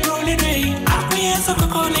 Bruni Dray. Yes, I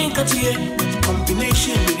call me Katia.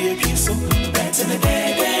 Combination media kiso, better the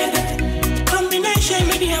day. Combination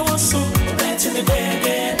media was so better the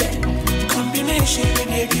day. Combination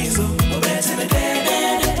media kiso, better the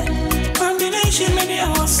day. Combination media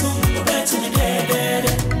was so better the day.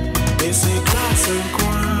 They say class and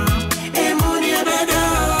corn.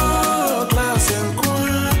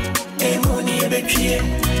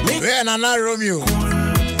 Where Nana Romeo? I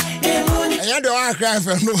don't want to cry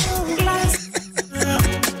for no.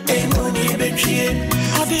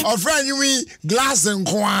 Our friend, you mean glass and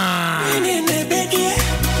quan.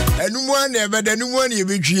 And no one never, the new one you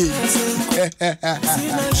betray.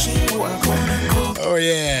 Oh,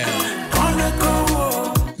 yeah.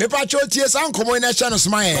 The patrol tears uncle in a channel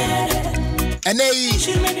smile. And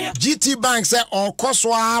GT Bank said, "Oh,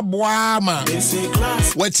 Koswa Boama."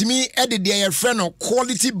 What me added their friend of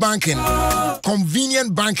quality banking,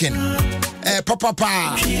 convenient banking, Papa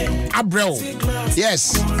Abreu.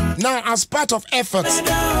 Yes. Now, as part of efforts,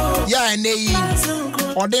 yeah, and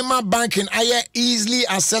Odema banking are easily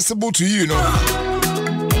accessible to you,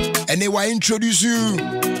 and they will introduce you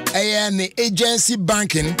and agency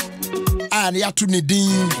banking. And you have to need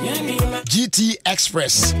GT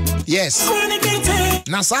Express. Yes.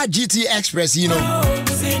 Nasa GT Express, you know.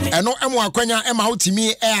 And no Kwenya Emma to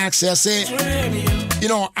me access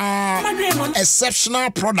exceptional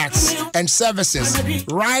products and services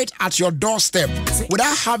right at your doorstep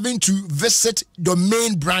without having to visit the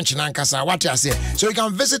main branch in Ankasa. What I say. So you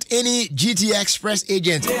can visit any GT Express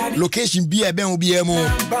agent location BMO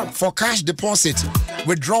for cash deposit,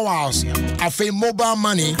 withdrawals, mobile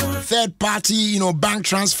money, third party, bank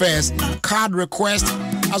transfers, card request,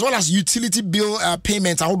 as well as utility bill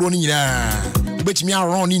payments. I hold on which me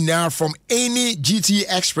around in there from any GT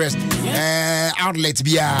Express outlet. So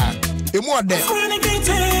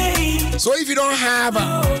if you don't have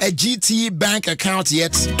a GT bank account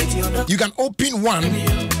yet, you can open one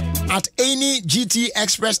at any GT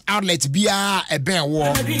Express outlet.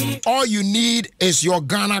 All you need is your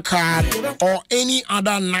Ghana card or any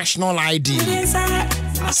other national ID.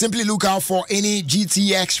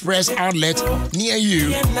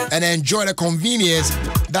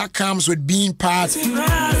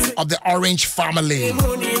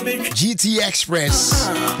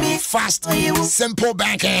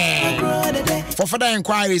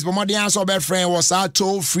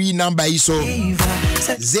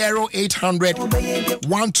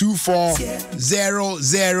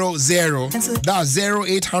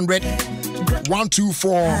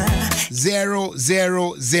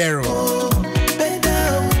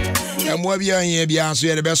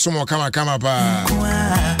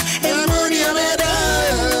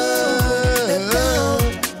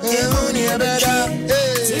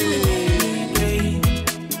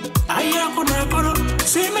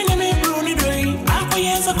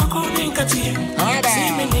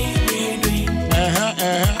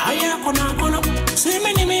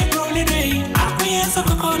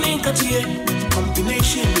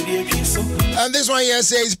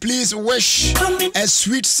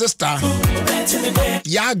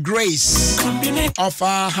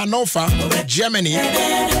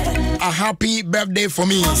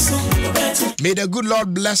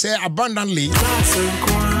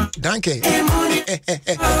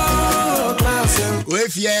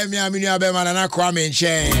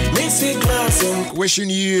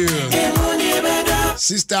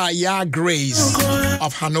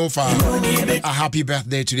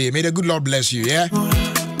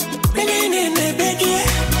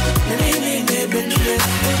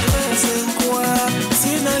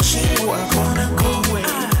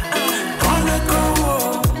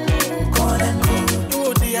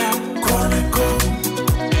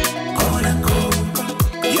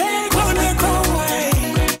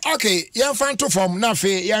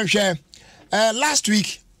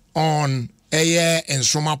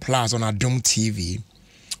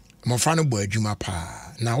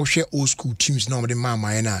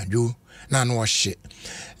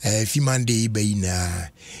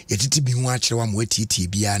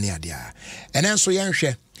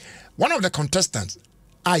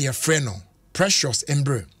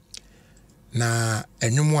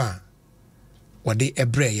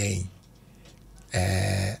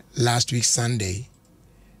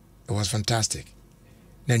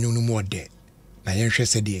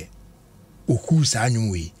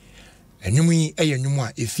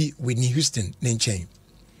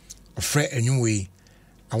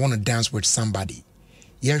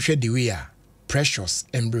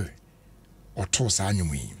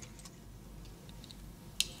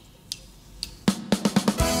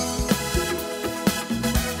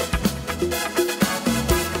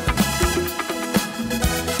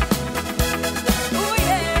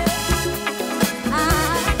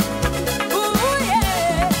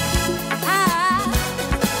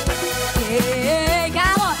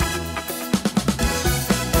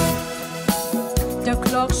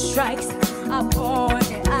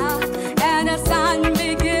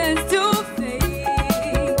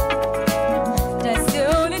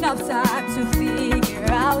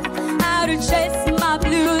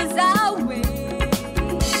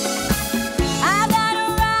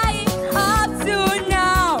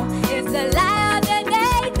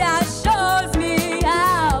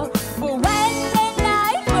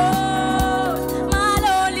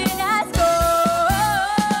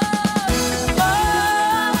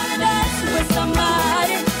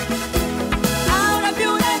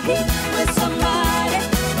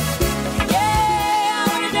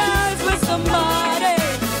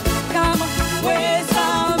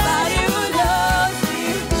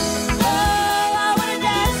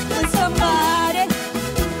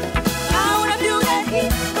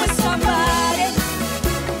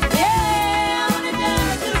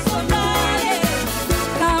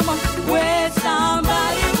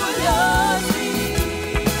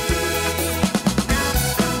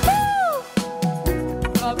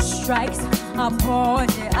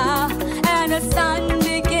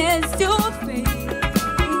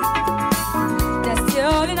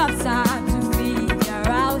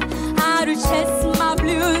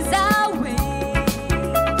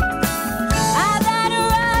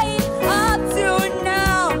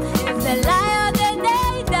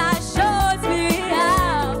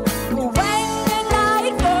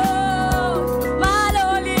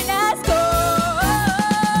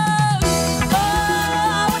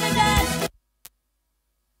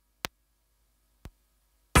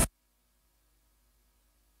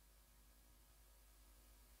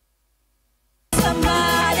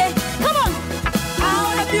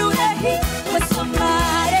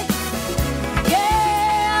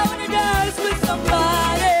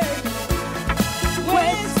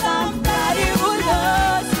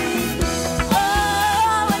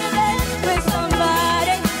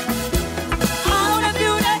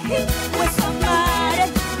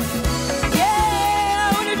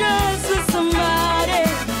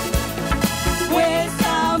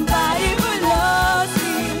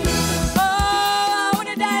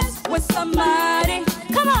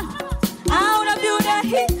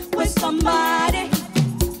 somebody.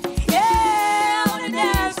 Yeah, I wanna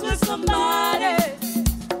dance with somebody.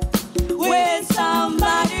 With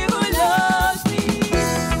somebody who loves me.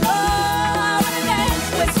 Oh, I wanna dance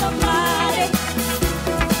with somebody.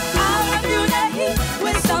 I wanna feel that heat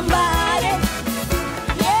with somebody.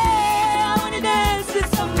 Yeah, I wanna dance with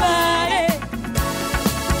somebody.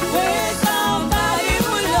 With somebody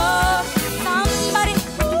who loves me. Somebody,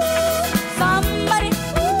 ooh, somebody,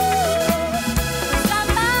 ooh.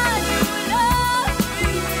 Somebody who loves me.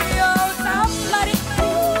 Oh, somebody,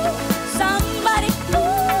 ooh, somebody,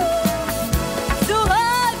 ooh. To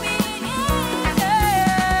hold me,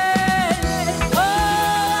 yeah. Oh, I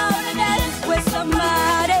wanna dance with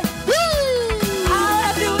somebody. I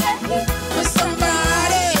wanna do that with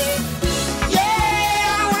somebody.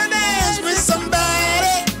 Yeah, I wanna dance with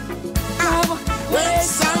somebody. With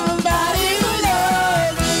somebody who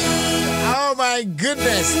loves me. Oh my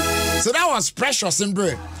goodness. So that was Precious in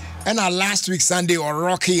Bray. And our last week Sunday or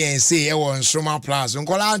Rocky and say it was Soma Plus.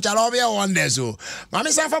 Uncola Chalobia one day so.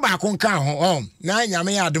 Mammy Safa back on home. Now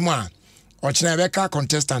Yami Adoma. Or Chinabeka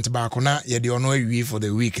contestant Bakuna, ye do no we for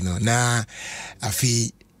the week no. Na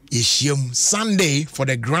afi Ishim Sunday for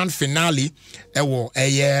the grand finale.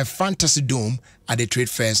 A fantasy dome at the Trade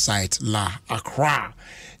Fair site La Accra.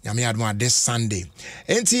 Yami Adoma this Sunday.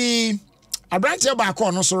 Enti Abrantia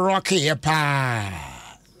Bako no so Rocky pa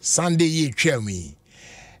Sunday ye me.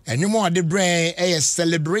 And no more the brain a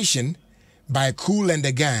celebration by Cool and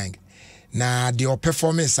the Gang. Na the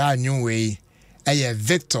performance are new way a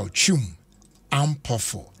Victor Chum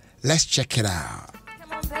Ampofo. Let's check it out.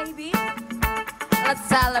 Come on, baby. Let's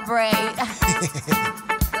celebrate.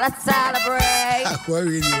 Let's celebrate.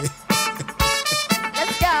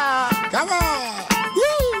 Let's go. Come on.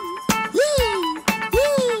 Woo! Woo!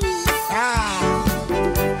 Woo! Ah.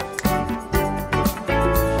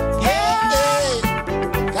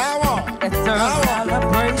 It's a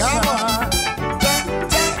celebration. Come on.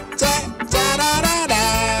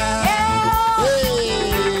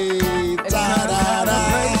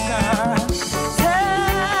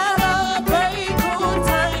 Celebrate good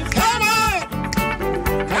times. Come on.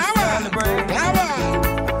 Come on. Come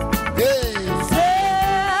on. Hey.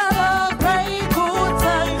 Celebrate good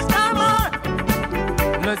times. Come on.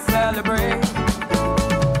 Let's celebrate.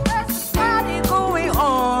 Let's party going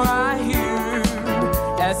on right here.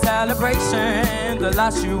 A celebration, the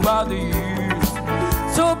last you are the years.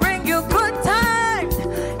 So bring your good times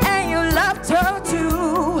and your laughter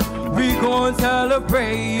too. We gon'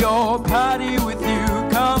 celebrate your party with you.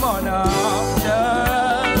 Come on now.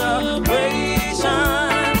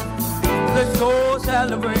 Celebration. Let's go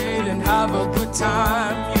celebrate and have a good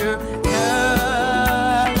time. Yeah.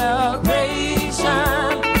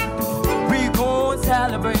 Celebration. We gon'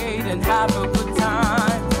 celebrate and have a good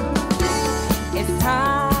time. It's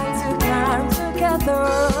time to come together.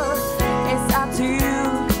 It's up to you.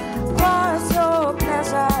 What's your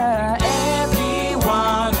pleasure?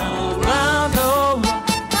 Everyone around the world.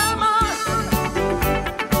 Come on.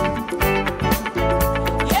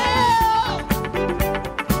 Yeah.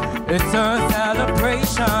 It's a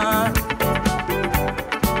celebration.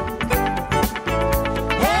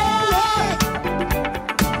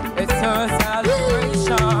 It's a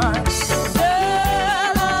celebration.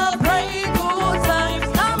 Celebrate good times.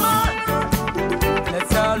 Come on. Let's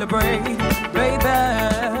celebrate, baby.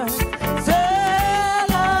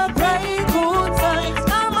 Celebrate good times.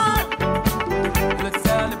 Come on. Let's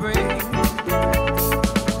celebrate.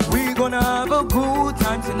 We're gonna have a good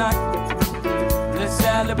time tonight. Let's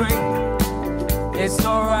celebrate. It's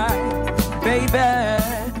alright, baby.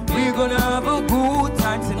 We're gonna have a good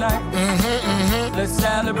time tonight. Let's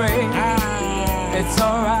celebrate. It's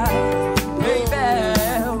alright, baby.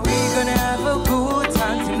 We're gonna have a good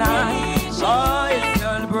time tonight. Oh, let's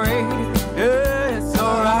celebrate. Yeah, it's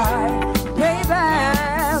alright, baby.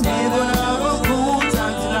 We're gonna have a good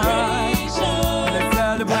time tonight. Let's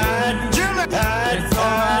celebrate. It's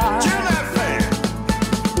alright.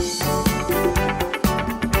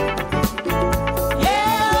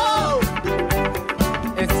 Yeah.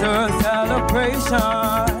 It's a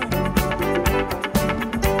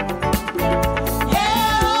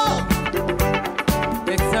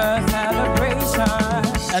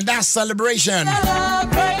celebration. And that's celebration.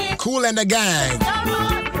 Cool and the Gang.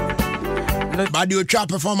 But the trap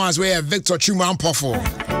performance where Victor Chuma Ampofo.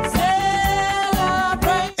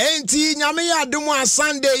 Enti nyame Adom on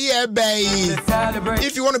Sunday here, babe.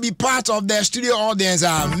 If you want to be part of the studio audience,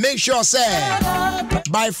 make sure say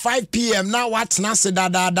by 5 p.m. now what's nasi da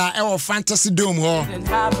our fantasy dome ho.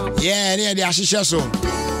 Yeah, near the Ashisha so.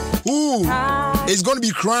 Who is going to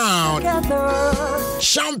be crowned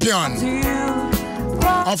champion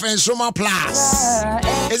of Ensoma Plus.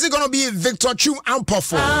 Is it going to be Victor Chum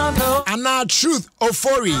Ampofo, Anna Truth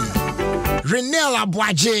Ofori, Renelle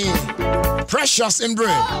Abwaje, Precious Imbre,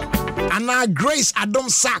 Anna Grace Adom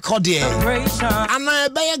Sakode, Anna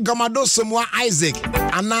Ebeye Gamado Somwa Isaac,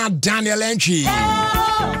 Anna Daniel Entry.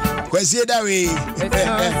 Kwesi Edawe.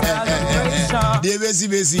 De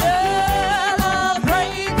besi.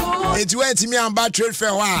 It went me and bad trade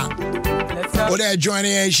fair. Or they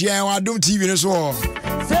joining and share Adom TV as well.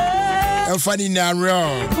 And funny now,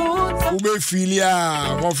 Ube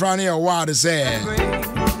Filia, what Franny or what to say.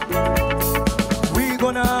 We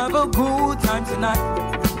gonna have a good time tonight.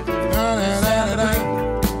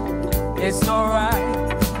 It's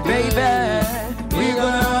alright, baby. We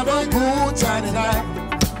gonna have a good time tonight.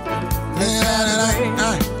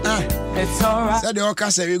 It's alright. Said the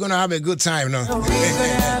Oka said we're gonna have a good time, no?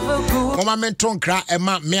 Mama menton cra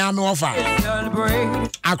ema me offer.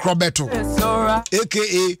 Acrobato.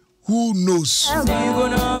 AKA who knows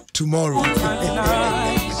tomorrow.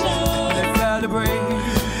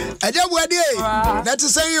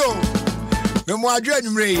 That's say you. No more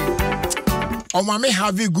dream ray. Oh, mommy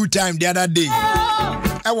have a good time the other day.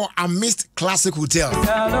 I missed Classic Hotel.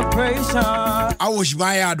 I was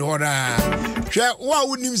my yard order. What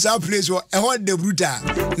would name some place or a hot de bruta?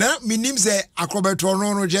 Now, me name say acrobat or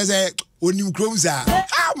no, just a unim cruiser.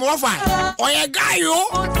 Ah, more fine. Oh, a guy, you.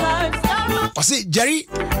 I say, Jerry,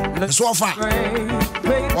 so far.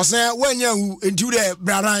 I say, when you into the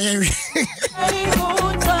brother,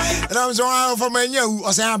 and I'm so for my new,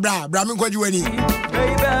 I say, Brahmin, what you any?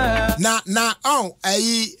 Now, oh,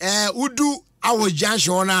 would do. I was just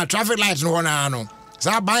on a traffic lights no one.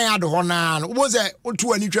 So I buy out the Honan. Was it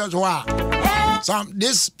 2 and interest? So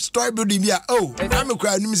this story building here. Oh, I'm a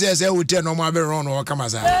crowd. Says I will tell no more around or come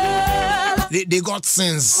as they got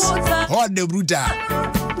sense. What the brutal.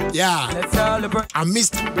 Yeah, I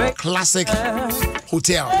missed Classic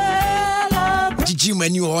Hotel. Gigi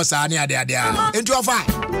menu horse are near there. Into a fire.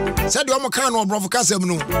 Said you can or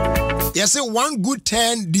Brofocasem. Yes, one good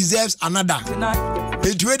turn deserves another.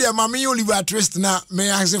 It's where the mommy you live at rest now. May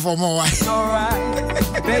I ask for more?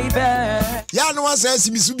 Alright, baby. Yeah, no one says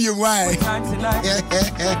me to be why.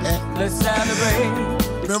 Let's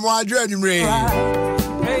celebrate. Memoir dream rain.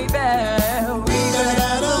 Baby, we gonna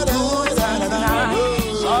have a good time tonight.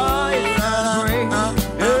 Oh, it's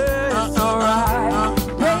alright,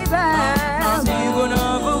 baby. We're gonna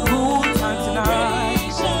have a good time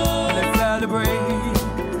tonight. Let's celebrate.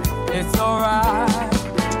 It's alright.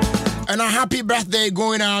 And a happy birthday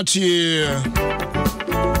going out to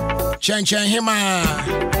Chen Chen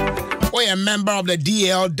Hima. We're a member of the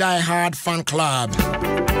DL Die Hard fan club.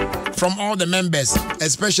 From all the members,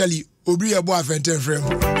 especially Obriya Boyfriend Frame.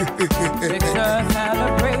 It's a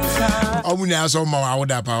celebration. I'm going to ask someone I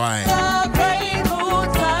would have power.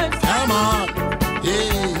 Come on.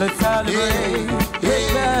 Let's celebrate.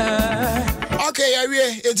 Okay,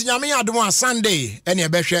 it's Yami Adom Sunday. And your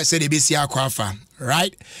best said the BCR Kwafa.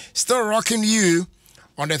 Right? Still rocking you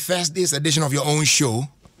on the Thursday's edition of your own show,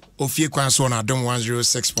 OFIE KWANSO on Adom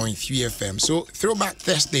 106.3 FM. So, Throwback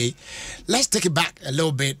Thursday. Let's take it back a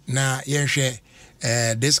little bit. Now, share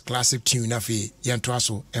this classic tune, Nafi,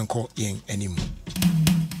 Yantuaso, and call Yen anymore.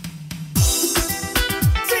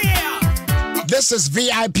 This is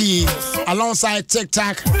VIP alongside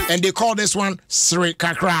TikTok, and they call this one Sri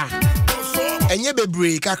Kakra. And you be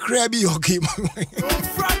break Kakra be okay. Wait.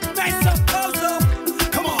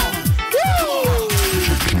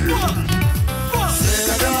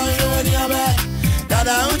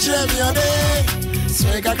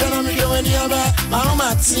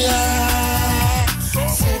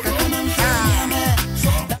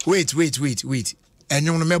 And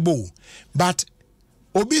you know me, but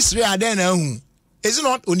obisri adena is it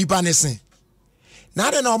not onipa nese?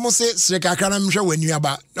 Now then almost say Sreka kana msha when you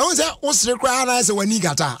about. No say o Sreka na say when you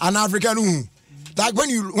gata an African like when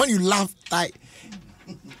you laugh like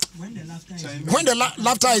when the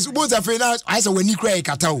laughter is both a friend I say when you cry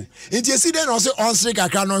kata. It you see then also on Sreka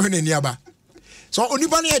kana no hwe niaba. So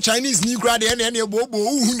onipa na Chinese ni cry dey na bobo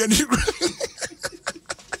hu na ni.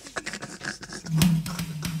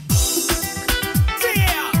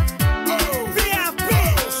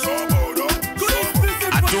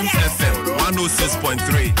 Adom FM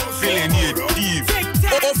 106.3 feeling